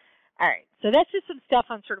 All right, so that's just some stuff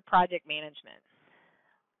on sort of project management.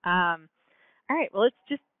 All right, well, let's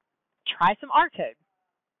just try some R code.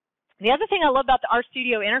 The other thing I love about the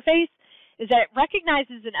RStudio interface is that it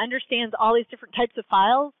recognizes and understands all these different types of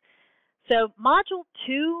files. So module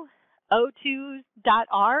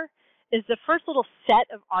 202.r is the first little set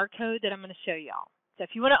of R code that I'm going to show y'all. So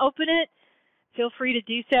if you want to open it, feel free to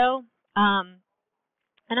do so.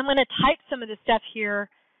 And I'm going to type some of the stuff here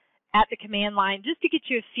at the command line just to get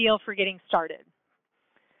you a feel for getting started.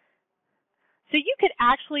 So you could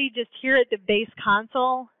actually just here at the base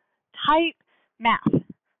console type math.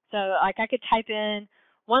 So like I could type in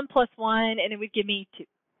 1 plus 1 and it would give me 2.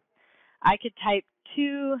 I could type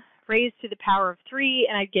 2 raised to the power of 3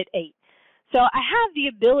 and I'd get 8. So I have the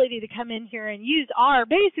ability to come in here and use R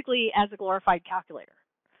basically as a glorified calculator.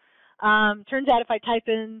 Turns out if I type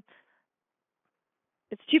in,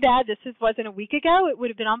 it's too bad this wasn't a week ago, it would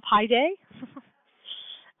have been on Pi Day.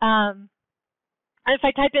 And if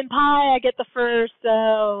I type in pi, I get the first,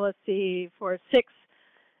 let's see, for 6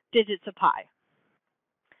 digits of pi.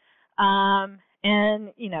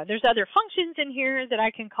 And, you know, there's other functions in here that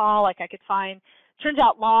I can call, like I could find, turns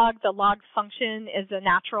out log, the log function is a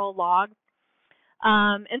natural log.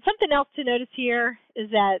 And something else to notice here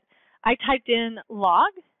is that I typed in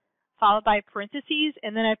log, followed by parentheses,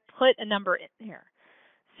 and then I put a number in here.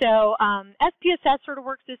 So SPSS sort of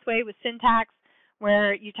works this way with syntax,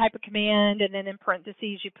 where you type a command and then in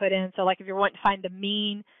parentheses you put in. So like if you're wanting to find the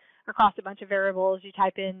mean across a bunch of variables, you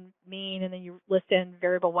type in mean and then you list in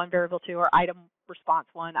variable 1, variable 2, or item response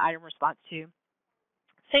 1, item response 2.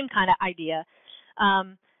 Same kind of idea.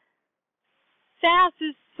 SAS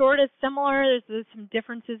is sort of similar. There's some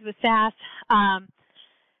differences with SAS.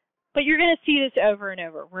 But you're going to see this over and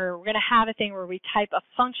over, where we're going to have a thing where we type a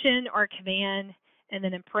function or a command, and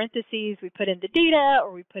then in parentheses we put in the data,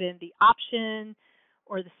 or we put in the option,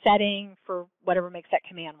 or the setting for whatever makes that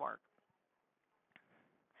command work.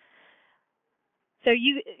 So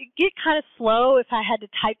you get kind of slow if I had to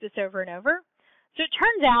type this over and over. So it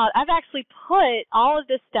turns out I've actually put all of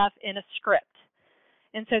this stuff in a script.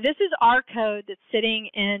 And so this is R code that's sitting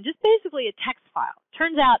in just basically a text file.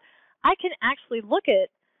 Turns out I can actually look at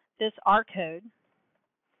this R code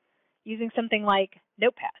using something like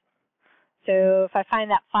Notepad. So if I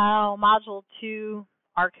find that file, module 2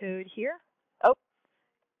 R code here. Oh,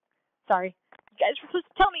 sorry. You guys were supposed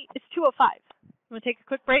to tell me it's 2:05. You want to take a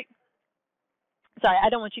quick break? Sorry, I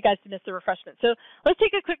don't want you guys to miss the refreshment. So let's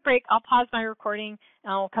take a quick break. I'll pause my recording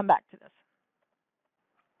and I'll come back to this.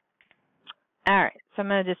 All right, so I'm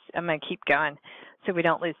gonna keep going so we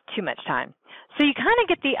don't lose too much time. So you kind of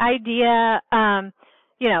get the idea.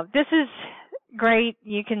 You know, this is great.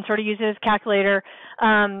 You can sort of use it as a calculator.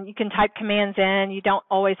 You can type commands in. You don't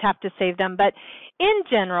always have to save them. But in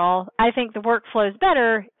general, I think the workflow is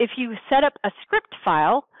better if you set up a script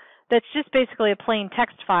file that's just basically a plain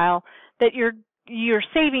text file that you're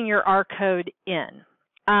saving your R code in.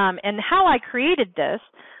 And how I created this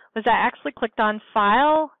was I actually clicked on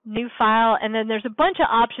File, New File, and then there's a bunch of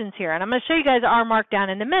options here. And I'm going to show you guys R Markdown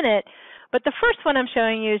in a minute. But the first one I'm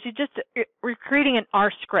showing you is we're creating an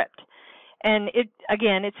R script. And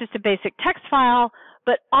again, it's just a basic text file,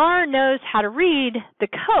 but R knows how to read the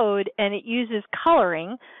code, and it uses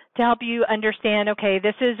coloring to help you understand, okay,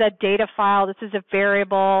 this is a data file, this is a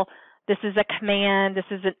variable, this is a command, this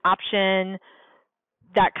is an option,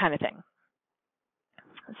 that kind of thing.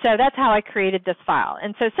 So that's how I created this file.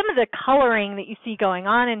 And so some of the coloring that you see going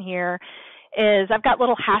on in here is I've got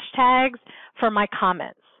little hashtags for my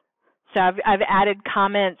comments. So I've added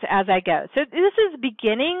comments as I go. So this is the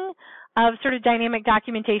beginning of sort of dynamic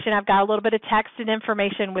documentation. I've got a little bit of text and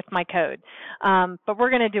information with my code, but we're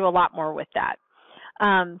going to do a lot more with that.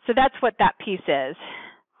 So that's what that piece is.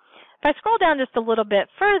 If I scroll down just a little bit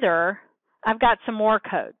further, I've got some more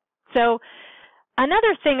code. So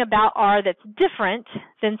another thing about R that's different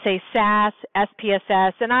than, say, SAS,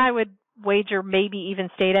 SPSS, and I would wager maybe even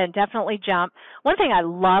Stata and definitely JMP. One thing I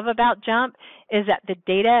love about JMP is that the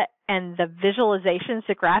data and the visualizations,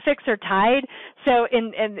 the graphics are tied. So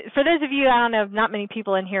and for those of you, I don't know, not many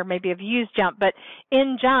people in here maybe have used JMP, but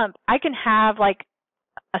in JMP, I can have like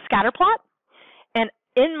a scatter plot, and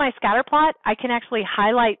in my scatter plot, I can actually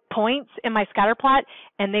highlight points in my scatter plot,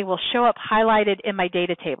 and they will show up highlighted in my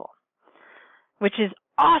data table, which is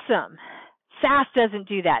awesome. SAS doesn't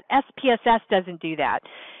do that. SPSS doesn't do that.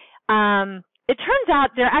 It turns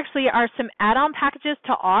out there actually are some add-on packages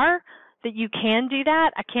to R that you can do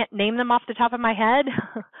that. I can't name them off the top of my head,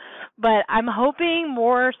 but I'm hoping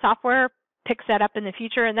more software picks that up in the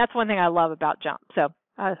future, and that's one thing I love about JMP. So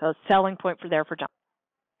a selling point for JMP.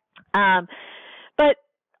 But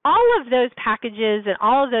all of those packages and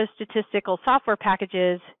all of those statistical software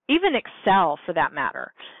packages, even Excel for that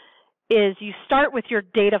matter, is you start with your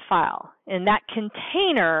data file, and that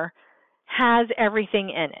container has everything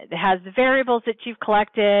in it. It has the variables that you've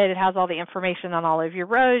collected. It has all the information on all of your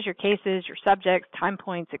rows, your cases, your subjects, time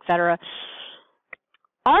points, etc.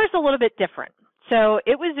 R is a little bit different. So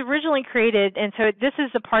it was originally created, and so this is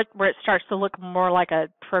the part where it starts to look more like a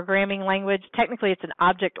programming language. Technically, it's an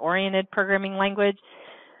object-oriented programming language.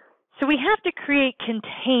 So we have to create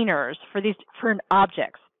containers for these different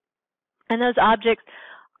objects. And those objects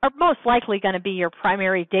are most likely going to be your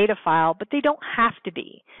primary data file, but they don't have to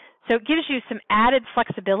be. So it gives you some added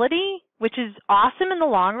flexibility, which is awesome in the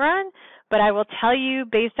long run, but I will tell you,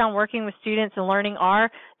 based on working with students and learning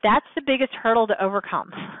R, that's the biggest hurdle to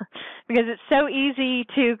overcome because it's so easy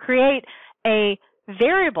to create a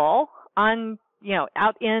variable on,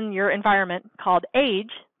 out in your environment called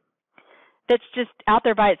age that's just out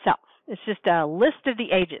there by itself. It's just a list of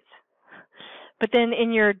the ages. But then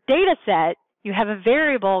in your data set, you have a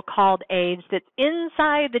variable called age that's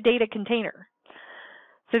inside the data container.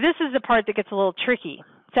 So this is the part that gets a little tricky.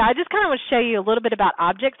 So I just kind of want to show you a little bit about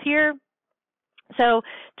objects here. So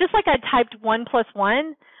just like I typed 1 plus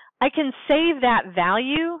 1, I can save that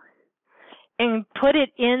value and put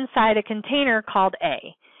it inside a container called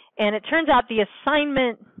A. And it turns out the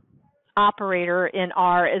assignment operator in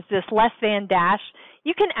R is this less than dash.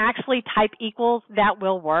 You can actually type equals. That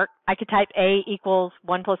will work. I could type A equals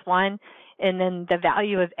 1 plus 1, and then the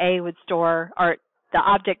value of A would store, or the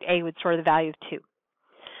object A would store the value of 2.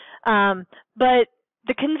 But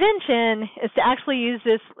the convention is to actually use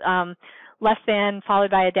this less than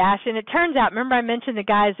followed by a dash. And it turns out, remember I mentioned the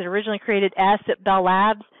guys that originally created S at Bell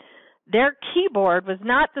Labs? Their keyboard was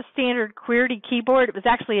not the standard QWERTY keyboard. It was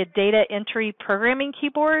actually a data entry programming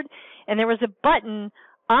keyboard. And there was a button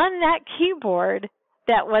on that keyboard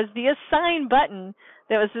that was the assign button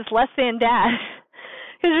that was this less than dash.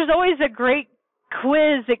 Because there's always a great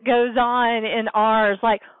quiz that goes on in R. It's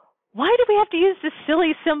like, why do we have to use this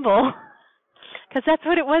silly symbol? Because that's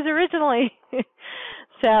what it was originally.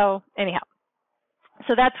 So anyhow,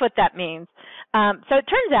 so that's what that means. So it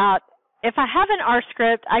turns out, if I have an R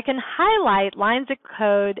script, I can highlight lines of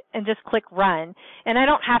code and just click run, and I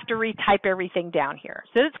don't have to retype everything down here.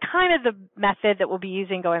 So it's kind of the method that we'll be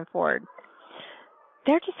using going forward.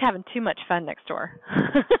 They're just having too much fun next door.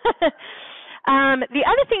 The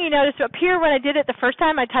other thing you notice up here, when I did it the first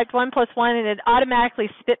time, I typed 1 plus 1 and it automatically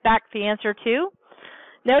spit back the answer 2.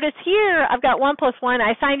 Notice here, I've got 1 plus 1,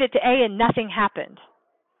 I assigned it to A and nothing happened.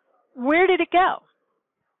 Where did it go?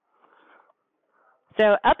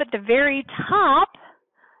 So up at the very top,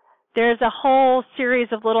 there's a whole series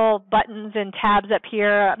of little buttons and tabs up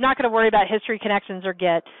here. I'm not going to worry about history, connections, or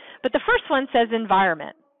get, but the first one says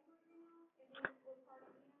environment.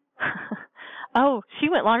 Oh, she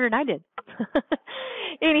went longer than I did.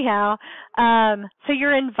 Anyhow, so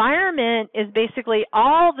your environment is basically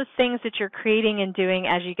all the things that you're creating and doing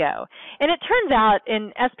as you go. And it turns out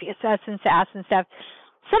in SPSS and SAS and stuff,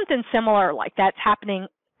 something similar like that's happening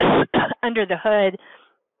under the hood,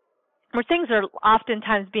 where things are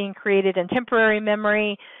oftentimes being created in temporary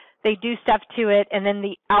memory. They do stuff to it, and then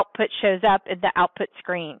the output shows up in the output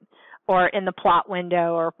screen or in the plot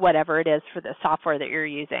window or whatever it is for the software that you're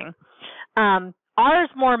using. R is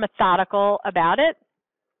more methodical about it.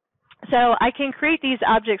 So I can create these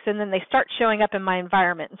objects, and then they start showing up in my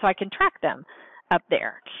environment, so I can track them up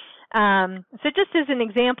there. So just as an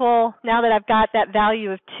example, now that I've got that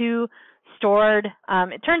value of 2 stored,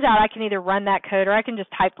 it turns out I can either run that code or I can just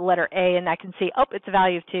type the letter A and I can see, oh, it's a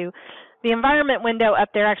value of 2. The environment window up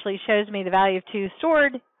there actually shows me the value of 2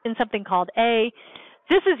 stored in something called A.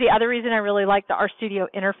 This is the other reason I really like the RStudio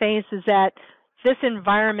interface, is that this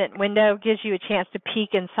environment window gives you a chance to peek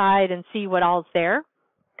inside and see what all's there.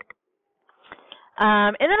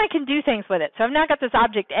 And then I can do things with it. So I've now got this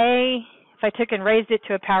object A. If I took and raised it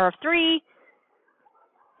to a power of 3,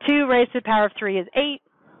 2 raised to the power of 3 is 8.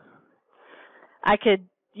 I could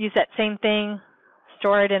use that same thing,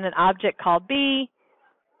 store it in an object called B.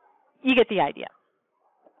 You get the idea.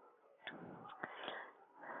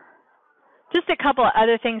 Just a couple of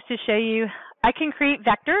other things to show you. I can create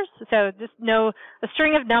vectors. So just know a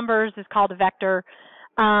string of numbers is called a vector.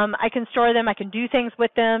 I can store them. I can do things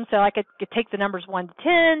with them. So I could take the numbers 1 to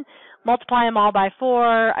 10, multiply them all by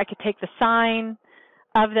 4. I could take the sign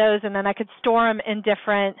of those, and then I could store them in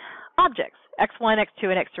different objects, x1, x2,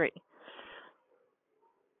 and x3.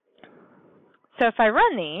 So if I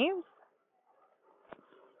run these,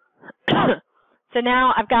 so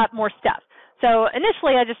now I've got more stuff. So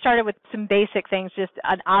initially I just started with some basic things, just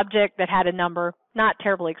an object that had a number, not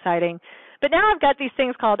terribly exciting. But now I've got these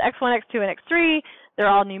things called x1, x2, and x3. They're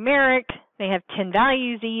all numeric. They have 10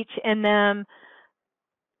 values each in them,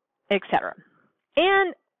 etc.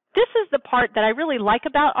 And this is the part that I really like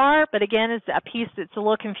about R, but again, is a piece that's a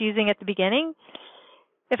little confusing at the beginning.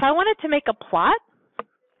 If I wanted to make a plot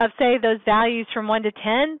of, say, those values from 1 to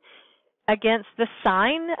 10 against the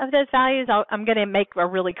sign of those values, I'm going to make a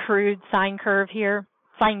really crude sine curve here,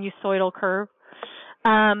 sinusoidal curve.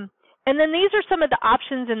 And then these are some of the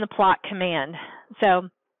options in the plot command. So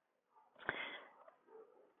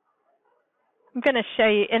I'm going to show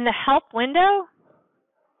you in the help window,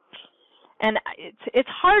 and it's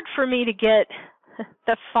hard for me to get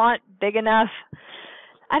the font big enough.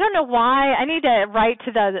 I don't know why. I need to write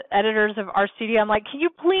to the editors of RStudio. I'm like, can you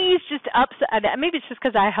please just maybe it's just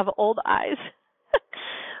because I have old eyes.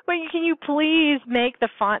 But can you please make the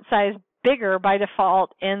font size bigger by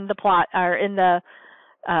default in the plot or in the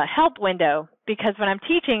help window? Because when I'm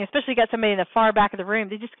teaching, especially got somebody in the far back of the room,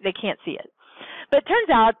 they can't see it. But it turns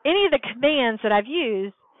out any of the commands that I've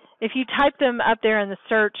used, if you type them up there in the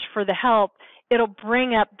search for the help, it'll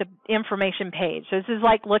bring up the information page. So this is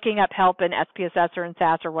like looking up help in SPSS or in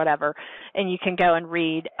SAS or whatever, and you can go and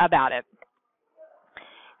read about it.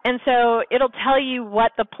 And so it'll tell you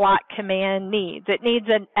what the plot command needs. It needs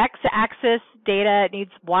an x-axis data, it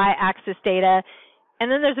needs y-axis data,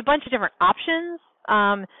 and then there's a bunch of different options.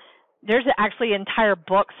 There's actually entire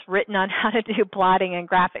books written on how to do plotting and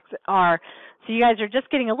graphics at R. So you guys are just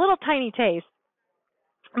getting a little tiny taste.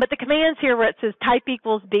 But the commands here where it says type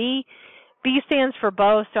equals B, B stands for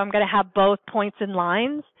both, so I'm going to have both points and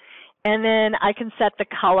lines. And then I can set the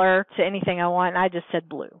color to anything I want, and I just said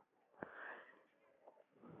blue.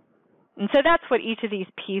 And so that's what each of these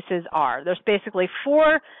pieces are. There's basically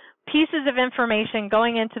 4 pieces of information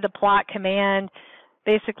going into the plot command,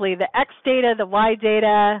 basically the X data, the Y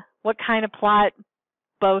data, what kind of plot,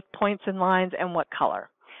 both points and lines, and what color.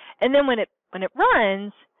 And then when it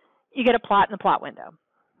runs, you get a plot in the plot window.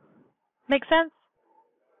 Make sense?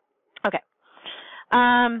 Okay.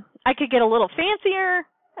 I could get a little fancier.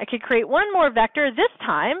 I could create one more vector. This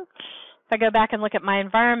time, if I go back and look at my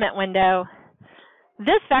environment window,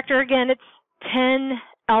 this vector, again, it's 10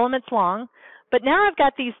 elements long, but now I've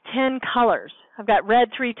got these 10 colors. I've got red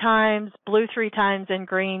 3 times, blue 3 times, and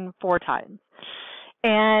green 4 times.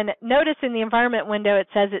 And notice in the environment window it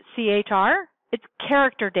says it's CHR. It's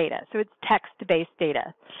character data, so it's text-based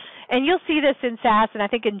data. And you'll see this in SAS, and I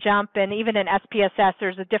think in JUMP, and even in SPSS,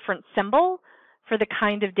 there's a different symbol for the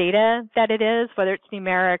kind of data that it is, whether it's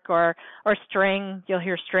numeric or string. You'll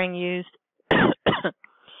hear string used.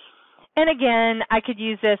 And again, I could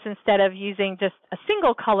use this instead of using just a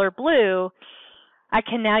single color blue. I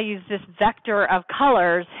can now use this vector of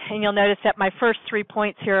colors, and you'll notice that my first 3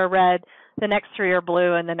 points here are red, the next 3 are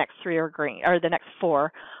blue, and the next 3 are green, or the next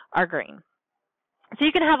 4 are green. So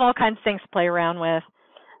you can have all kinds of things to play around with.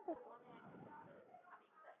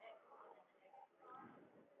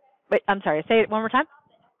 Wait, I'm sorry, say it one more time.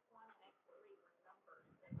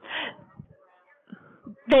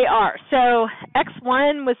 They are. So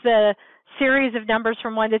X1 was the series of numbers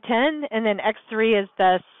from 1 to 10, and then X3 is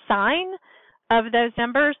the sign of those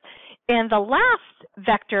numbers. And the last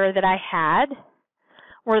vector that I had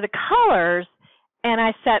were the colors, and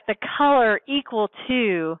I set the color equal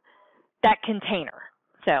to that container.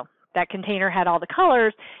 So that container had all the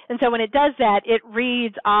colors, and so when it does that, it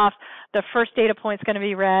reads off the first data point's going to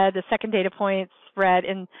be red, the second data point's red,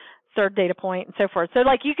 and third data point, and so forth. So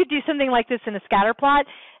like you could do something like this in a scatter plot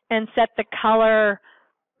and set the color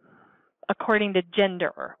according to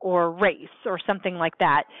gender or race or something like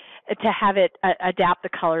that to have it adapt the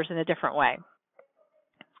colors in a different way.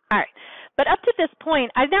 All right, but up to this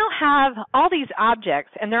point, I now have all these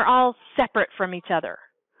objects, and they're all separate from each other.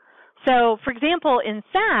 So, for example, in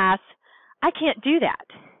SAS, I can't do that.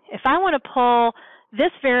 If I want to pull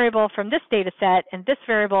this variable from this data set and this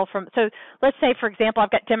variable from, so let's say, for example, I've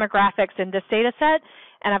got demographics in this data set,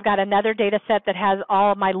 and I've got another data set that has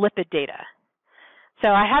all my lipid data. So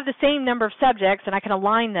I have the same number of subjects, and I can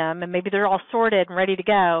align them, and maybe they're all sorted and ready to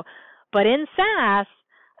go. But in SAS,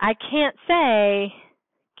 I can't say,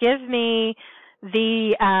 give me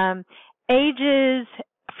the ages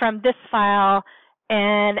from this file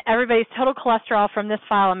and everybody's total cholesterol from this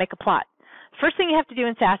file and make a plot. First thing you have to do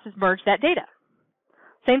in SAS is merge that data.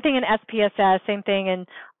 Same thing in SPSS, same thing in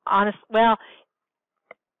well,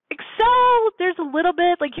 Excel, there's a little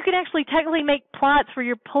bit, like you can actually technically make plots where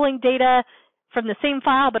you're pulling data from the same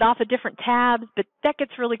file but off of different tabs, but that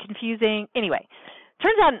gets really confusing. Anyway,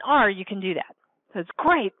 turns out in R you can do that. So it's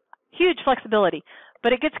great, huge flexibility,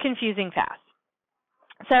 but it gets confusing fast.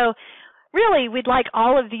 So really, we'd like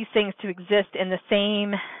all of these things to exist in the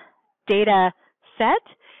same data set,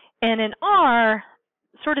 and in R,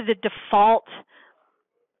 sort of the default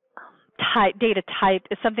data type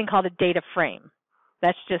is something called a data frame.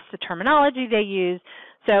 That's just the terminology they use.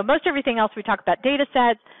 So most everything else we talk about data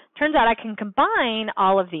sets. Turns out I can combine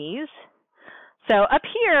all of these. So up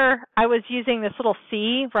here, I was using this little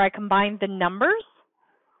C where I combined the numbers,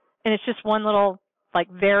 and it's just one little like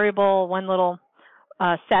variable, one little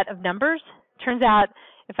set of numbers. Turns out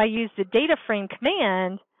if I use the data frame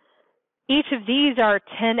command, each of these are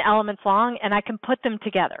 10 elements long, and I can put them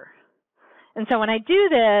together. And so when I do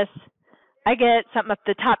this, I get something up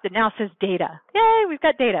the top that now says data. Yay, we've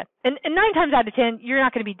got data. And 9 times out of 10, you're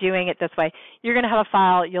not going to be doing it this way. You're going to have a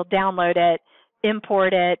file, you'll download it,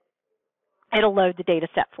 import it, it'll load the data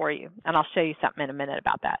set for you. And I'll show you something in a minute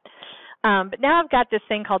about that. But now I've got this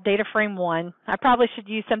thing called data frame 1. I probably should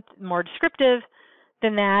use something more descriptive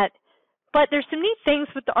than that. But there's some neat things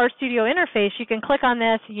with the RStudio interface. You can click on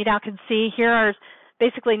this, and you now can see here are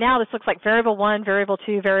basically now this looks like variable 1, variable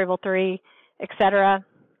 2, variable 3, etc.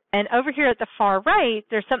 And over here at the far right,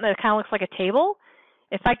 there's something that kind of looks like a table.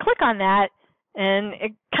 If I click on that, and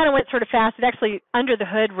it kind of went sort of fast, it actually, under the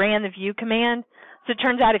hood, ran the view command. So it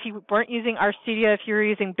turns out if you weren't using RStudio, if you were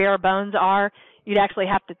using bare bones R, you'd actually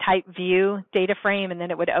have to type view data frame, and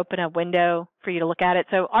then it would open a window for you to look at it.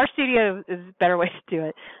 So RStudio is a better way to do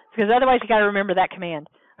it, because otherwise you got to remember that command.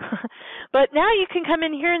 But now you can come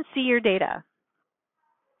in here and see your data.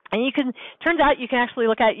 And you can, turns out you can actually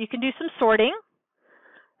look at, you can do some sorting.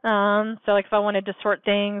 So like if I wanted to sort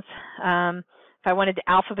things, if I wanted to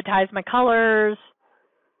alphabetize my colors,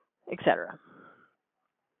 etc.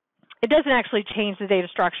 It doesn't actually change the data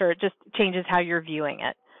structure, it just changes how you're viewing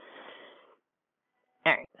it.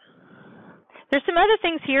 All right. There's some other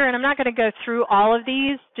things here, and I'm not going to go through all of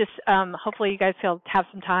these, just hopefully you guys will have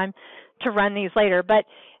some time to run these later. But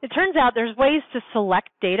it turns out there's ways to select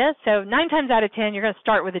data. So 9 times out of 10, you're going to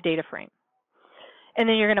start with a data frame. And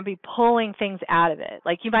then you're going to be pulling things out of it.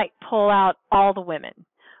 Like you might pull out all the women.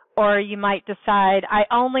 Or you might decide, I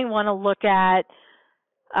only want to look at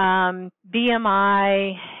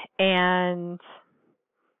BMI and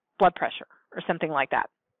blood pressure or something like that.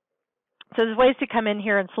 So there's ways to come in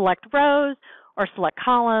here and select rows or select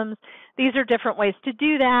columns. These are different ways to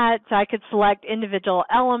do that. So I could select individual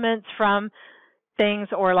elements from things,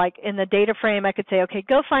 or like in the data frame, I could say, okay,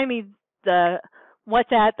 go find me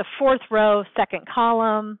what's at the 4th row, 2nd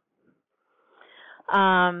column.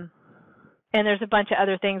 And there's a bunch of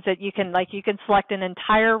other things that you can, like you can select an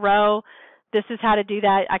entire row. This is how to do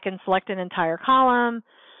that. I can select an entire column.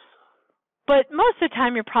 But most of the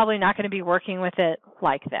time, you're probably not going to be working with it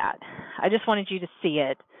like that. I just wanted you to see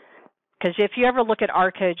it, because if you ever look at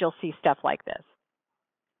R code, you'll see stuff like this.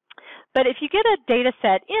 But if you get a data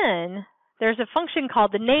set in, there's a function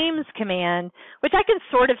called the names command, which I can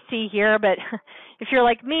sort of see here, but if you're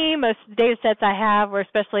like me, most of the data sets I have, or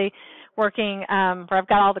especially working where I've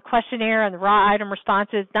got all the questionnaire and the raw item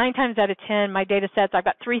responses, 9 times out of 10, my data sets, I've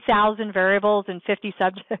got 3,000 variables and 50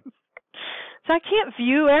 subjects. So I can't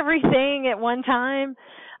view everything at one time.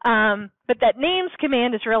 But that names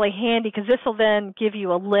command is really handy, because this will then give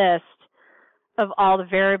you a list of all the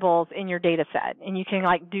variables in your data set, and you can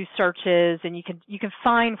like do searches, and you can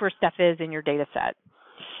find where stuff is in your data set.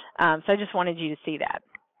 So I just wanted you to see that.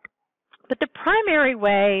 But the primary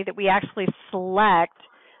way that we actually select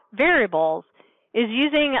variables is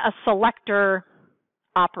using a selector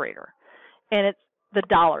operator, and it's the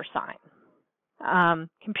 $sign.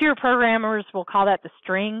 Computer programmers will call that the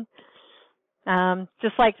string,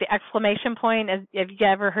 just like the exclamation point. Have you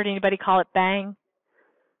ever heard anybody call it bang?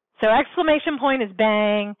 So exclamation point is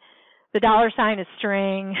bang, the $sign is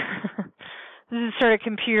string. This is sort of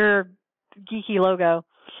computer geeky logo.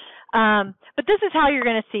 But this is how you're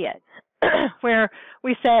going to see it, where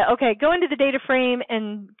we say, okay, go into the data frame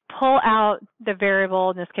and pull out the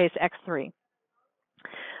variable, in this case, x3.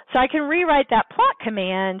 So I can rewrite that plot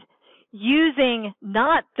command using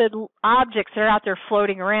not the objects that are out there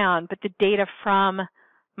floating around, but the data from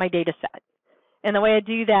my data set. And the way I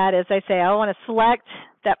do that is I say, I want to select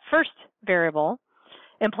that first variable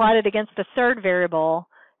and plot it against the 3rd variable,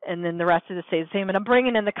 and then the rest of it stays the same. And I'm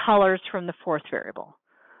bringing in the colors from the 4th variable.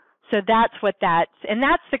 So that's what and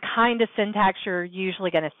that's the kind of syntax you're usually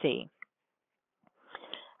going to see.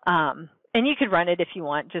 And you could run it if you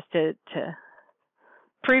want, just to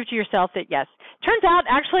prove to yourself that yes. Turns out,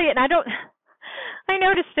 actually, and I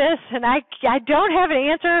noticed this, and I don't have an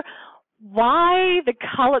answer why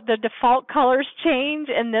the default colors change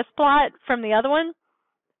in this plot from the other one.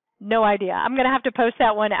 No idea. I'm going to have to post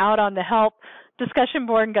that one out on the help discussion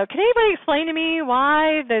board and go, can anybody explain to me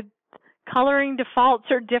why the coloring defaults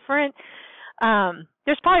are different?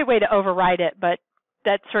 There's probably a way to override it, but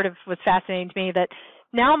that sort of was fascinating to me that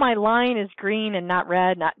now my line is green and not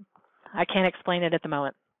red. I can't explain it at the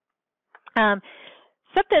moment.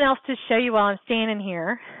 Something else to show you while I'm standing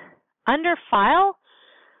here. Under File,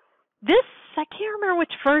 I can't remember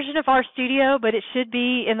which version of RStudio, but it should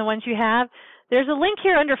be in the ones you have. There's a link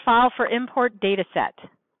here under File for Import Dataset.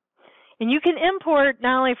 And you can import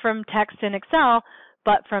not only from text in Excel,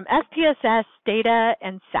 but from SPSS, data,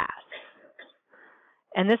 and SAS.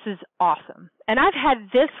 And this is awesome. And I've had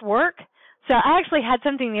this work. So I actually had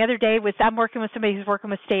something the other day I'm working with somebody who's working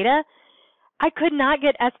with Stata. I could not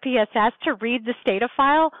get SPSS to read the Stata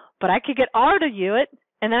file, but I could get R to view it,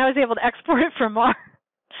 and then I was able to export it from R.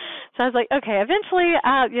 So I was like, okay, eventually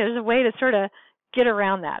there's a way to sort of get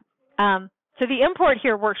around that. So the import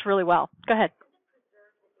here works really well. Go ahead.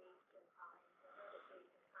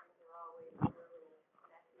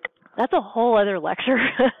 That's a whole other lecture.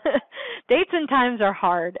 Dates and times are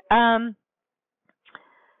hard.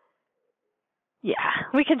 Yeah,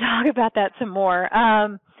 we can talk about that some more.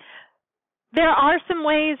 There are some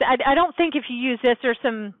ways. I don't think if you use this, there's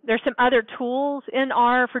some other tools in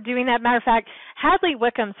R for doing that. Matter of fact, Hadley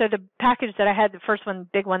Wickham, so the package that I had, the first one,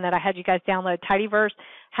 big one that I had you guys download, Tidyverse,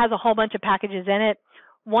 has a whole bunch of packages in it.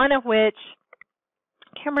 One of which,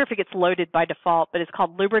 I can't remember if it gets loaded by default, but it's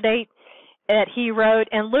called Lubridate that he wrote,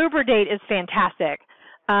 and Lubridate is fantastic.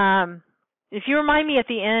 If you remind me at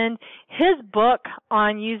the end, his book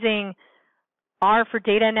on using R for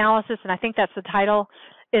data analysis, and I think that's the title,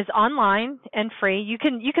 is online and free. You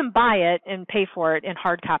can buy it and pay for it in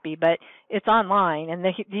hard copy, but it's online, and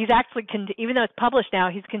he's actually, even though it's published now,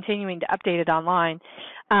 he's continuing to update it online.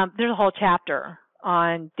 There's a whole chapter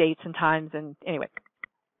on dates and times, and anyway.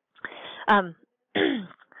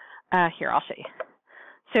 Here, I'll show you.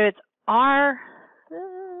 So it's R,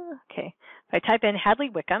 okay. If I type in Hadley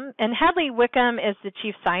Wickham, and Hadley Wickham is the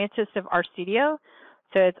chief scientist of RStudio,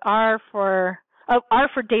 so it's R for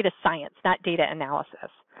data science, not data analysis.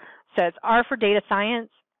 So it's R for data science.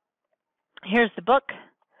 Here's the book.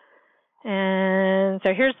 And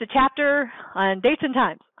so here's the chapter on dates and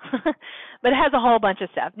times. But it has a whole bunch of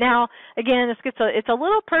stuff. Now, again, it's a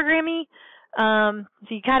little programmy. So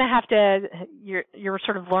you kind of have to, you're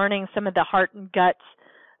sort of learning some of the heart and guts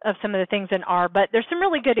of some of the things in R. But there's some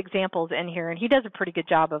really good examples in here, and he does a pretty good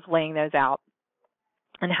job of laying those out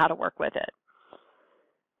and how to work with it.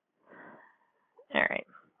 All right.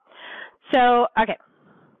 So, okay.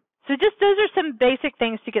 So just those are some basic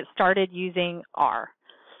things to get started using R.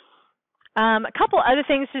 A couple other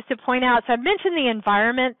things just to point out. So I mentioned the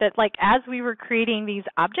environment that, like, as we were creating these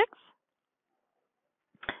objects,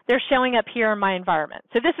 they're showing up here in my environment.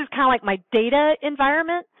 So this is kind of like my data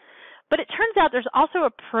environment, but it turns out there's also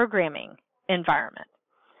a programming environment.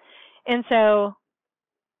 And so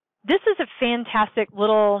this is a fantastic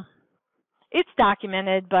little, it's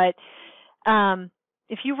documented, but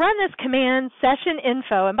if you run this command, session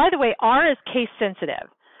info, and by the way, R is case sensitive.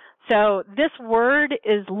 So this word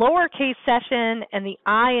is lowercase session, and the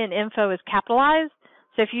I in info is capitalized.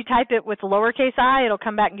 So if you type it with lowercase I, it'll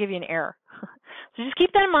come back and give you an error. So just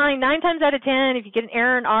keep that in mind. 9 times out of 10, if you get an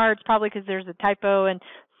error in R, it's probably because there's a typo and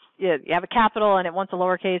you have a capital and it wants a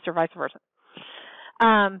lowercase or vice versa.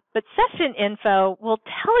 But session info will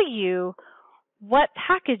tell you what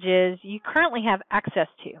packages you currently have access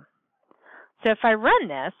to. So if I run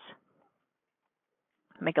this,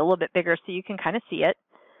 make it a little bit bigger so you can kind of see it.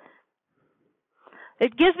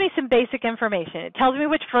 It gives me some basic information. It tells me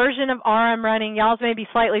which version of R I'm running. Y'all's may be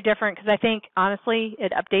slightly different because I think, honestly,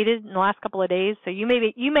 it updated in the last couple of days. So you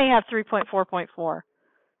may have 3.4.4.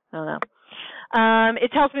 I don't know.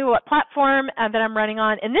 It tells me what platform that I'm running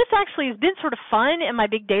on. And this actually has been sort of fun in my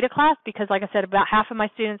big data class because, like I said, about half of my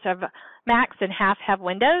students have Macs and half have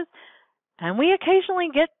Windows. And we occasionally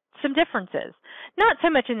get some differences. Not so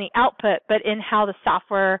much in the output, but in how the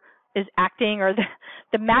software is acting, or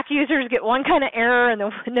the Mac users get one kind of error and the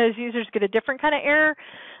Windows users get a different kind of error.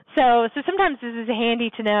 So sometimes this is handy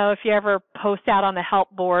to know if you ever post out on the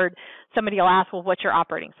help board, somebody will ask, well, what's your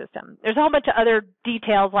operating system? There's a whole bunch of other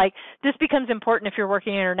details, like this becomes important if you're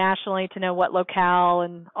working internationally to know what locale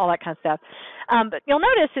and all that kind of stuff. But you'll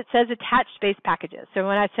notice it says attached base packages. So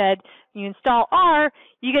when I said you install R,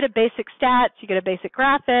 you get a basic stats, you get a basic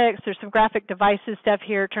graphics, there's some graphic devices stuff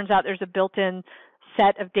here. It turns out there's a built-in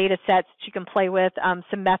set of data sets that you can play with,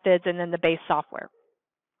 some methods, and then the base software.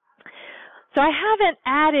 So I haven't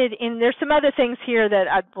added in, there's some other things here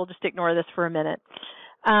that we'll just ignore this for a minute.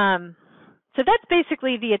 So that's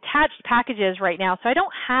basically the attached packages right now. So I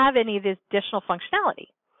don't have any of this additional functionality.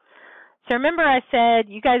 So remember I said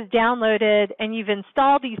you guys downloaded and you've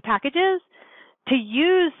installed these packages. To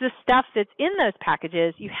use the stuff that's in those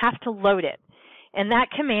packages, you have to load it. And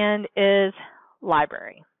that command is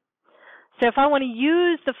library. So if I want to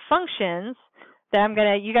use the functions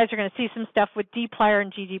that you guys are going to see some stuff with dplyr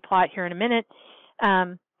and ggplot here in a minute,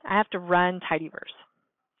 I have to run tidyverse.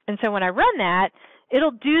 And so when I run that,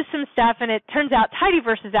 it'll do some stuff, and it turns out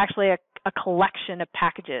tidyverse is actually a collection of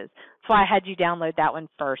packages. That's why I had you download that one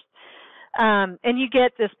first. And you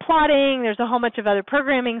get this plotting. There's a whole bunch of other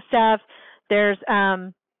programming stuff. There's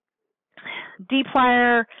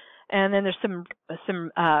dplyr, and then there's some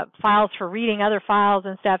files for reading other files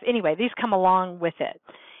and stuff. Anyway, these come along with it.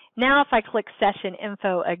 Now if I click session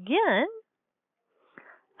info again,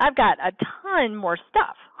 I've got a ton more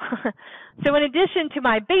stuff. So in addition to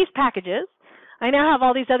my base packages, I now have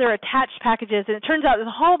all these other attached packages, and it turns out there's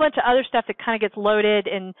a whole bunch of other stuff that kind of gets loaded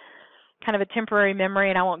in kind of a temporary memory,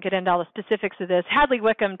 and I won't get into all the specifics of this. Hadley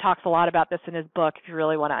Wickham talks a lot about this in his book if you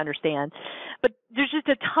really want to understand. But there's just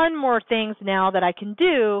a ton more things now that I can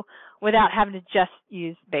do without having to just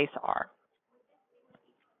use base R.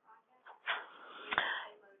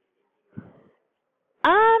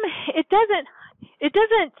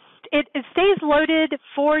 It stays loaded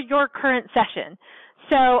for your current session.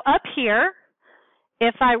 So up here,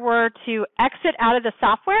 if I were to exit out of the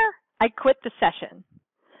software, I quit the session.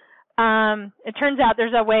 It turns out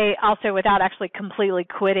there's a way also without actually completely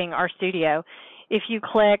quitting RStudio. If you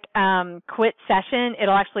click quit session,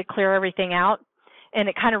 it'll actually clear everything out, and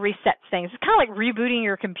it kind of resets things. It's kind of like rebooting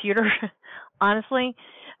your computer, honestly.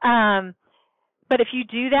 But if you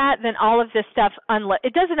do that, then all of this stuff,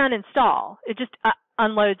 it doesn't uninstall. It just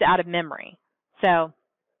unloads out of memory. So,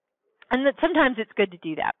 and sometimes it's good to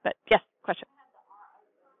do that. But yes, question.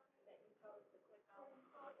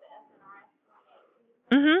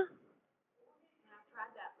 Mm-hmm.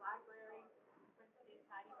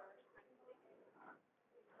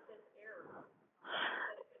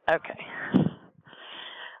 Okay.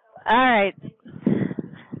 All right.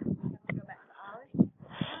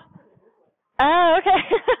 Oh, okay.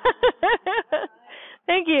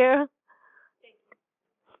 Thank you.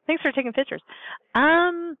 Thanks for taking pictures.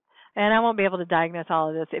 And I won't be able to diagnose all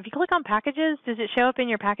of this. If you click on packages, does it show up in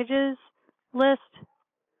your packages list?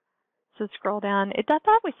 So scroll down. I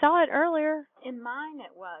thought we saw it earlier. In mine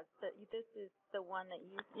it was, but this is the one that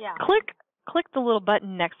you, yeah. Click the little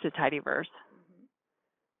button next to tidyverse.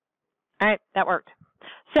 All right, that worked.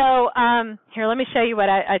 So here, let me show you what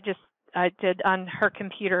I did on her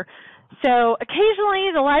computer. So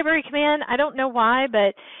occasionally the library command, I don't know why,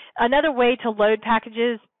 but another way to load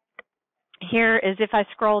packages here is if I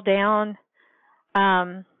scroll down.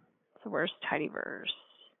 So where's tidyverse?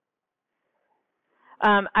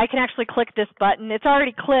 I can actually click this button. It's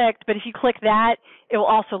already clicked, but if you click that, it will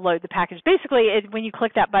also load the package. Basically, when you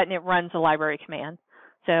click that button, it runs the library command.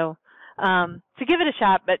 So give it a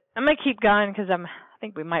shot, but I'm going to keep going because I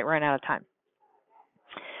think we might run out of time.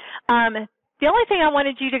 The only thing I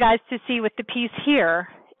wanted you guys to see with the piece here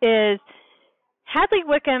is Hadley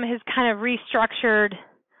Wickham has kind of restructured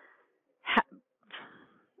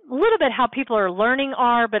a little bit how people are learning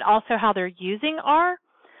R, but also how they're using R.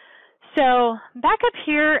 So back up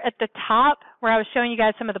here at the top where I was showing you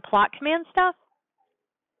guys some of the plot command stuff,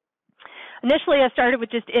 initially I started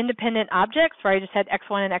with just independent objects where I just had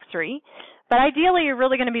X1 and X3. But ideally, you're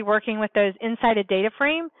really going to be working with those inside a data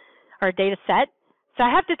frame or a data set. So I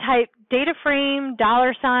have to type data frame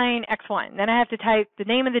 $X1. Then I have to type the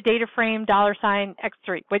name of the data frame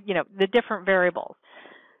 $X3, with, the different variables.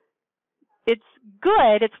 It's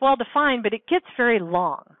good, it's well defined, but it gets very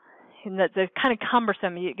long. And the kind of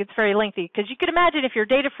cumbersome, it gets very lengthy. Because you could imagine if your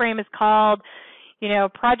data frame is called,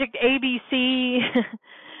 Project ABC,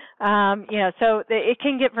 so it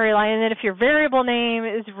can get very long. And then if your variable name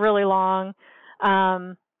is really long,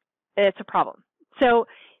 it's a problem. So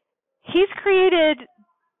he's created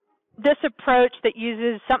this approach that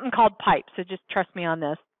uses something called pipe. So just trust me on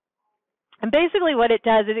this. And basically what it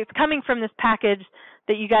does is it's coming from this package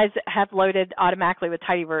that you guys have loaded automatically with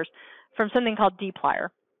Tidyverse from something called dplyr.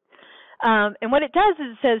 And what it does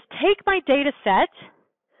is it says, take my data set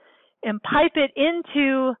and pipe it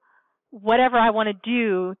into whatever I want to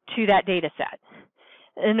do to that data set.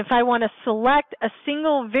 And if I want to select a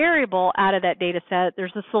single variable out of that data set,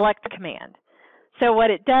 there's a select command. So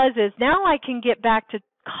what it does is now I can get back to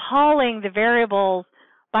calling the variables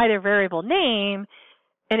by their variable name,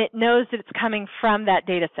 and it knows that it's coming from that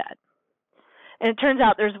data set. And it turns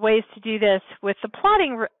out there's ways to do this with the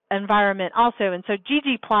plotting environment also. And so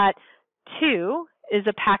ggplot2 is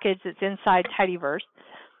a package that's inside Tidyverse.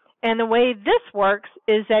 And the way this works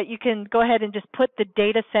is that you can go ahead and just put the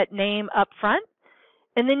data set name up front,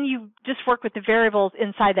 and then you just work with the variables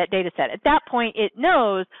inside that data set. At that point, it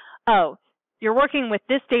knows, oh, you're working with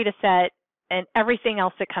this data set, and everything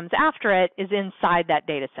else that comes after it is inside that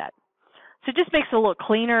data set. So it just makes it a little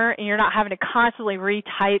cleaner, and you're not having to constantly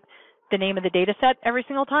retype the name of the data set every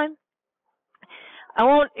single time. I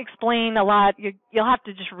won't explain a lot. You'll have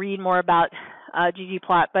to just read more about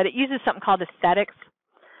ggplot, but it uses something called aesthetics.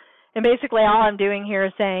 And basically all I'm doing here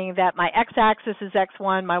is saying that my x-axis is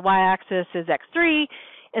x1, my y-axis is x3,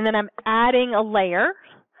 and then I'm adding a layer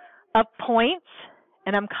of points,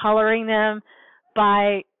 and I'm coloring them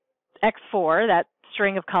by x4, that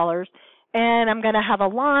string of colors, and I'm going to have a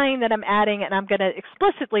line that I'm adding, and I'm going to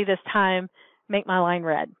explicitly this time make my line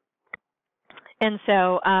red. And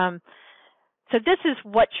so, so this is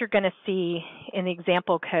what you're going to see in the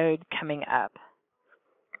example code coming up.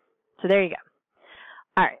 So there you go.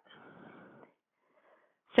 All right.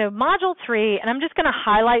 So module 3, and I'm just going to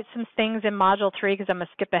highlight some things in module 3 because I'm going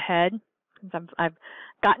to skip ahead because I've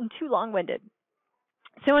gotten too long-winded.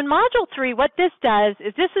 So in module 3, what this does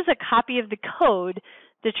is this is a copy of the code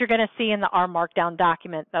that you're going to see in the R Markdown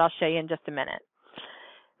document that I'll show you in just a minute.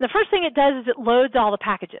 The first thing it does is it loads all the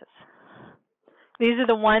packages. These are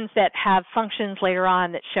the ones that have functions later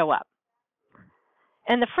on that show up.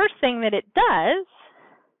 And the first thing that it does,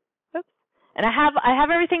 oops, and I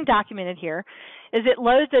have everything documented here, is it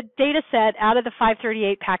loads a data set out of the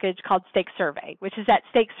 538 package called Stake Survey, which is that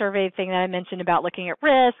stake survey thing that I mentioned about looking at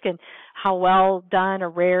risk and how well done or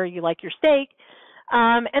rare you like your stake.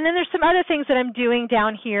 And then there's some other things that I'm doing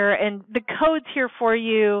down here, and the code's here for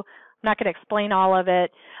you. I'm not going to explain all of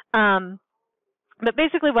it. But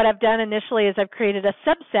basically what I've done initially is I've created a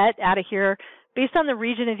subset out of here based on the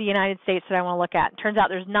region of the United States that I want to look at. It turns out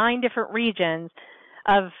there's 9 different regions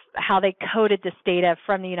of how they coded this data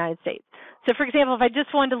from the United States. So for example, if I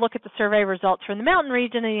just wanted to look at the survey results from the mountain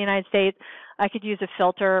region of the United States, I could use a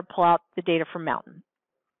filter, pull out the data from mountain.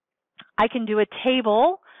 I can do a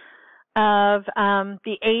table of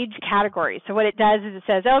the age category. So what it does is it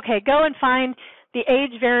says, okay, go and find the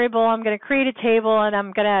age variable. I'm going to create a table, and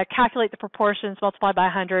I'm going to calculate the proportions, multiply by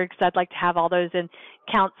 100, because I'd like to have all those in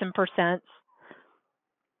counts and percents.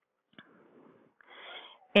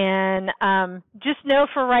 And just know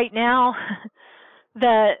for right now,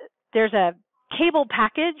 there's a table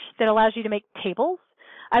package that allows you to make tables.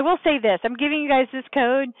 I will say this, I'm giving you guys this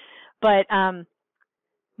code, but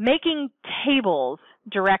making tables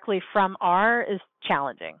directly from R is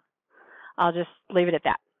challenging. I'll just leave it at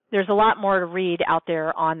that. There's a lot more to read out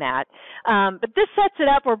there on that. But this sets it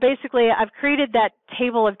up where basically I've created that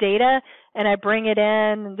table of data and I bring it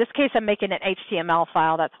in. In this case, I'm making an HTML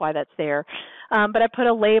file. That's why that's there. But I put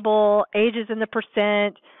a label, ages in the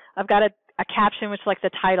percent. I've got a caption, which is like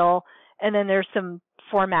the title. And then there's some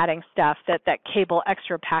formatting stuff that Cable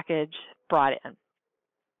Extra package brought in.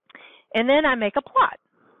 And then I make a plot.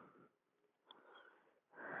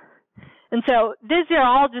 And so these are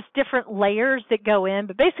all just different layers that go in,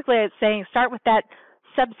 but basically it's saying start with that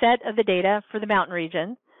subset of the data for the mountain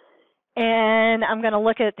region, and I'm going to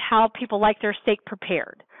look at how people like their steak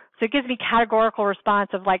prepared. So it gives me categorical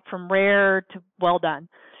response of like from rare to well done.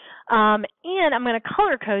 And I'm going to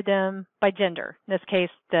color code them by gender. In this case,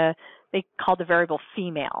 they called the variable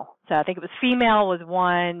female. So I think it was female was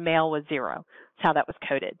 1, male was 0. That's how that was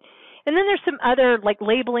coded. And then there's some other like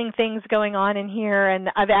labeling things going on in here, and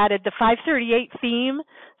I've added the 538 theme,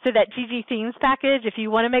 so that GG themes package, if you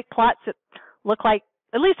want to make plots that look like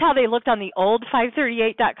at least how they looked on the old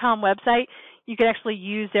 538.com website, you can actually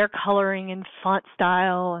use their coloring and font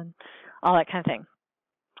style and all that kind of thing.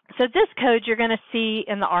 So this code you're going to see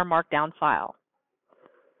in the R Markdown file.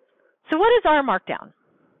 So what is R Markdown?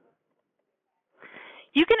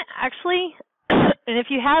 You can actually, and if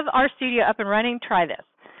you have RStudio up and running, try this.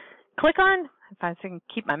 Click on, if I can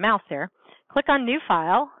keep my mouse there, click on New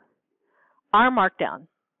File, R Markdown.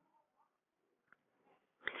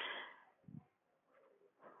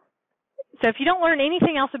 So if you don't learn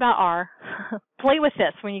anything else about R, play with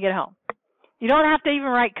this when you get home. You don't have to even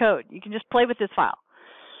write code. You can just play with this file.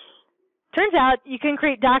 Turns out you can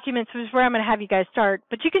create documents, which is where I'm going to have you guys start,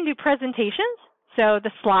 but you can do presentations. So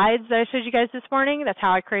the slides that I showed you guys this morning, that's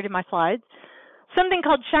how I created my slides. Something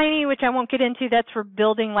called Shiny, which I won't get into, that's for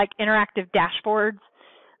building like interactive dashboards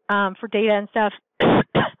for data and stuff.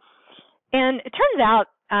 And it turns out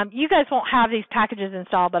you guys won't have these packages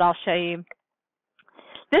installed, but I'll show you.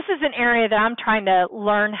 This is an area that I'm trying to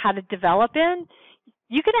learn how to develop in.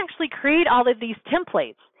 You can actually create all of these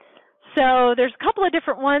templates. So there's a couple of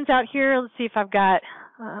different ones out here. Let's see if I've got.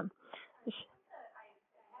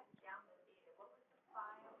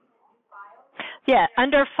 Yeah,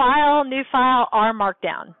 under File, New File, R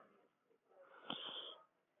Markdown.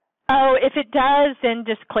 Oh, if it does, then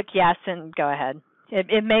just click Yes and go ahead.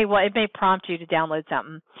 It may prompt you to download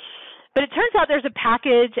something. But it turns out there's a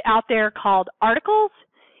package out there called Articles.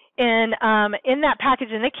 And in that package,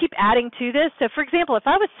 and they keep adding to this. So, for example, if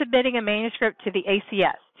I was submitting a manuscript to the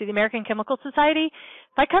ACS, to the American Chemical Society,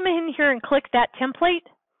 if I come in here and click that template,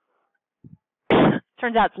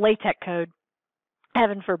 turns out it's LaTeX code,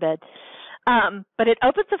 heaven forbid. But it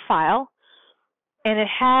opens a file, and it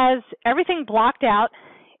has everything blocked out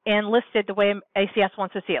and listed the way ACS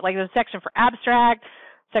wants to see it. Like there's a section for abstract,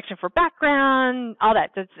 section for background, all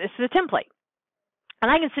that. It's the template.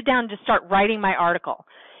 And I can sit down and just start writing my article.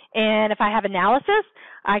 And if I have analysis,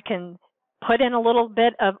 I can put in a little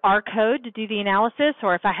bit of R code to do the analysis,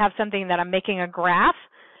 or if I have something that I'm making a graph,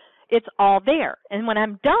 it's all there. And when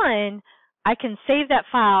I'm done, I can save that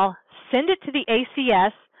file, send it to the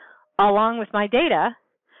ACS along with my data.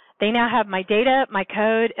 They now have my data, my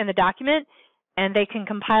code, and the document, and they can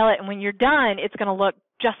compile it. And when you're done, it's going to look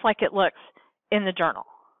just like it looks in the journal.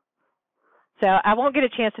 So I won't get a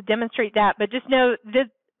chance to demonstrate that, but just know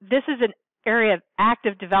this is an area of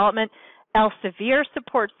active development. Elsevier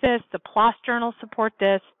supports this. The PLOS journals support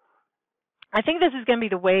this. I think this is going to be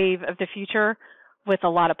the wave of the future with a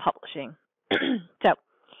lot of publishing. So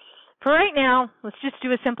for right now, let's just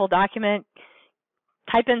do a simple document.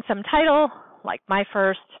 Type in some title, like my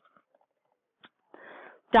first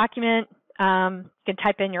document. You can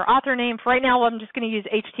type in your author name. For right now, I'm just going to use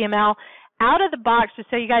HTML. Out of the box, just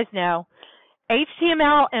so you guys know,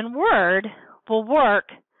 HTML and Word will work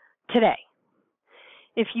today.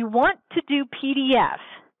 If you want to do PDF,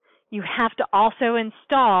 you have to also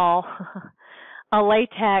install a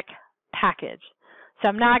LaTeX package. So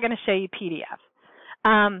I'm not going to show you PDF.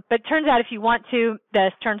 But it turns out if you want to,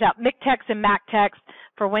 this turns out MikTeX and MacTeX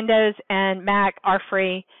for Windows and Mac are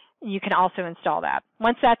free. You can also install that.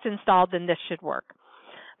 Once that's installed, then this should work.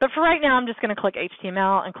 But for right now, I'm just going to click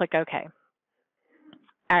HTML and click OK.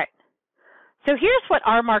 All right. So here's what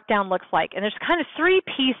R Markdown looks like. And there's kind of three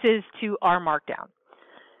pieces to R Markdown.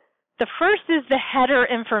 The first is the header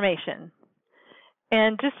information.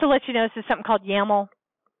 And just to let you know, this is something called YAML.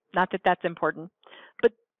 Not that that's important.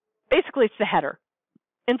 But basically, it's the header.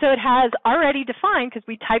 And so it has already defined, because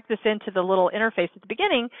we typed this into the little interface at the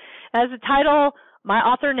beginning, as a title, my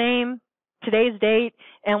author name, today's date,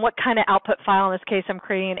 and what kind of output file. In this case, I'm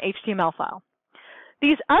creating an HTML file.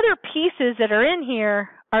 These other pieces that are in here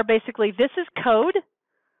are basically, this is code.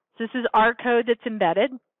 This is our code that's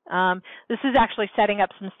embedded. This is actually setting up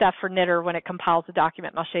some stuff for Knitter when it compiles the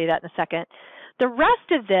document, and I'll show you that in a second. The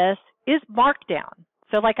rest of this is Markdown.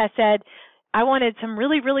 So like I said, I wanted some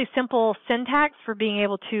really, really simple syntax for being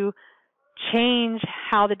able to change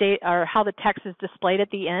how the data or how the text is displayed at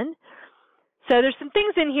the end. So there's some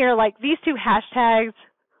things in here like these two hashtags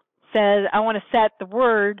says I want to set the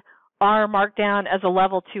word R Markdown as a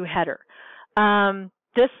level 2 header. The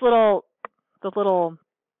little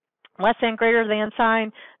less than greater than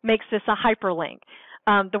sign makes this a hyperlink.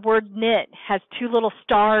 The word knit has two little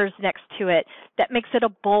stars next to it that makes it a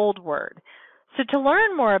bold word. So to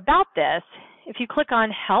learn more about this, if you click on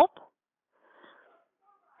Help,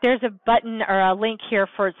 there's a button or a link here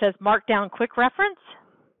for it says Markdown Quick Reference,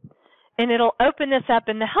 and it'll open this up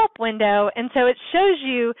in the Help window. And so it shows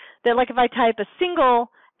you that, like if I type a single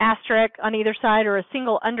asterisk on either side or a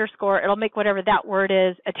single underscore, it'll make whatever that word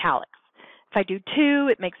is italics. If I do 2,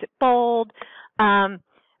 it makes it bold.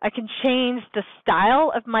 I can change the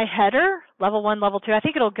style of my header, level 1, level 2. I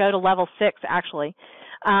think it'll go to level 6 actually,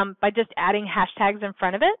 by just adding hashtags in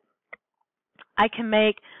front of it. I can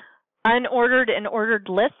make unordered and ordered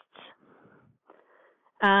lists.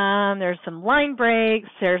 There's some line breaks,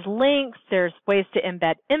 there's links, there's ways to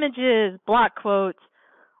embed images, block quotes,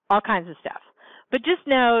 all kinds of stuff. But just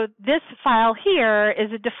know this file here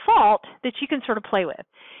is a default that you can sort of play with.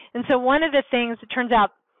 And so one of the things, it turns out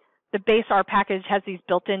the base R package has these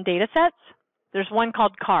built-in data sets. There's one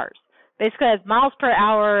called cars. Basically it has miles per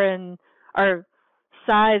hour and or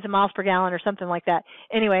size in miles per gallon or something like that.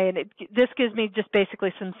 Anyway, and this gives me just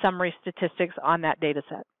basically some summary statistics on that data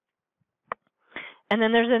set. And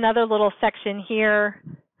then there's another little section here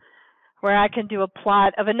where I can do a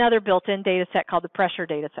plot of another built-in data set called the pressure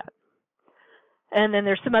data set. And then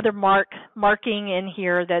there's some other marking in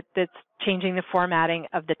here that's changing the formatting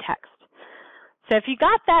of the text. So if you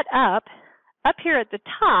got that up here at the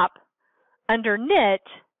top, under knit,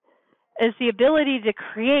 is the ability to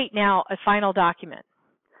create now a final document.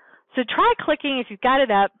 So try clicking, if you've got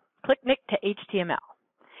it up, click knit to HTML.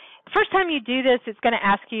 The first time you do this, it's going to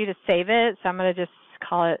ask you to save it. So I'm going to just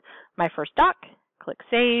call it my first doc, click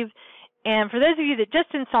save. And for those of you that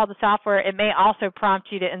just installed the software, it may also prompt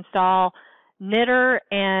you to install Knitter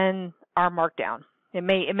and R Markdown. It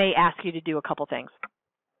may ask you to do a couple things.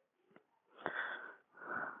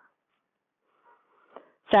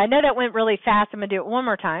 So I know that went really fast. I'm going to do it one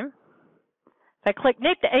more time. If I click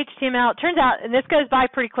knit to HTML, it turns out, and this goes by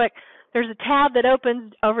pretty quick, there's a tab that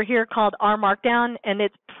opens over here called R Markdown, and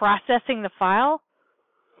it's processing the file.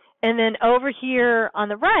 And then over here on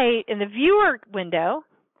the right, in the viewer window,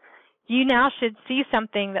 you now should see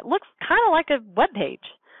something that looks kind of like a web page.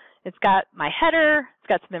 It's got my header, it's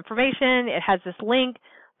got some information, it has this link,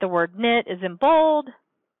 the word knit is in bold,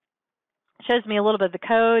 it shows me a little bit of the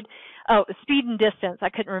code. Oh, speed and distance, I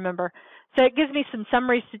couldn't remember. So it gives me some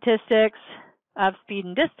summary statistics of speed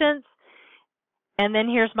and distance, and then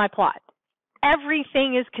here's my plot.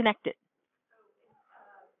 Everything is connected.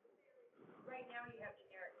 Right now you have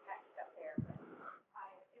generic text up there, but I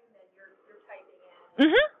assume that you're typing in.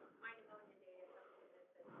 Mm-hmm.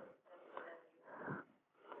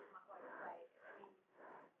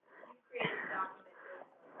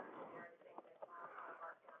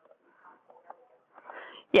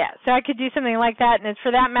 Yeah, so I could do something like that, and for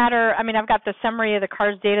that matter, I mean, I've got the summary of the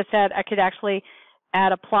CARS data set. I could actually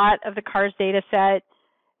add a plot of the CARS data set,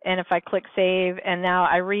 and if I click save, and now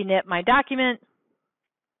I re-knit my document.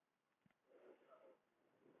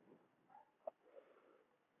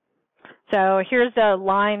 So here's the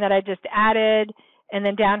line that I just added, and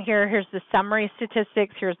then down here, here's the summary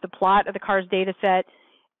statistics. Here's the plot of the CARS data set.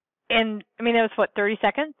 And, I mean, that was, what, 30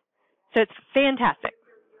 seconds? So it's fantastic.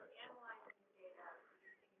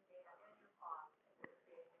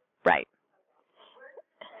 Right.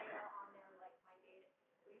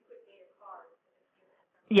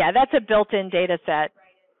 Yeah, that's a built-in data set.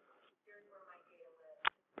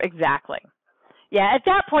 Exactly. Yeah, at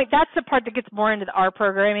that point, that's the part that gets more into the R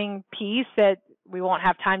programming piece that we won't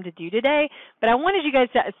have time to do today. But I wanted you guys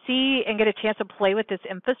to see and get a chance to play with this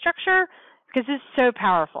infrastructure because it's so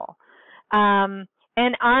powerful. And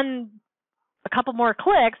on a couple more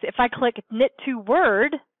clicks, if I click knit to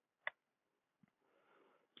Word,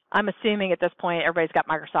 I'm assuming at this point everybody's got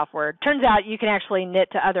Microsoft Word. Turns out you can actually knit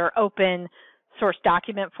to other open source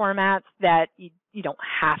document formats that you don't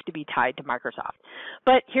have to be tied to Microsoft.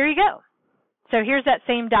 But here you go. So here's that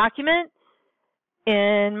same document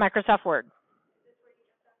in Microsoft Word.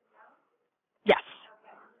 Yes.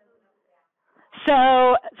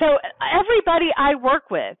 So everybody I work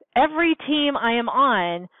with, every team I am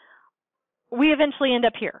on, we eventually end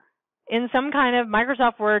up here in some kind of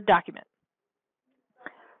Microsoft Word document.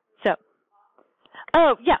 So,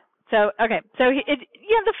 oh, yeah. So, okay. So,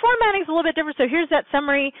 the formatting is a little bit different. So, here's that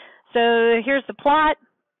summary. So, here's the plot.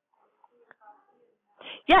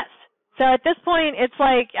 Yes. So, at this point, it's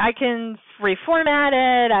like I can reformat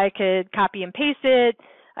it. I could copy and paste it.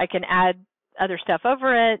 I can add other stuff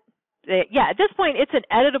over it. Yeah, at this point, it's an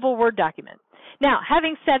editable Word document. Now,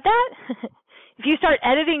 having said that, if you start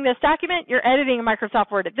editing this document, you're editing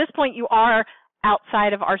Microsoft Word. At this point, you are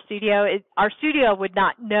outside of RStudio. RStudio would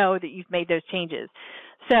not know that you've made those changes.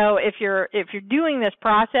 So if you're doing this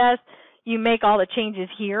process, you make all the changes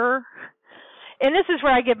here. And this is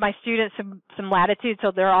where I give my students some latitude,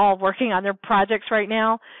 so they're all working on their projects right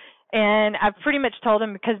now. And I've pretty much told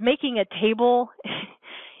them, because making a table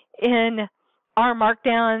in R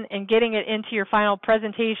Markdown and getting it into your final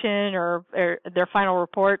presentation or their final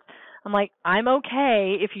report, I'm like, I'm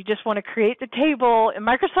okay if you just want to create the table in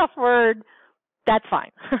Microsoft Word, that's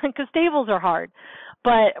fine, because tables are hard.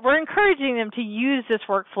 But we're encouraging them to use this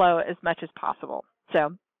workflow as much as possible.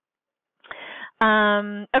 So,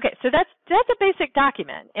 okay, so that's a basic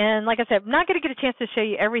document. And like I said, I'm not going to get a chance to show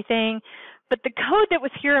you everything, but the code that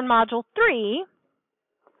was here in Module 3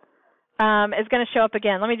 is going to show up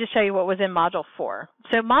again. Let me just show you what was in Module 4.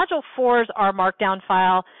 So Module 4 is our Markdown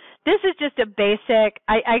file. This is just a basic,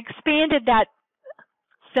 I expanded that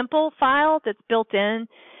simple file that's built in,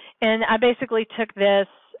 and I basically took this,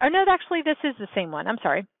 or no, actually this is the same one. I'm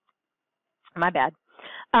sorry. My bad.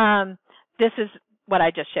 This is what I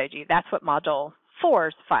just showed you. That's what Module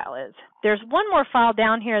 4's file is. There's one more file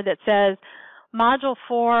down here that says Module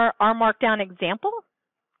 4 R Markdown example,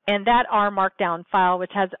 and that R Markdown file,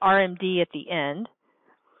 which has RMD at the end,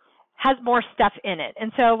 has more stuff in it.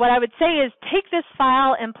 And so what I would say is take this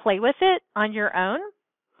file and play with it on your own.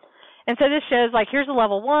 And so this shows, like, here's a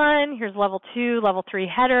level 1, here's level 2, level 3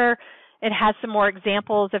 header. It has some more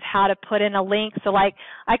examples of how to put in a link. So, like,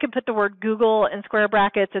 I could put the word Google in square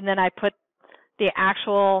brackets, and then I put the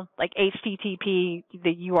actual, like, HTTP,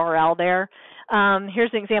 the URL there.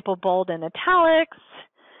 Here's an example, bold and italics.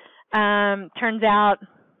 Turns out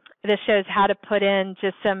this shows how to put in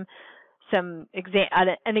just an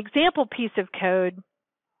example piece of code,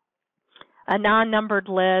 a non-numbered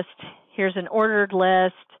list. Here's an ordered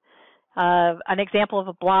list, an example of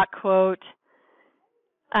a block quote,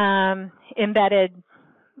 embedded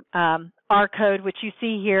R code, which you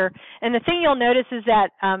see here. And the thing you'll notice is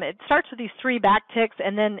that it starts with these 3 backticks,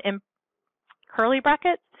 and then in curly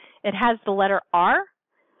brackets, it has the letter R.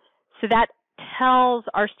 So that tells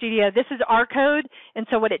RStudio this is R code. And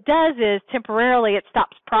so what it does is temporarily it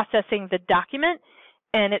stops processing the document,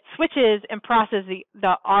 and it switches and processes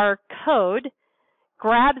the R code,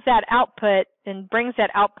 grabs that output and brings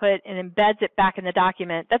that output and embeds it back in the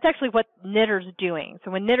document. That's actually what knitter's doing.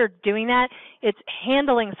 So when knitter's doing that, it's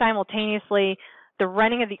handling simultaneously the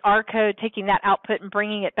running of the R code, taking that output and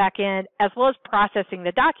bringing it back in, as well as processing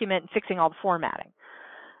the document and fixing all the formatting.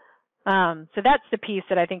 So that's the piece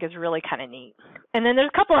that I think is really kind of neat. And then there's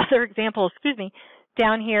a couple other examples,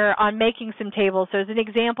 down here on making some tables. So as an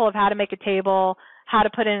example of how to make a table, how to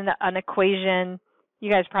put in an equation. You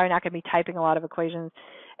guys are probably not going to be typing a lot of equations,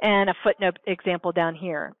 and a footnote example down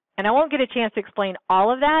here. And I won't get a chance to explain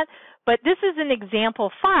all of that, but this is an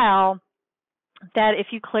example file that if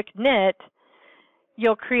you click knit,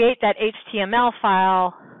 you'll create that HTML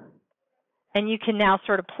file, and you can now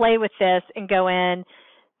sort of play with this and go in,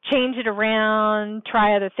 change it around,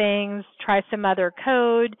 try other things, try some other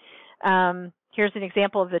code. Here's an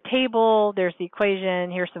example of the table. There's the equation.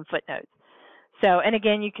 Here's some footnotes. So, and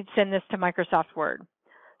again, you could send this to Microsoft Word.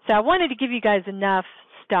 So I wanted to give you guys enough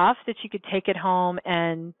stuff that you could take it home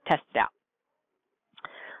and test it out.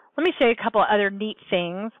 Let me show you a couple of other neat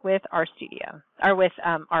things with RStudio, or with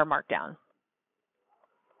R Markdown.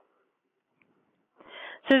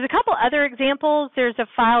 So there's a couple other examples. There's a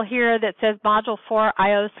file here that says Module 4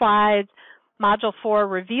 IO slides, Module 4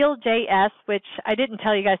 Reveal.js, which I didn't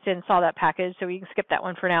tell you guys to install that package, so we can skip that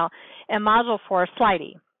one for now, and Module 4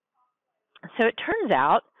 Slidey. So it turns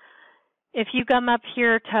out, if you come up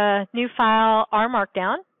here to New File, R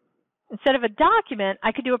Markdown, instead of a document,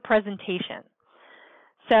 I could do a presentation.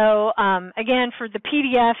 So again, for the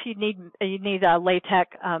PDF, you'd need a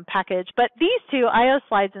LaTeX package, but these two, IO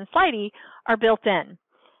Slides and Slidey, are built in.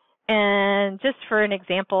 And just for an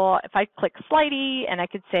example, if I click Slidey and I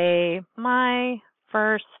could say my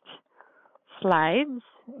first slides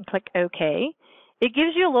and click OK, it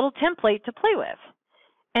gives you a little template to play with.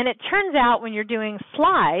 And it turns out when you're doing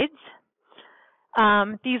slides,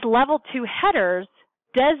 these level 2 headers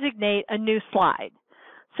designate a new slide.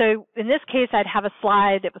 So in this case, I'd have a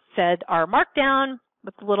slide that said R Markdown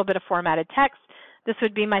with a little bit of formatted text. This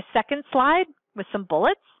would be my second slide with some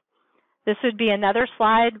bullets. This would be another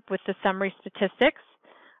slide with the summary statistics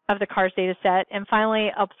of the CARS data set. And finally,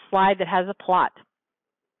 a slide that has a plot.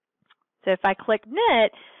 So if I click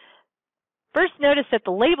knit, first notice that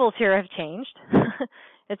the labels here have changed.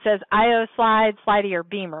 It says IO slide, Slidey, or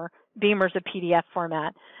Beamer. Beamer's a PDF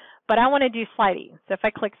format. But I want to do Slidey. So if I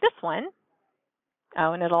click this one,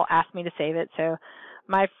 oh, and it'll ask me to save it. So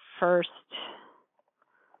my first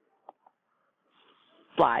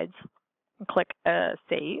slides, and click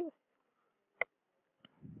Save.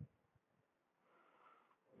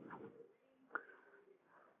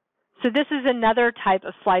 So this is another type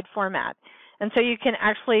of slide format. And so you can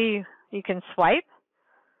actually, you can swipe.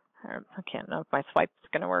 I can't know if my swipe is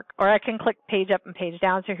going to work. Or I can click page up and page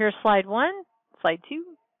down. So here's slide 1, slide 2,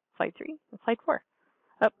 slide 3, and slide 4.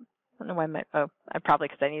 Oh, I don't know why probably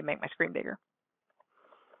because I need to make my screen bigger.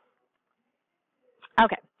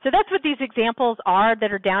 Okay, so that's what these examples are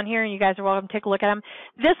that are down here, and you guys are welcome to take a look at them.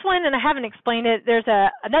 This one, and I haven't explained it, there's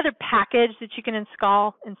another package that you can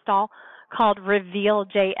install called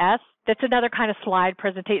Reveal.js. That's another kind of slide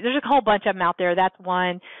presentation. There's a whole bunch of them out there. That's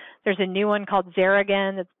one. There's a new one called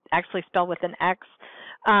Zeragon that's actually spelled with an X.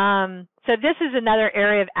 So this is another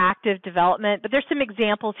area of active development, but there's some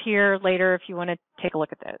examples here later if you want to take a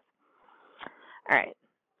look at those. All right,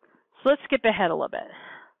 so let's skip ahead a little bit.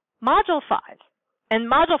 Module 5. And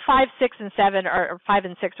Module 5, 6, and 7 or 5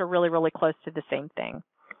 and 6 are really, really close to the same thing.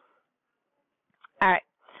 All right.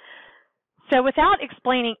 So without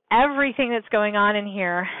explaining everything that's going on in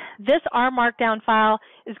here, this R Markdown file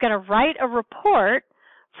is going to write a report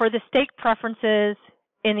for the stake preferences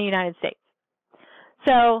in the United States.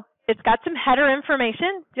 So it's got some header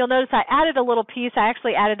information. You'll notice I added a little piece. I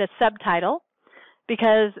actually added a subtitle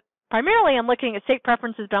because primarily I'm looking at stake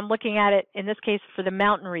preferences, but I'm looking at it, in this case, for the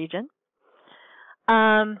mountain region.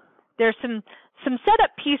 There's some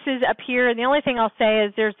setup pieces up here, and the only thing I'll say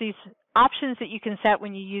is there's these options that you can set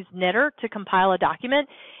when you use Knitter to compile a document,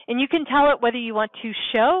 and you can tell it whether you want to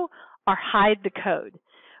show or hide the code.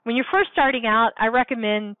 When you're first starting out, I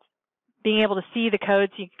recommend being able to see the code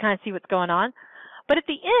so you can kind of see what's going on. But at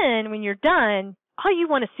the end, when you're done, all you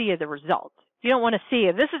want to see are the results. You don't want to see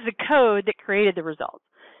it. This is the code that created the results.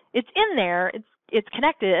 It's in there, it's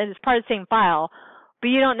connected, and it's part of the same file, but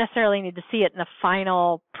you don't necessarily need to see it in the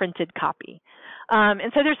final printed copy.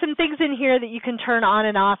 And so there's some things in here that you can turn on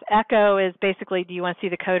and off. Echo is basically, do you want to see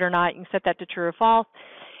the code or not? You can set that to true or false.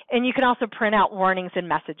 And you can also print out warnings and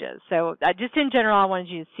messages. So just in general, I wanted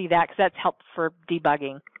you to see that because that's helpful for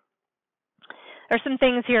debugging. There's some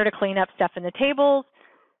things here to clean up stuff in the tables.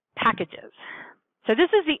 Packages. So this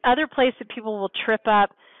is the other place that people will trip up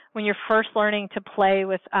when you're first learning to play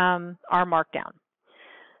with R Markdown.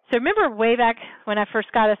 So remember way back when I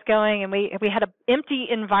first got us going and we had an empty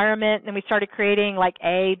environment and we started creating like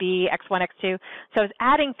A, B, X1, X2. So I was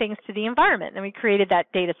adding things to the environment and we created that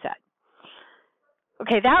data set.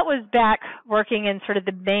 Okay, that was back working in sort of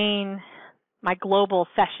the main, my global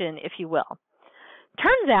session, if you will.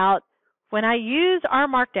 Turns out when I use R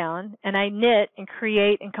Markdown and I knit and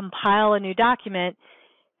create and compile a new document,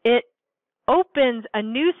 it opens a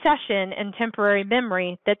new session in temporary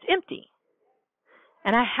memory that's empty.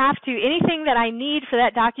 And I have to, anything that I need for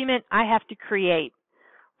that document, I have to create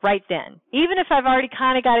right then. Even if I've already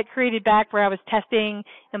kind of got it created back where I was testing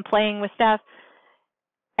and playing with stuff,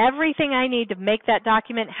 everything I need to make that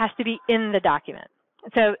document has to be in the document.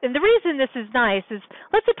 So, and the reason this is nice is,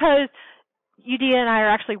 let's suppose Udea and I are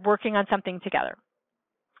actually working on something together.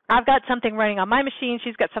 I've got something running on my machine,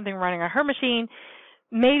 she's got something running on her machine.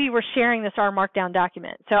 Maybe we're sharing this R Markdown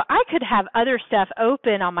document. So I could have other stuff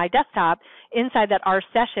open on my desktop inside that R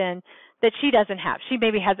session that she doesn't have. She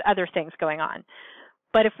maybe has other things going on.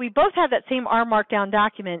 But if we both have that same R Markdown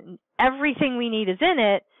document and everything we need is in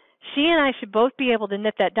it, she and I should both be able to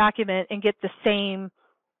knit that document and get the same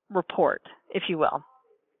report, if you will.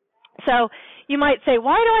 So you might say,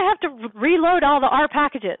 why do I have to reload all the R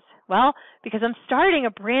packages? Well, because I'm starting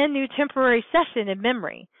a brand new temporary session in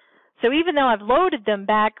memory. So even though I've loaded them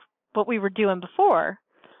back what we were doing before,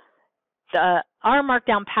 the R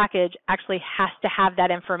Markdown package actually has to have that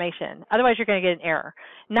information. Otherwise, you're going to get an error.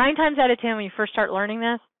 9 times out of 10, when you first start learning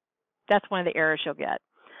this, that's one of the errors you'll get.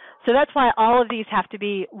 So that's why all of these have to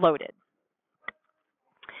be loaded.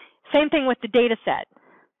 Same thing with the data set.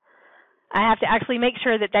 I have to actually make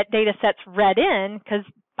sure that that data set's read in because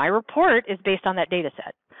my report is based on that data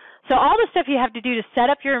set. So all the stuff you have to do to set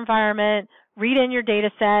up your environment, read in your data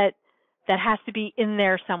set, that has to be in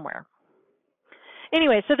there somewhere.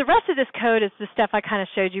 Anyway, so the rest of this code is the stuff I kind of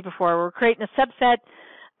showed you before. We're creating a subset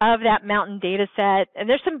of that mountain data set. And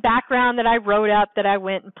there's some background that I wrote up that I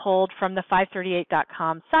went and pulled from the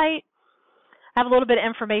 538.com site. I have a little bit of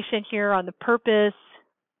information here on the purpose.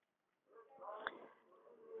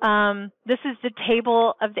 This is the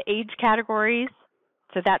table of the age categories.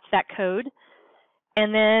 So that's that code.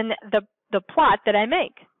 And then the plot that I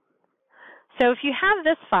make. So if you have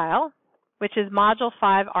this file, which is module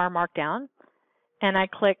 5 R Markdown, and I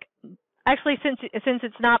click, actually since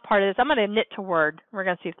it's not part of this, I'm going to knit to Word. We're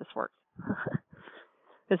going to see if this works.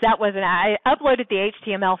 Because that wasn't, I uploaded the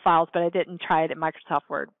HTML files, but I didn't try it in Microsoft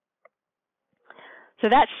Word. So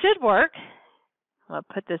that should work. I'm going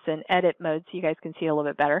to put this in edit mode so you guys can see a little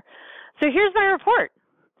bit better. So here's my report.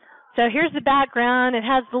 So here's the background. It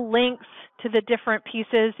has the links to the different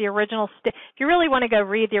pieces, the original. If you really want to go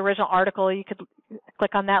read the original article, you could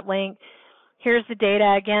click on that link. Here's the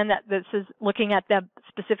data. Again, this is looking at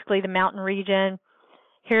specifically the mountain region.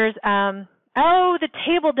 Here's, oh, the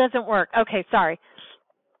table doesn't work. Okay, sorry.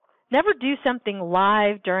 Never do something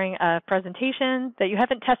live during a presentation that you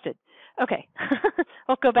haven't tested. Okay,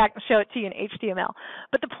 I'll go back and show it to you in HTML.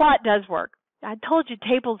 But the plot does work. I told you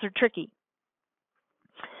tables are tricky.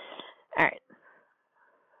 All right.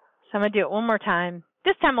 So I'm going to do it one more time.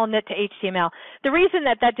 This time I'll knit to HTML. The reason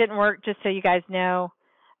that didn't work, just so you guys know,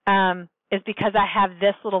 is because I have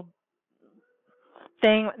this little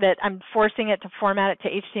thing that I'm forcing it to format it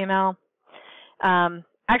to HTML.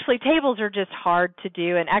 Actually, tables are just hard to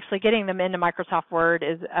do, and actually getting them into Microsoft Word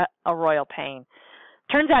is a royal pain.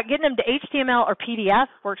 Turns out getting them to HTML or PDF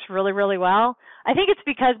works really, really well. I think it's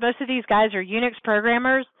because most of these guys are Unix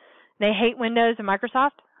programmers. They hate Windows and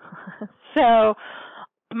Microsoft. So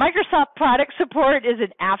Microsoft product support is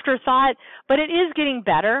an afterthought, but it is getting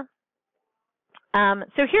better.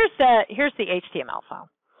 So here's the HTML file.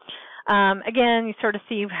 Again, you sort of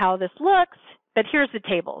see how this looks, but here's the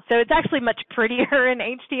table. So it's actually much prettier in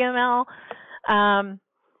HTML. And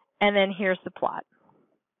then here's the plot.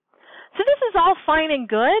 So this is all fine and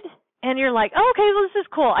good, and you're like, oh, okay, well, this is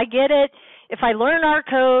cool. I get it. If I learn R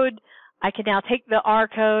code, I can now take the R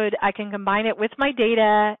code, I can combine it with my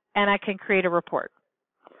data, and I can create a report.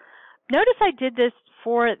 Notice I did this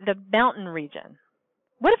for the mountain region.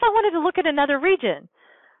 What if I wanted to look at another region?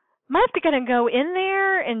 Am I going to go in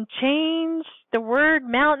there and change the word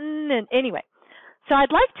mountain? And anyway, so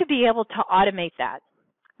I'd like to be able to automate that.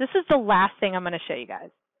 This is the last thing I'm going to show you guys.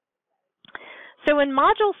 So in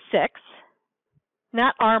Module 6,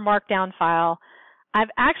 that R Markdown file, I've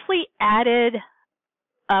actually added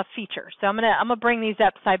a feature. So I'm gonna bring these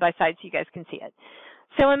up side by side so you guys can see it.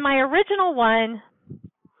 So in my original one,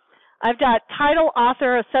 I've got title,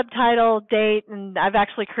 author, a subtitle, date, and I've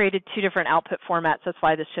actually created 2 different output formats. That's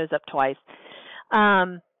why this shows up twice.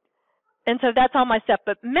 And so that's all my stuff.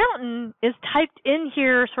 But mountain is typed in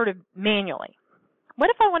here sort of manually. What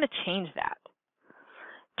if I want to change that?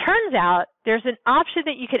 Turns out there's an option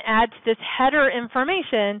that you can add to this header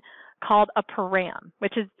information called a param,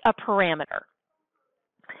 which is a parameter.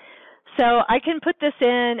 So I can put this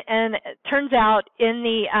in, and it turns out in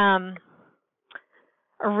the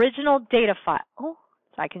original data file, so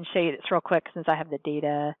I can show you this real quick since I have the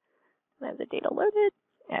data. I have the data loaded.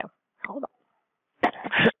 Oh, hold on.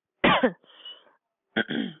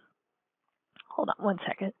 Hold on 1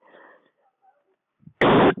 second.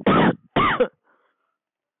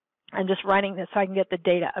 I'm just writing this so I can get the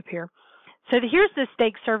data up here. So here's the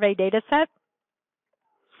stake survey data set.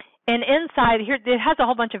 And inside here, it has a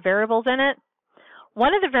whole bunch of variables in it.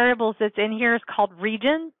 One of the variables that's in here is called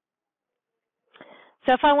region.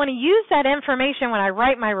 So if I want to use that information when I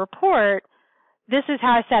write my report, this is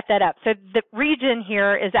how I set that up. So the region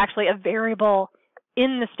here is actually a variable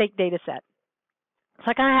in the stake data set.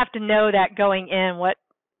 So I kind of have to know that going in what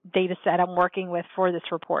data set I'm working with for this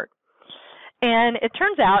report. And it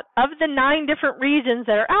turns out, of the 9 different regions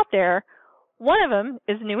that are out there, one of them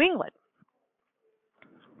is New England.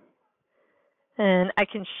 And I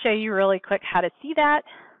can show you really quick how to see that.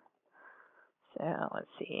 So let's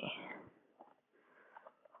see.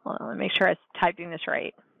 Hold on, let me make sure I'm typing this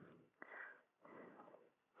right.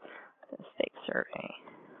 The stake survey.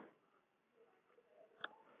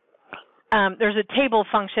 There's a table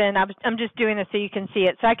function. I'm just doing this so you can see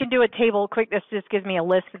it. So I can do a table quick. This just gives me a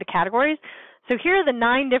list of the categories. So here are the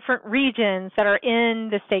 9 different regions that are in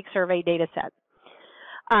the stake survey data set.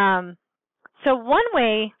 So one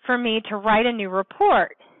way for me to write a new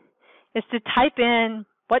report is to type in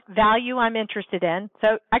what value I'm interested in.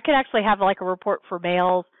 So I could actually have like a report for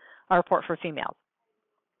males, a report for females.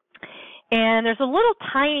 And there's a little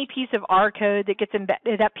tiny piece of R code that gets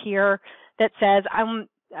embedded up here that says I'm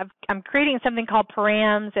creating something called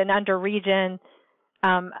params, and under region,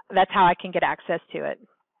 that's how I can get access to it.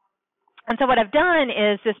 And so what I've done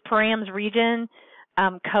is this params region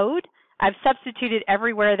code, I've substituted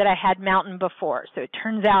everywhere that I had mountain before. So it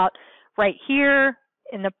turns out right here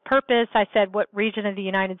in the purpose, I said what region of the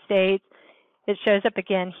United States. It shows up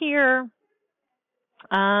again here.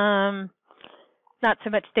 Not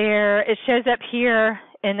so much there. It shows up here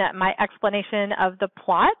in my explanation of the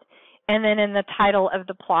plot, and then in the title of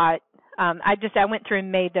the plot, I went through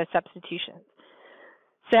and made those substitutions.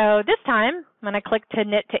 So this time, when I click to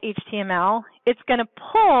knit to HTML, it's going to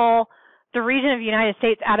pull the region of the United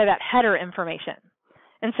States out of that header information.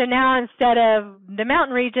 And so now instead of the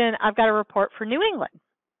mountain region, I've got a report for New England.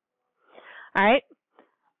 All right.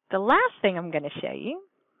 The last thing I'm going to show you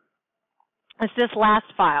is this last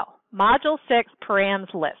file, Module 6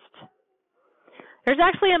 params list. There's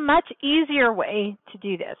actually a much easier way to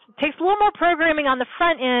do this. It takes a little more programming on the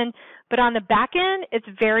front end, but on the back end, it's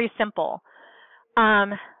very simple.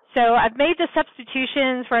 So I've made the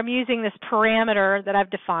substitutions where I'm using this parameter that I've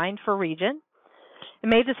defined for region. I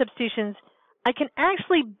made the substitutions. I can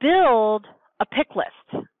actually build a pick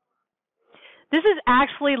list. This is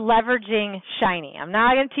actually leveraging Shiny. I'm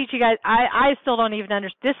not going to teach you guys. I still don't even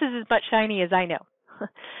understand. This is as much Shiny as I know.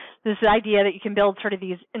 This idea that you can build sort of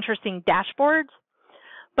these interesting dashboards.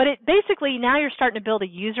 But it basically, now you're starting to build a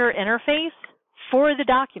user interface for the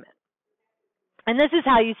document. And this is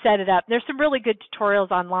how you set it up. There's some really good tutorials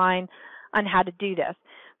online on how to do this.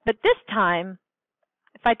 But this time,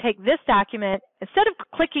 if I take this document, instead of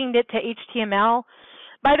clicking it to HTML,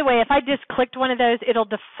 By the way, if I just clicked one of those, it'll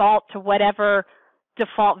default to whatever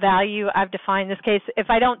default value I've defined. In this case, if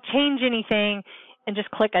I don't change anything and just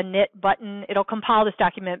click a knit button, it'll compile this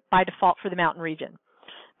document by default for the mountain region.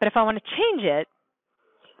 But if I want to change it,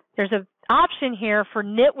 there's an option here for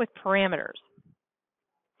knit with parameters.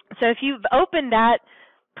 So if you've opened that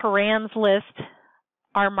params list,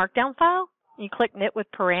 our markdown file, you click knit with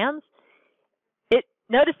params,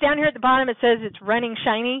 notice down here at the bottom it says it's running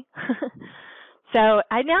shiny. So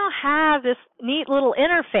I now have this neat little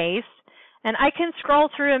interface, and I can scroll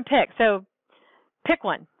through and pick. So pick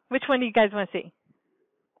one. Which one do you guys want to see?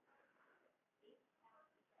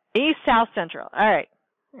 East, South, Central. All right.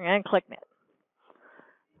 I'm going to click knit.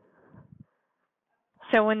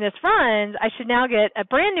 So when this runs, I should now get a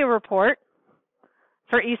brand new report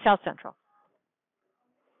for East, South, Central.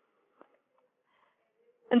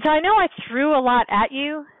 And so I know I threw a lot at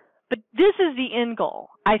you, but this is the end goal,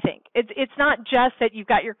 I think. It's not just that you've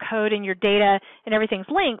got your code and your data and everything's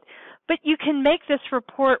linked, but you can make this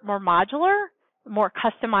report more modular, more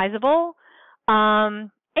customizable, and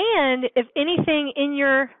if anything in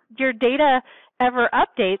your data ever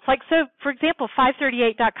updates, like so, for example,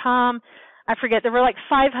 538.com, I forget, there were like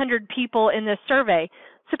 500 people in this survey.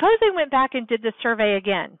 Suppose they went back and did this survey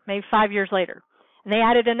again, maybe 5 years later, and they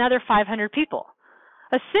added another 500 people.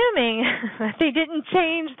 Assuming that they didn't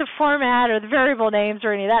change the format or the variable names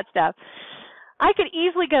or any of that stuff, I could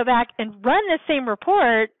easily go back and run the same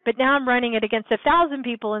report, but now I'm running it against 1,000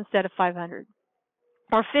 people instead of 500,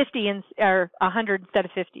 or 50 or 100 instead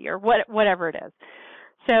of 50, or whatever it is.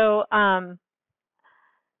 So I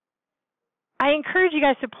encourage you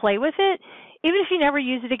guys to play with it. Even if you never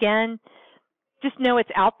use it again, just know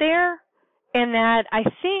it's out there, and that I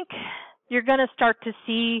think you're going to start to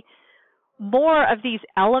see more of these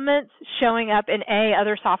elements showing up in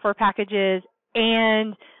other software packages,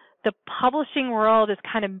 and the publishing world is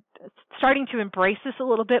kind of starting to embrace this a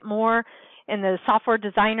little bit more, and the software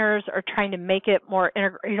designers are trying to make it more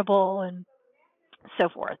integratable and so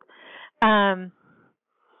forth.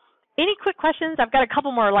 Any quick questions? I've got a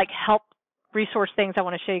couple more like help resource things I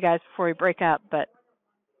want to show you guys before we break up, but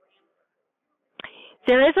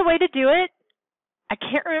there is a way to do it. I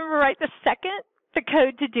can't remember right this second the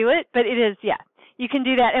code to do it, but it is, yeah, you can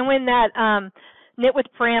do that. And when that knit with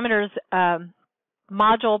parameters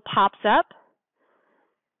module pops up,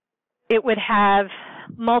 it would have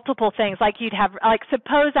multiple things. Like you'd have, like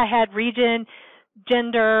suppose I had region,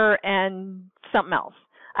 gender, and something else.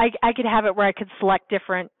 I could have it where I could select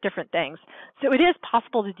different things. So it is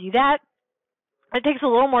possible to do that. It takes a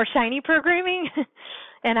little more shiny programming,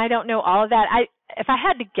 and I don't know all of that. If I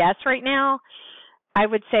had to guess right now, I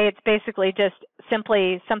would say it's basically just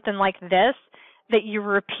simply something like this that you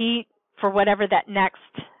repeat for whatever that next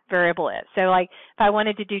variable is. So like if I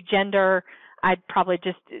wanted to do gender, I'd probably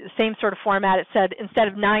just, same sort of format. It said instead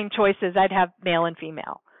of 9 choices, I'd have male and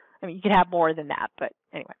female. I mean, you could have more than that, but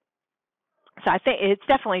anyway. So I think it's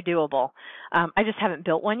definitely doable. I just haven't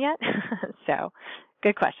built one yet. So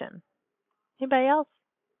good question. Anybody else?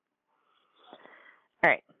 All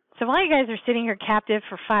right. So while you guys are sitting here captive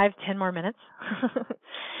for 5-10 more minutes,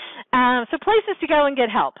 so places to go and get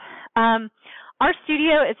help.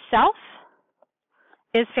 RStudio itself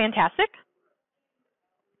is fantastic.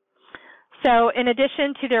 So in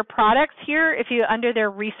addition to their products here, if you under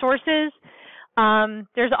their resources,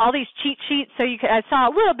 there's all these cheat sheets. So I saw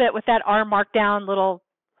a little bit with that R Markdown little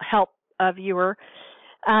help viewer.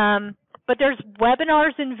 But there's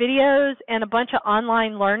webinars and videos and a bunch of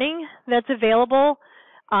online learning that's available.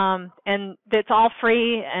 And it's all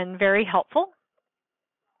free and very helpful.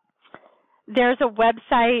 There's a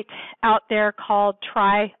website out there called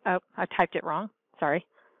I typed it wrong, sorry,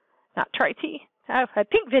 not Try-T,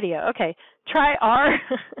 Pink Video, okay, Try R.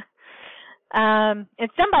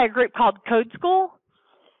 It's done by a group called Code School,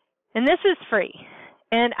 and this is free.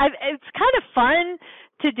 And it's kind of fun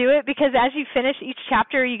to do it because as you finish each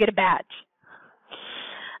chapter, you get a badge.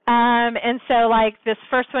 And so like this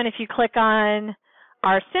first one, if you click on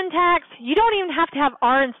our syntax, you don't even have to have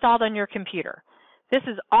R installed on your computer. This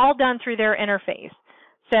is all done through their interface.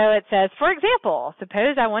 So it says, for example,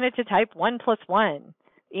 suppose I wanted to type 1 + 1.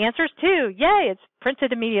 The answer is 2. Yay, it's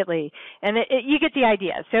printed immediately. And you get the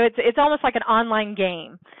idea. So it's almost like an online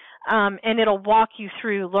game. And it'll walk you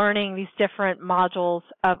through learning these different modules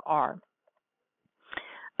of R.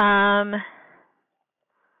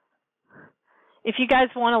 If you guys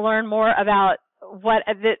want to learn more about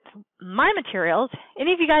my materials,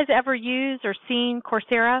 any of you guys ever used or seen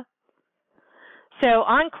Coursera? So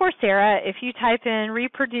on Coursera, if you type in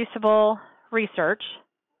reproducible research,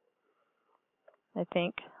 I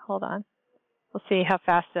think, hold on, we'll see how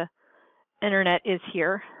fast internet is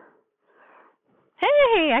here.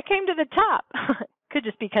 Hey, I came to the top. Could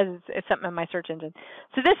just be because it's something in my search engine.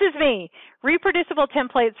 So this is me, Reproducible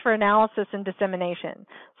Templates for Analysis and Dissemination.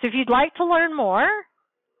 So if you'd like to learn more,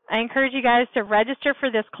 I encourage you guys to register for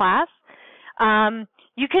this class.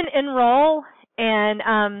 You can enroll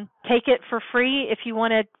and take it for free if you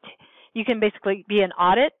want to. You can basically be an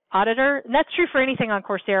auditor. And that's true for anything on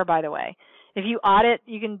Coursera, by the way. If you audit,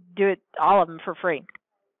 you can do it, all of them, for free.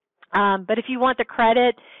 But if you want the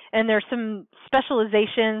credit, and there's some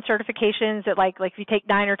specialization certifications that like if you take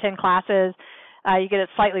 9 or 10 classes, you get a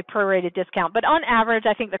slightly prorated discount. But on average,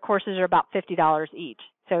 I think the courses are about $50 each.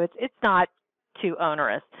 So it's not too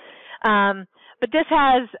onerous. But this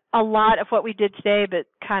has a lot of what we did today, but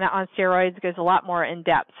kind of on steroids, goes a lot more in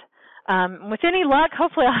depth. With any luck,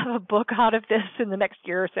 hopefully I'll have a book out of this in the next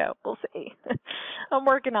year or so. We'll see. I'm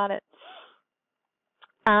working on it.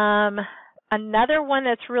 Another one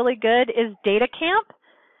that's really good is Data Camp.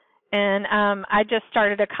 And I just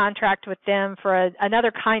started a contract with them for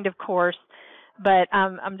another kind of course, but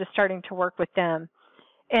I'm just starting to work with them.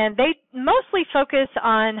 And they mostly focus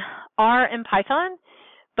on R and Python,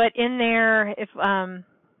 but in there, if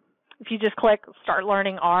you just click Start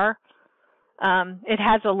Learning R, it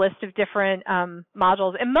has a list of different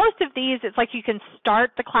modules. And most of these, it's like you can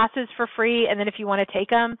start the classes for free, and then if you want to take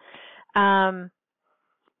them,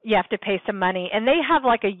 you have to pay some money. And they have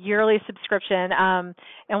like a yearly subscription.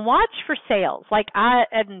 And watch for sales. Like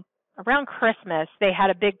around Christmas, they had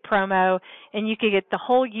a big promo, and you could get the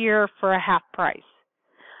whole year for a half price.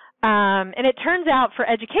 And it turns out for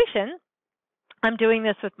education, I'm doing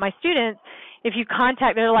this with my students, if you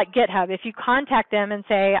contact, they're like GitHub, if you contact them and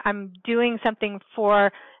say, I'm doing something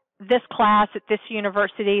for this class at this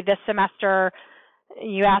university this semester,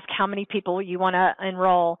 you ask how many people you want to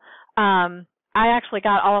enroll, I actually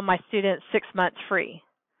got all of my students 6 months free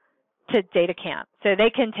to Data Camp. So they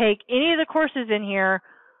can take any of the courses in here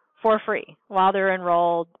for free while they're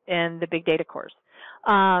enrolled in the Big Data course.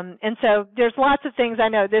 And so there's lots of things. I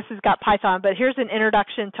know this has got Python, but here's an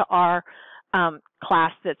introduction to R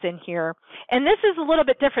class that's in here. And this is a little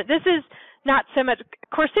bit different. This is not so much,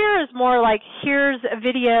 Coursera is more like, here's a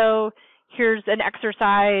video, here's an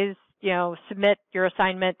exercise, submit your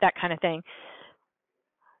assignment, that kind of thing.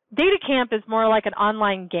 Data Camp is more like an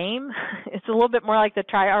online game. It's a little bit more like the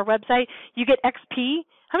Try Our website. You get XP.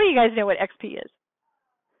 How many of you guys know what XP is?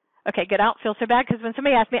 Okay, good. I don't feel so bad because when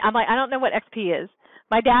somebody asks me, I'm like, I don't know what XP is.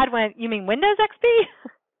 My dad went, you mean Windows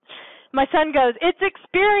XP? My son goes, it's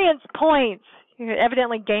experience points.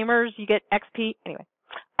 Evidently gamers, you get XP. Anyway,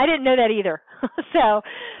 I didn't know that either. So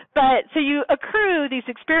you accrue these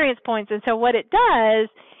experience points. And so what it does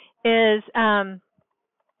is,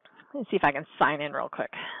 let's see if I can sign in real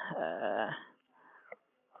quick.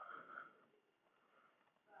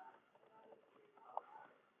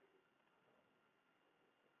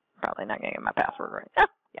 Probably not going to get my password right. Oh,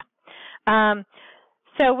 yeah.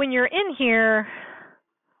 So when you're in here,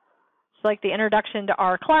 it's like the introduction to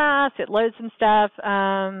our class. It loads some stuff.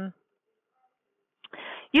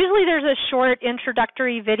 Usually there's a short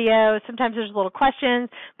introductory video. Sometimes there's little questions.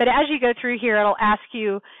 But as you go through here, it'll ask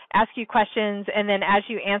you questions, and then as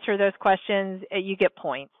you answer those questions, you get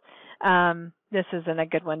points. This isn't a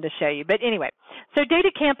good one to show you. But anyway, so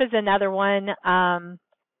Data Camp is another one.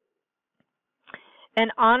 And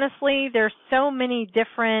honestly, there's so many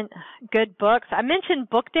different good books. I mentioned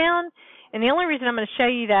Bookdown, and the only reason I'm going to show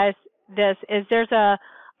you guys this is there's a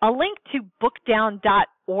link to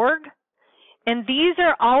bookdown.org. And these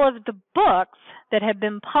are all of the books that have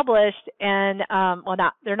been published and,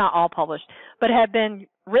 they're not all published, but have been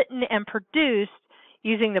written and produced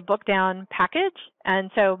using the Bookdown package.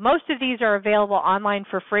 And so most of these are available online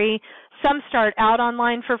for free. Some start out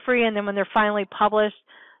online for free, and then when they're finally published,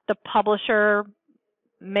 the publisher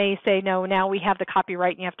may say, no, now we have the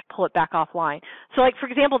copyright and you have to pull it back offline. So like, for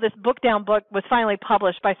example, this Bookdown book was finally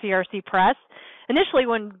published by CRC Press. Initially,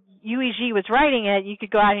 when UEG was writing it, you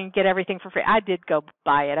could go out and get everything for free. I did go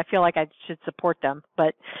buy it. I feel like I should support them.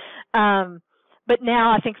 But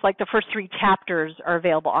now I think like the first 3 chapters are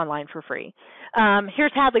available online for free.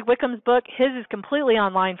 Here's Hadley Wickham's book. His is completely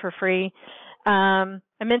online for free. I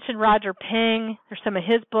mentioned Roger Ping. There's some of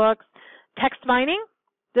his books. Text Mining.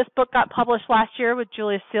 This book got published last year with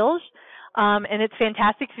Julia Silge, and it's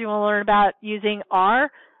fantastic if you want to learn about using R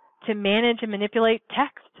to manage and manipulate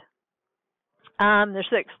text. There's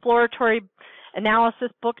the exploratory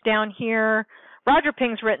analysis book down here. Roger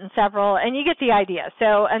Ping's written several, and you get the idea.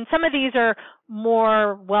 So, and some of these are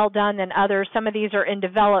more well done than others. Some of these are in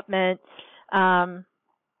development, but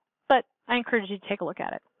I encourage you to take a look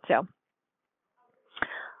at it. So,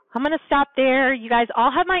 I'm going to stop there. You guys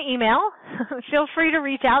all have my email. Feel free to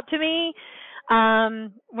reach out to me.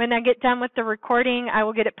 When I get done with the recording, I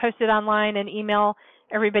will get it posted online and email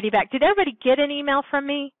everybody back. Did everybody get an email from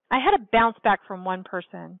me? I had a bounce back from one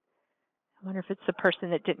person. I wonder if it's the person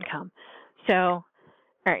that didn't come. So, all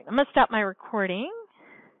right, I'm going to stop my recording.